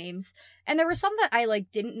of the big names, and there were some that I,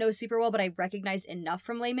 like, didn't know super well, but I recognized enough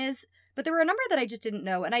from Les Mis. But there were a number that I just didn't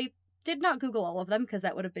know, and I did not Google all of them because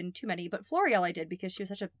that would have been too many. But Floriel I did because she was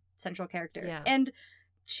such a central character, Yeah. and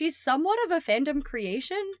she's somewhat of a fandom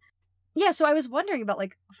creation. Yeah, so I was wondering about,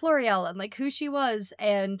 like, Floriel and, like, who she was,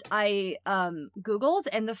 and I Googled,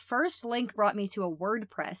 and the first link brought me to a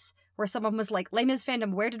WordPress where someone was like, Les Mis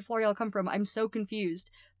fandom, where did Floriel come from? I'm so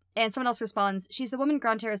confused. And someone else responds, she's the woman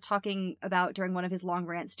Grantaire is talking about during one of his long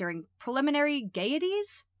rants during preliminary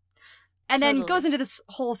gaieties. And then goes into this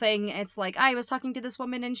whole thing, it's like, I was talking to this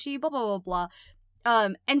woman and she blah, blah, blah, blah.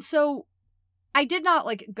 And so I did not,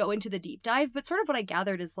 like, go into the deep dive, but sort of what I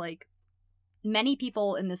gathered is, like, many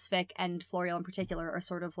people in this fic, and Floriel in particular, are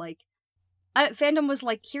sort of like, fandom was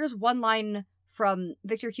like, here's one line from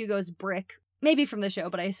Victor Hugo's Brick, maybe from the show,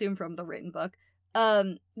 but I assume from the written book.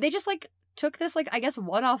 They just, like, took this, like, I guess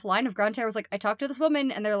one-off line of Grantaire was like, I talked to this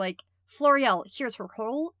woman, and they're like, Floriel, here's her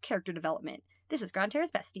whole character development. This is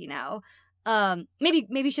Grantaire's bestie now.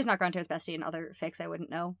 Maybe she's not Grantair's bestie in other fics, I wouldn't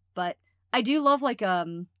know. But I do love, like,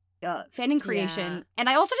 fanning creation. Yeah. And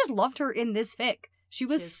I also just loved her in this fic. She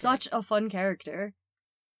was She's such a fun character.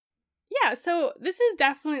 Yeah, so this is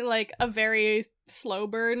definitely like a very slow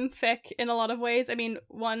burn fic in a lot of ways. I mean,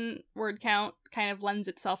 one word count kind of lends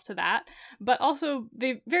itself to that, but also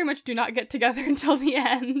they very much do not get together until the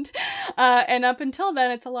end. And up until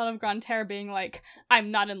then, it's a lot of Grantaire being like,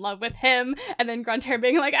 I'm not in love with him, and then Grantaire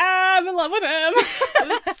being like, I'm in love with him.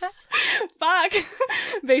 Oops. Fuck.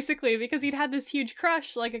 Basically, because he'd had this huge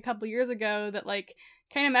crush like a couple years ago that like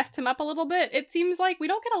kind of messed him up a little bit. It seems like we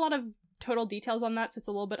don't get a lot of total details on that, so it's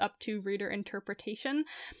a little bit up to reader interpretation.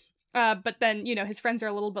 But then, you know, his friends are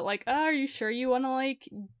a little bit like, are you sure you want to, like,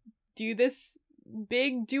 do this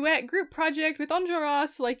big duet group project with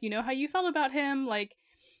Enjolras? Like, you know how you felt about him? Like,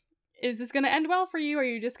 is this going to end well for you? Or are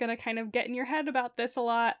you just going to kind of get in your head about this a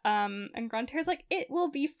lot? And Grantaire's like, it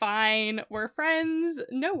will be fine. We're friends.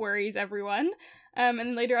 No worries, everyone.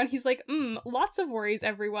 And later on, he's like, lots of worries,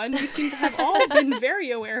 everyone. You seem to have all been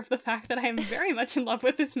very aware of the fact that I am very much in love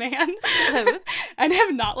with this man and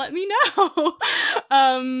have not let me know.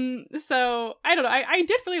 So, I don't know. I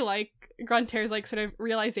did really like Grantaire's, like, sort of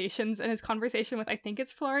realizations and his conversation with, I think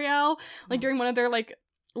it's Floriel, like, during one of their, like,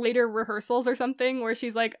 later rehearsals or something, where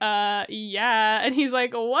she's like, yeah. And he's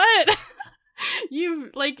like, what?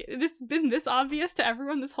 You've, like, this been this obvious to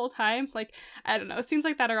everyone this whole time? Like, I don't know. Scenes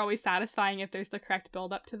like that are always satisfying if there's the correct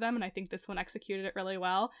build up to them, and I think this one executed it really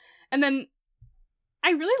well. And then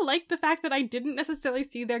I really liked the fact that I didn't necessarily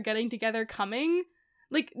see their getting together coming.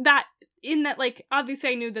 Like, that, in that, like,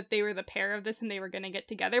 obviously I knew that they were the pair of this and they were gonna get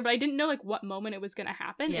together, but I didn't know, like, what moment it was gonna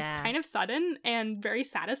happen. Yeah. It's kind of sudden and very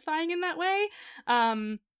satisfying in that way.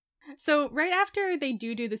 So right after they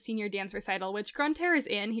do the senior dance recital, which Grantaire is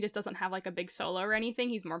in, he just doesn't have, like, a big solo or anything.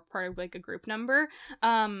 He's more part of, like, a group number.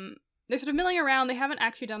 They're sort of milling around. They haven't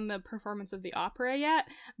actually done the performance of the opera yet,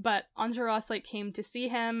 but Enjolras, like, came to see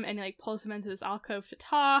him, and he, like, pulls him into this alcove to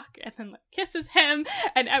talk, and then, like, kisses him,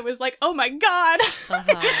 and I was like, oh my god!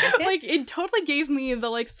 Like, it totally gave me the,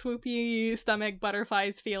 like, swoopy stomach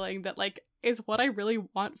butterflies feeling that, like, is what I really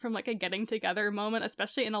want from, like, a getting together moment,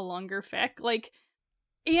 especially in a longer fic. Like,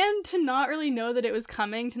 and to not really know that it was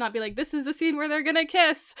coming, to not be like, this is the scene where they're gonna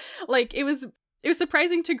kiss. Like, it was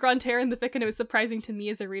surprising to Grantaire in the fic, and it was surprising to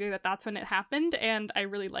me as a reader that that's when it happened, and I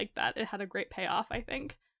really liked that. It had a great payoff, I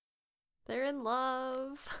think. They're in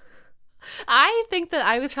love. I think that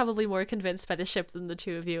I was probably more convinced by the ship than the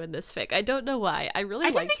two of you in this fic. I don't know why. I didn't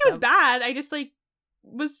think it was bad. I just, like,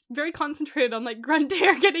 was very concentrated on, like,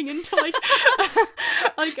 Grantaire getting into, like,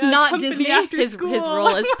 like a not company Disney. after His school. role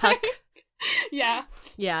as Puck. Yeah.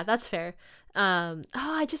 Yeah, that's fair.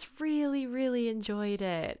 I just really, really enjoyed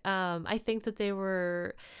it. I think that they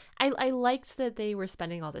were, I liked that they were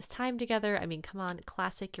spending all this time together. I mean, come on,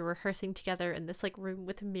 classic, you're rehearsing together in this, like, room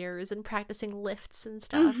with mirrors and practicing lifts and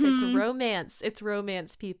stuff. Mm-hmm. It's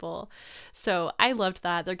romance, people. So I loved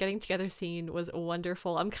that. Their getting together scene was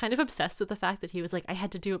wonderful. I'm kind of obsessed with the fact that he was like, I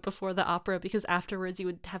had to do it before the opera because afterwards you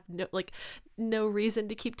would have no reason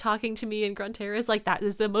to keep talking to me, and Grantaire is like, that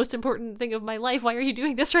is the most important thing of my life. Why are you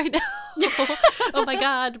doing this right now? Oh my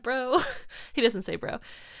god, bro. He doesn't say bro,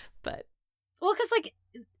 but Well, because, like,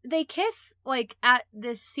 they kiss, like, at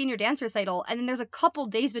this senior dance recital, and then there's a couple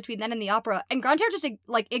days between then and the opera, and Grantaire just,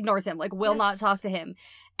 like, ignores him, like, will not talk to him.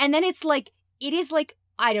 And then it's, like, it is, like,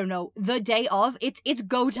 I don't know, the day of, it's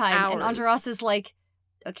go time, hours. And Enjolras is like,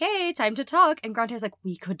 okay, time to talk, and Grantaire's like,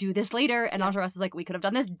 we could do this later, and Enjolras is like, we could have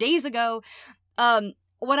done this days ago.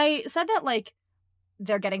 When I said that, like,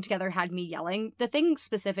 they're getting together had me yelling, the thing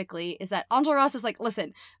specifically is that Enjolras is like,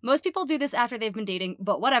 listen, most people do this after they've been dating,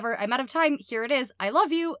 but whatever, I'm out of time, here it is, I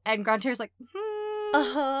love you, and Grantaire's like,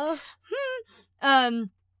 and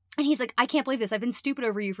he's like, I can't believe this, I've been stupid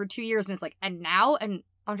over you for 2 years, and it's like, and now? And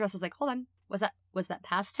Enjolras is like, hold on, was that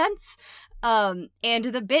past tense? And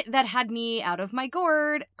the bit that had me out of my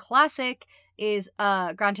gourd, classic, is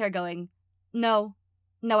Grantaire going, no,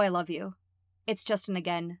 I love you. It's just an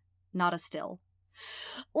again, not a still.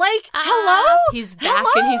 Like, hello? He's back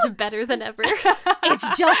and he's better than ever.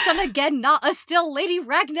 It's just an again, not a still, Lady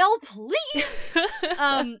Ragnell, please.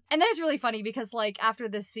 And then it's really funny because, like, after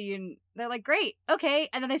this scene, they're like, great, okay,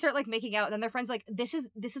 and then they start, like, making out, and then their friend's like, this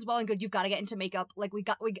is well and good, you've got to get into makeup, like,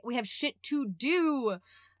 we have shit to do.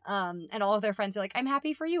 And all of their friends are like, I'm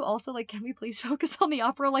happy for you. Also, like, can we please focus on the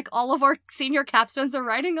opera? Like, all of our senior capstones are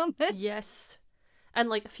riding on this. Yes. And,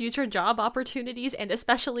 like, future job opportunities, and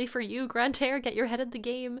especially for you, Grantaire, get your head in the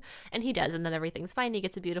game. And he does, and then everything's fine. He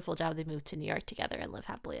gets a beautiful job. They move to New York together and live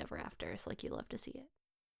happily ever after. It's like, you love to see it.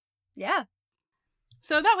 Yeah.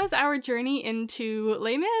 So that was our journey into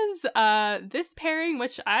Les Mis, this pairing,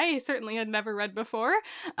 which I certainly had never read before,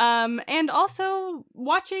 and also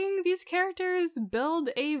watching these characters build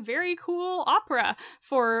a very cool opera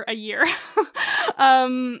for a year.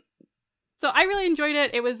 So I really enjoyed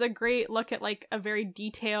it. It was a great look at like a very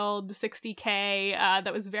detailed 60K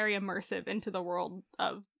that was very immersive into the world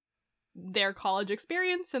of their college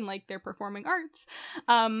experience and like their performing arts.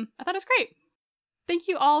 I thought it was great. Thank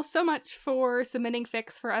you all so much for submitting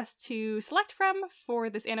fics for us to select from for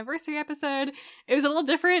this anniversary episode. It was a little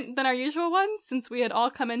different than our usual ones since we had all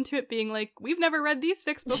come into it being like, we've never read these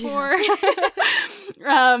fics before.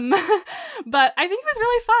 Yeah. But I think it was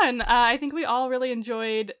really fun. I think we all really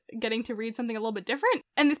enjoyed getting to read something a little bit different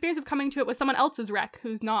and the experience of coming to it with someone else's rec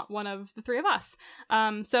who's not one of the three of us.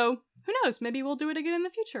 So who knows? Maybe we'll do it again in the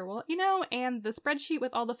future. We'll let you know. And the spreadsheet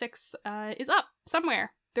with all the fics is up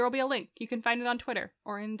somewhere. There will be a link. You can find it on Twitter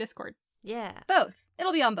or in Discord. Yeah. Both.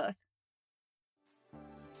 It'll be on both.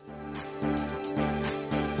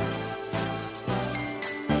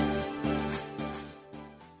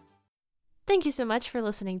 Thank you so much for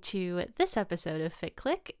listening to this episode of Fic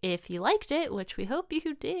Click. If you liked it, which we hope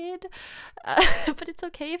you did, but it's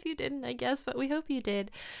okay if you didn't, I guess, but we hope you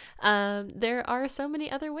did. There are so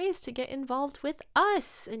many other ways to get involved with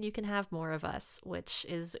us, and you can have more of us, which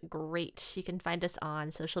is great. You can find us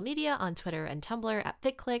on social media, on Twitter and Tumblr at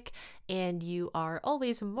Fic Click, and you are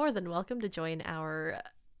always more than welcome to join our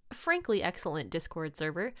frankly excellent Discord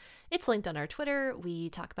server. It's linked on our Twitter. We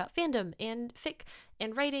talk about fandom and fic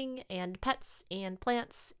and writing and pets and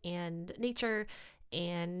plants and nature,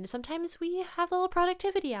 and sometimes we have little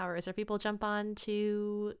productivity hours where people jump on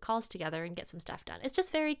to calls together and get some stuff done. It's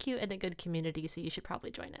just very cute and a good community, so you should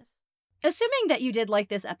probably join us. Assuming that you did like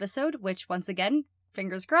this episode, which once again,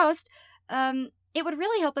 fingers crossed, it would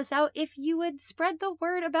really help us out if you would spread the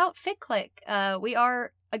word about Fic Click. We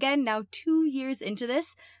are, again, now 2 years into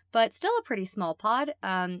this, but still a pretty small pod,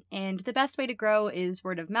 and the best way to grow is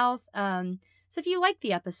word of mouth. So if you like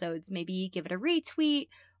the episodes, maybe give it a retweet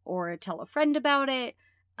or tell a friend about it.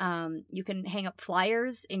 You can hang up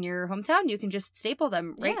flyers in your hometown. You can just staple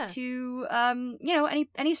them right to,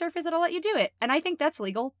 any surface that'll let you do it. And I think that's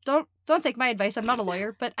legal. Don't take my advice. I'm not a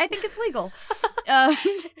lawyer, but I think it's legal.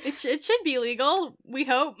 It should be legal, we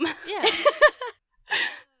hope. Yeah.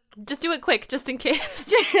 Just do it quick, just in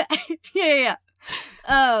case. Yeah.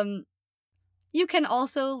 You can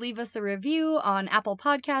also leave us a review on Apple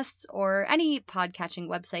Podcasts or any podcatching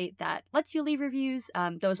website that lets you leave reviews.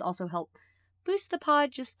 Those also help boost the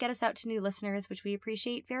pod, just get us out to new listeners, which we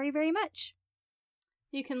appreciate very, very much.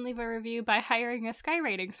 You can leave a review by hiring a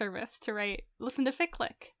skywriting service to listen to Fic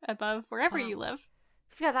Click above wherever you live.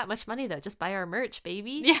 If you got that much money, though, just buy our merch,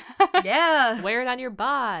 baby. Yeah. Yeah. Wear it on your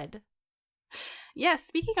bod. Yeah,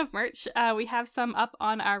 speaking of merch, we have some up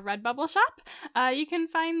on our Redbubble shop. You can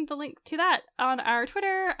find the link to that on our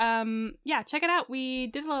Twitter. Check it out. We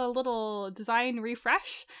did a little design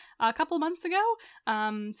refresh a couple months ago.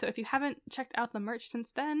 So if you haven't checked out the merch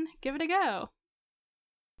since then, give it a go.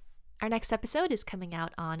 Our next episode is coming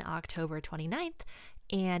out on October 29th.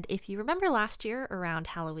 And if you remember last year around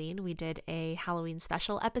Halloween, we did a Halloween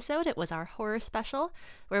special episode. It was our horror special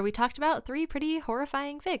where we talked about 3 pretty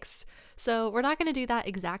horrifying fics. So we're not going to do that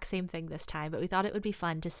exact same thing this time, but we thought it would be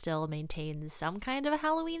fun to still maintain some kind of a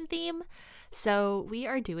Halloween theme. So we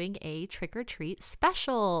are doing a trick-or-treat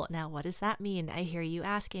special. Now, what does that mean? I hear you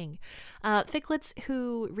asking. Ficlets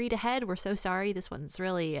who read ahead, we're so sorry. This one's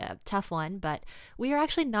really a tough one, but we are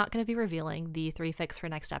actually not going to be revealing the 3 fics for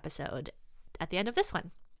next episode at the end of this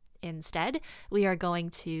one. Instead, we are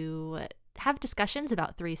going to have discussions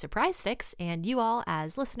about 3 surprise fics, and you all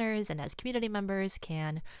as listeners and as community members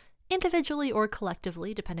can individually or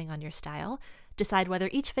collectively, depending on your style, decide whether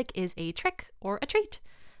each fic is a trick or a treat.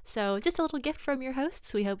 So just a little gift from your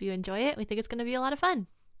hosts. We hope you enjoy it. We think it's going to be a lot of fun.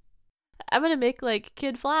 I'm going to make like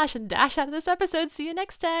Kid Flash and dash out of this episode. See you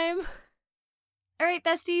next time. All right,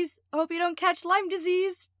 besties. Hope you don't catch Lyme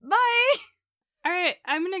disease. Bye! All right,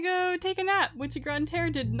 I'm gonna go take a nap, which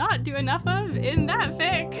Grunter did not do enough of in that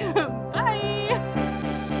fic. Bye!